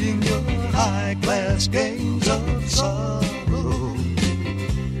playing your high-class games of sorrow.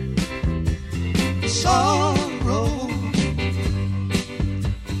 Sorrow.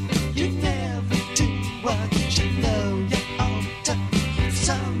 You never do what you know you ought to.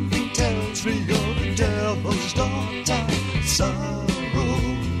 Something tells me you're the devil's daughter. Sorrow.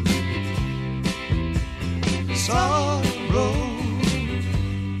 Sorrow.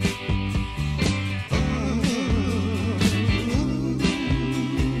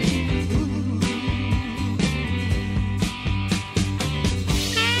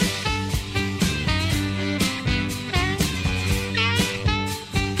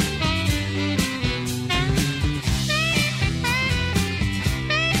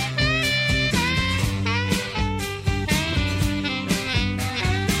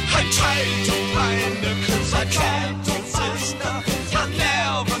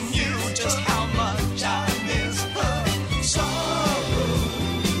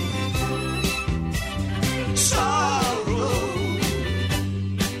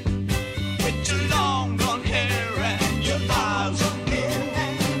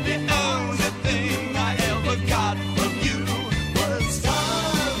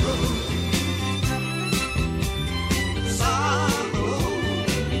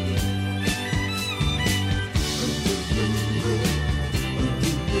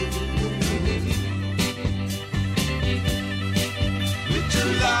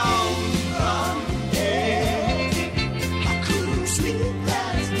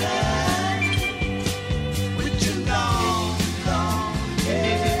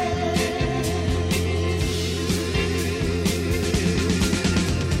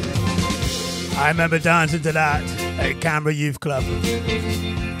 I remember dancing to that at Canberra Youth Club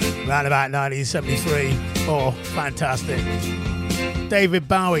around about 1973. Oh, fantastic. David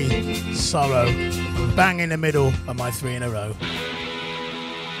Bowie, Sorrow, bang in the middle of my 3 in a row.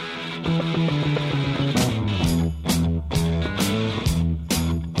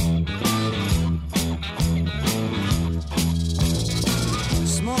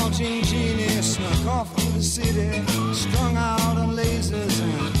 Small jean genie snuck off to the city, strung out on lasers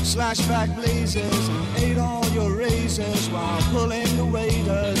and slashback blazers, and ate all your razors while pulling the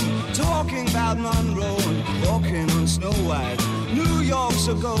waiters, talking about Monroe and walking on Snow White. New York's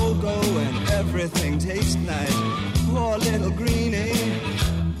a go-go and everything tastes nice. Poor little greenie.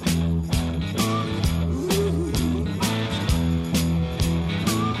 Ooh.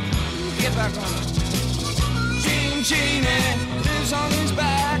 Get back on it. Jean Genie lives on his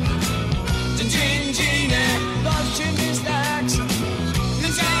back. Jean Genie loves chimney stacks.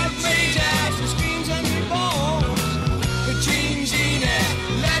 His outrageous, he screams and he falls. But Jean Genie,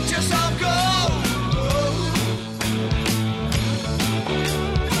 let yourself go.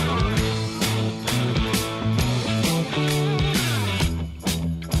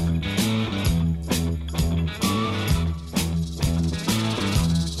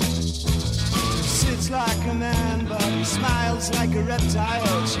 Like a man, but he smiles like a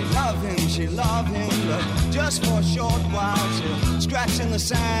reptile. She love him, but just for a short while. She'll scratch in the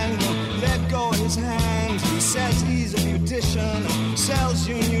sand, won't let go of his hand. He says he's a beautician, sells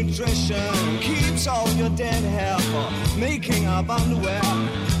you nutrition, keeps all your dead hair for making up underwear.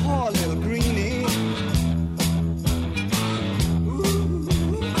 Poor little greenie. Ooh.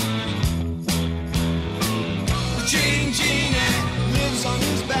 Jean Genie lives on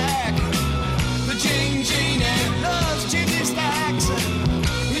his back. Jean Genie loves chimney stacks.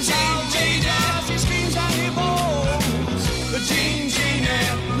 He's outrageous, he screams and he bowls. But Jean Genie,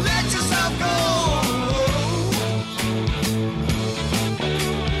 let yourself go.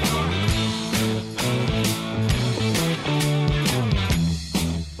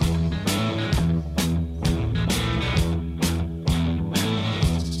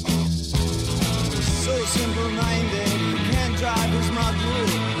 So simple-minded, he can't drive his mud rule.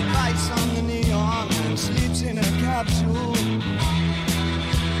 He bites on the neon and sleeps in a capsule.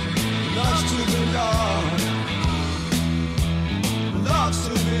 Loves to belong. Loves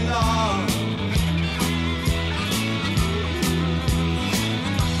to belong.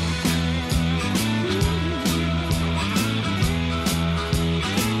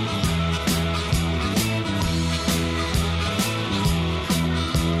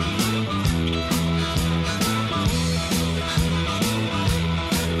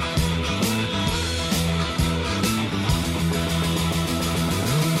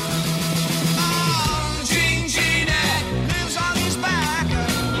 Jean Genie lives on his back.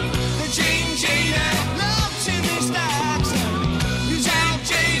 The Jean Genie loves chimney stacks. He's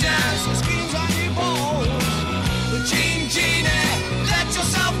outrageous, he screams and he bowls. The Jean Genie, let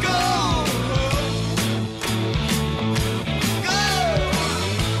yourself go. Go.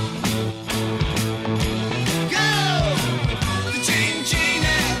 Go. The Jean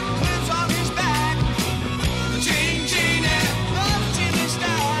Genie lives on his back. The Jean Genie loves chimney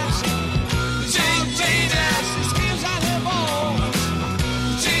stacks. Jean Genie, he screams and he bowls.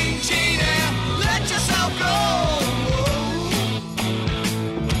 Jean Genie, let yourself go.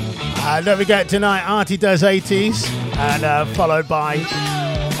 Don't forget tonight, Artie does 80s, and followed by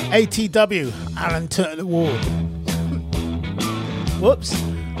ATW, Alan Turner Ward. Whoops,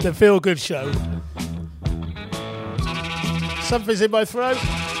 the Feel Good Show. Something's in my throat.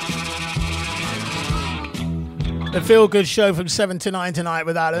 The Feel Good Show from 7 to 9 tonight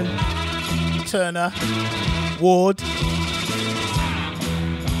with Alan Turner Ward.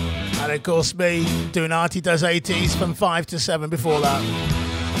 And of course me doing Artie does 80s from 5 to 7 before that.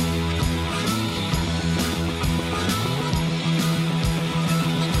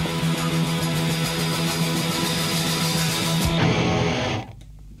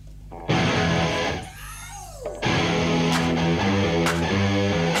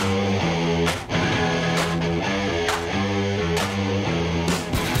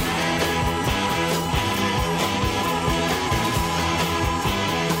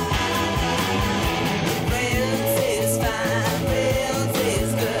 Real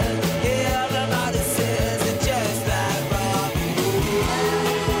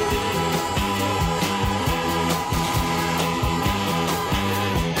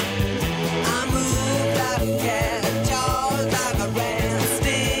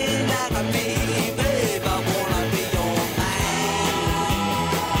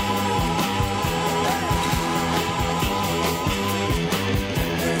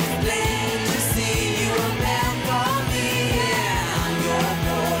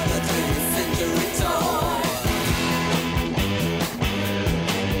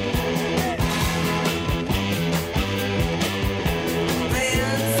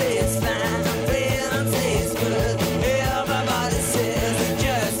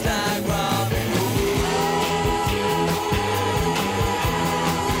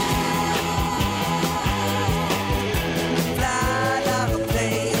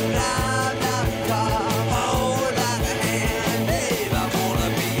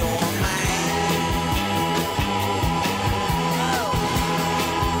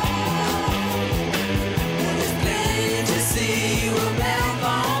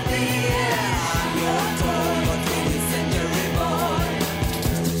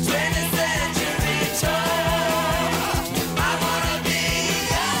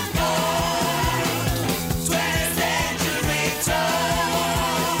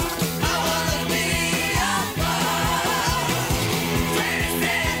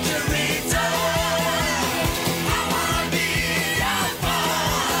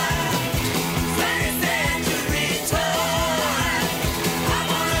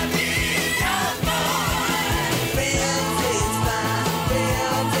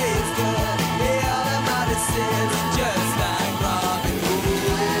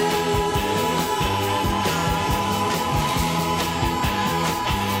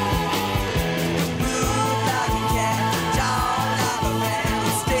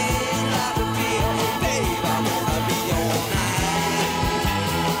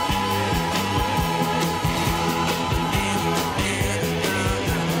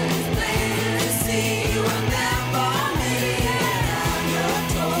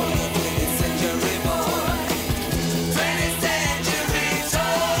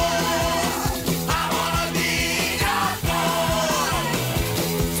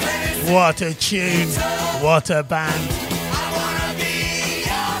What a tune. What a band.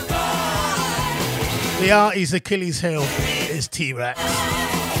 The Artie's Achilles heel is T-Rex.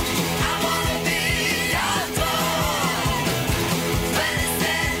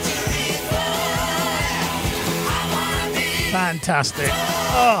 Fantastic.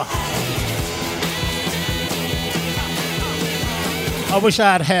 Oh. I wish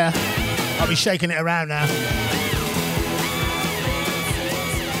I had hair. I'll be shaking it around now.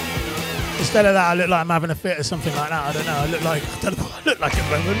 Instead of that, I look like I'm having a fit or something like that. I don't know. I don't know what I look like at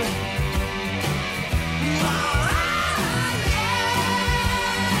the moment.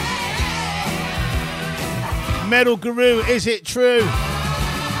 Metal Guru, is it true?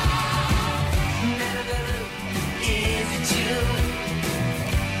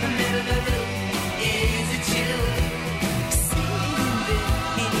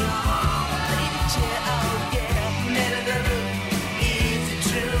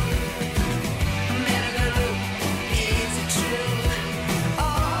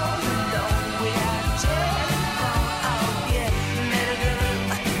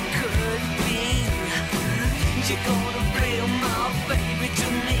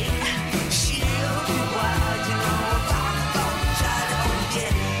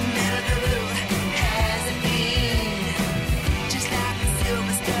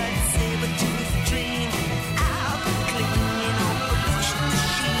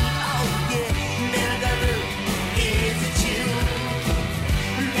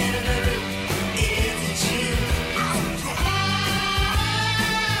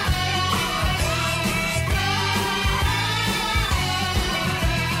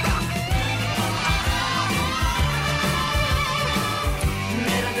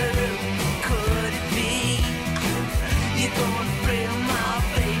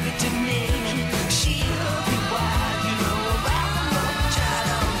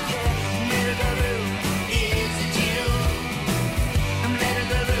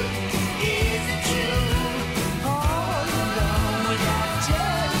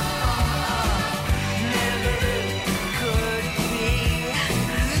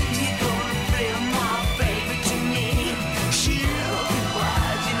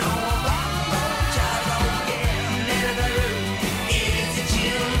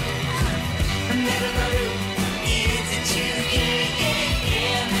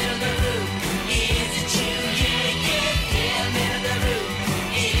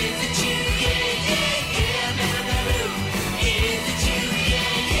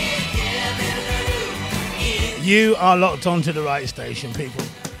 You are locked onto the right station, people.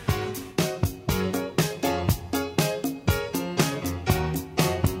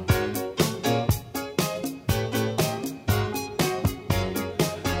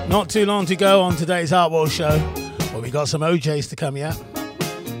 Not too long to go on today's Art World show, but we got some OJs to come yet.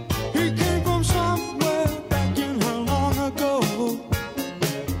 He came from somewhere back in her long ago.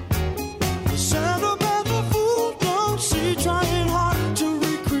 The sentimental fool don't see, trying hard to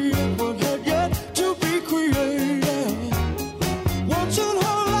recreate what had yet to be created. Once in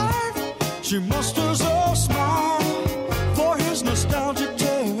her life, she musters a smile for his nostalgic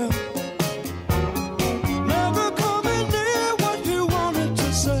tale. Never coming near what he wanted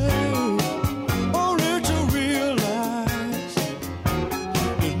to say, only to realize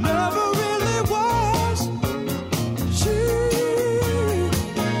it never really was. She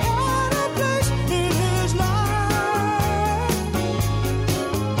had a place in his life.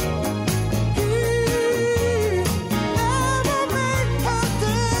 He never made her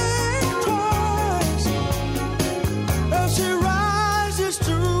think twice. As she rises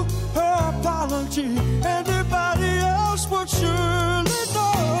to her apology, anybody else would surely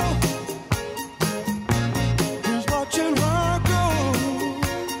know. He's watching her go.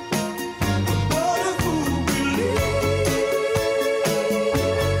 What a fool believes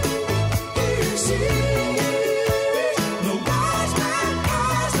he sees. The wise man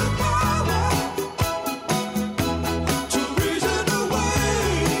has the power to reason away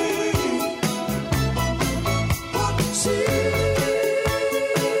what seems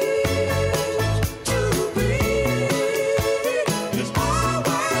to be is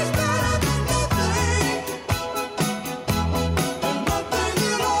always better than nothing, and nothing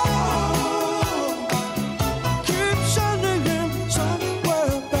at all. Keep sending him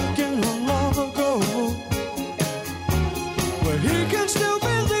somewhere back in her long ago, where he can still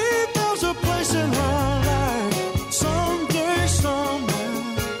believe there's a place in her life. Someday,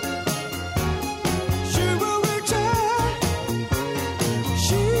 somewhere, she will return.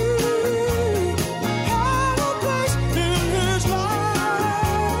 She had a place in his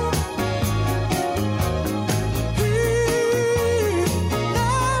life. He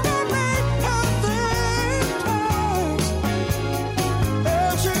never made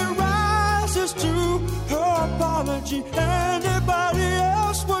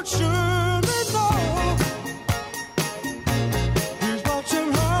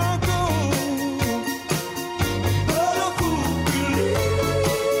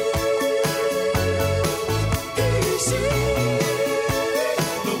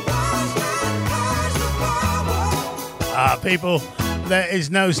People, there is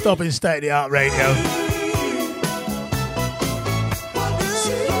no stopping State of the Art Radio.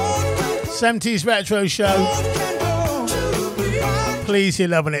 70s Retro Show. Please, you're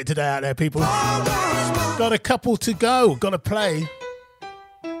loving it today out there, people. Got a couple to go. Got to play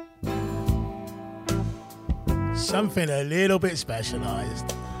something a little bit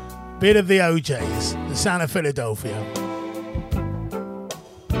specialised. Bit of the OJs, the sound of Philadelphia.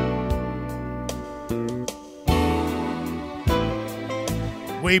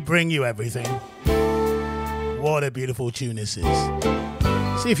 We bring you everything. What a beautiful tune this is.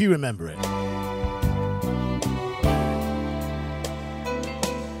 See if you remember it.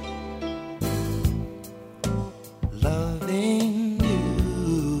 Loving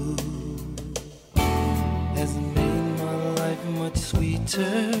you has made my life much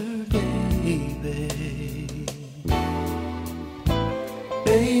sweeter, baby.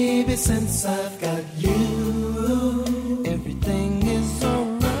 Baby, since I've got you, everything is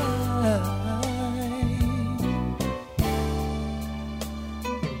alright.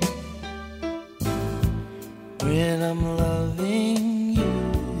 When I'm loving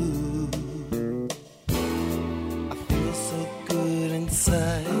you, I feel so good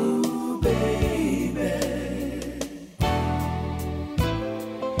inside. Ooh, baby.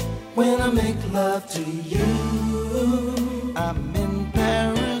 When I make love to you, I'm in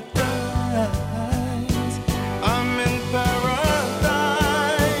paradise. I'm in paradise.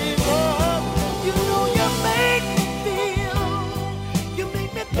 Oh, you know you make me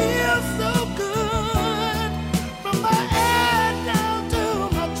feel so good. From my head down to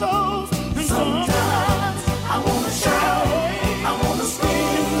my toes. And sometimes I wanna shout, I wanna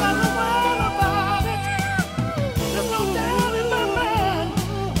scream, not a word about it. There's no doubt in my mind.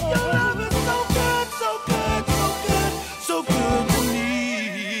 Your love is so good, so good, so good, so good to me.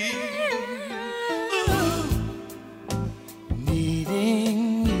 Ooh.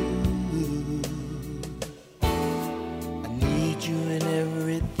 Needing you, I need you in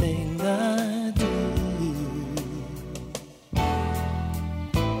everything I do.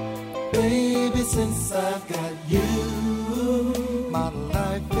 Baby, since I've got you, my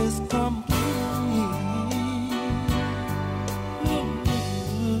life is complete.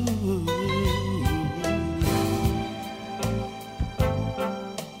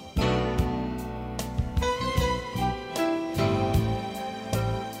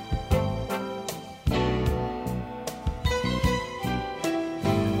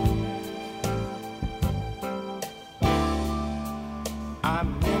 I'm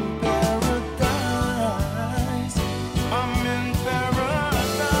in paradise. I'm in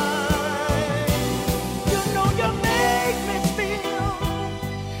paradise. You know you make me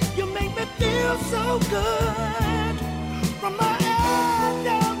feel so good. From my head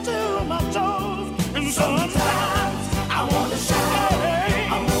down to my toes. And sometimes I wanna shout,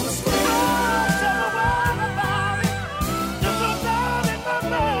 I wanna scream. I'll tell a word about it. There's no doubt in my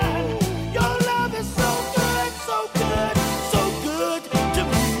mind. Your love is so good, so good, so good to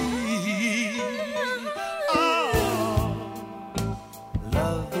me. Oh,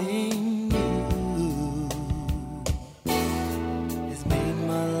 loving you has made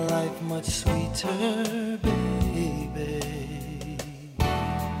my life much sweeter, baby.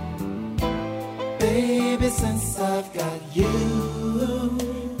 Baby, since I've got you,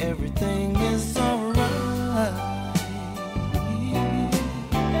 everything is alright.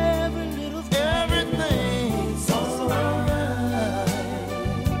 Every little thing, everything's alright.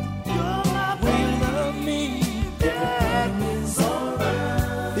 You're my baby, love me, everything's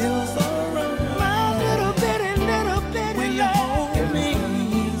alright. Feels alright. My little bitty will you hold me?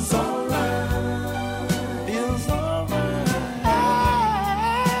 Feels alright. Feels alright.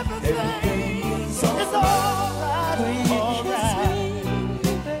 Everything is alright. When you kiss me,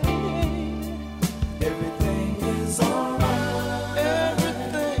 everything is alright.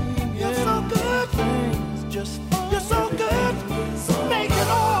 Everything, you're so good. Things just fine. You're so good. Make it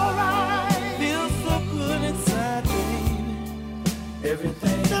alright. Feels so good inside, baby.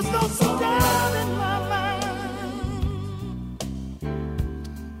 Everything. There's no doubt in my mind.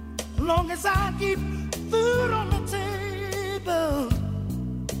 Long as I keep food on the table.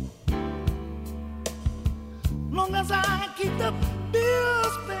 Long as I keep the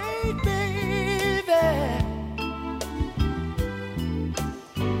bills paid, baby.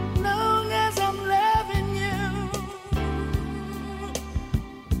 Long as I'm loving you.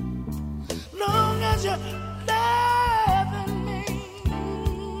 Long as you're loving me.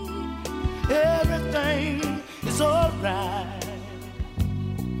 Everything is alright.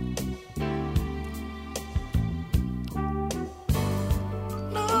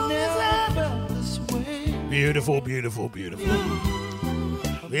 Long as I felt this way Beautiful, beautiful, beautiful.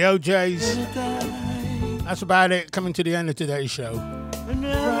 The OJs. That's about it. Coming to the end of today's show.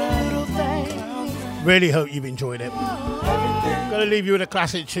 Really hope you've enjoyed it. Gonna leave you with a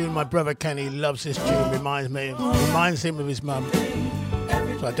classic tune. My brother Kenny loves this tune. Reminds him of his mum.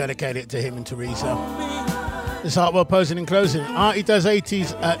 So I dedicate it to him and Teresa. This Artwell posing in closing. Artie does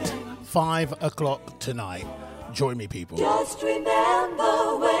 80s at 5 o'clock tonight. Join me, people. Just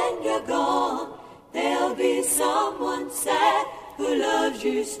remember when you're gone, there'll be someone sad who loves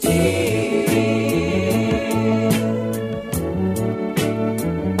you still.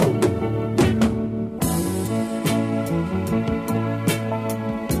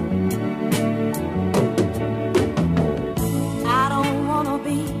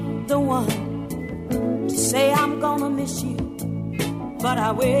 Say I'm gonna miss you, but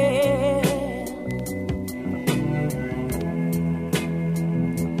I will.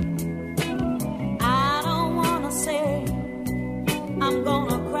 I don't wanna say I'm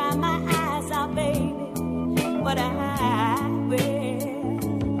gonna cry my eyes out, baby, but I will.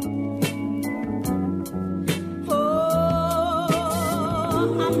 Oh,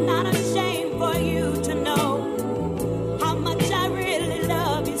 I'm not ashamed for you to know how much I really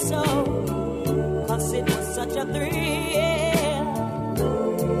love you so. It was such a thrill.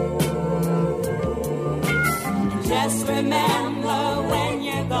 And just remember when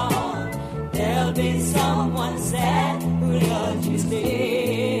you're gone, there'll be someone sad who loves you still.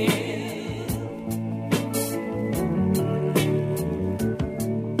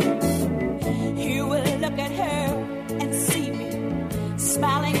 You will look at her and see me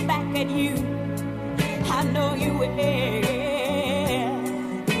smiling back at you. I know you will.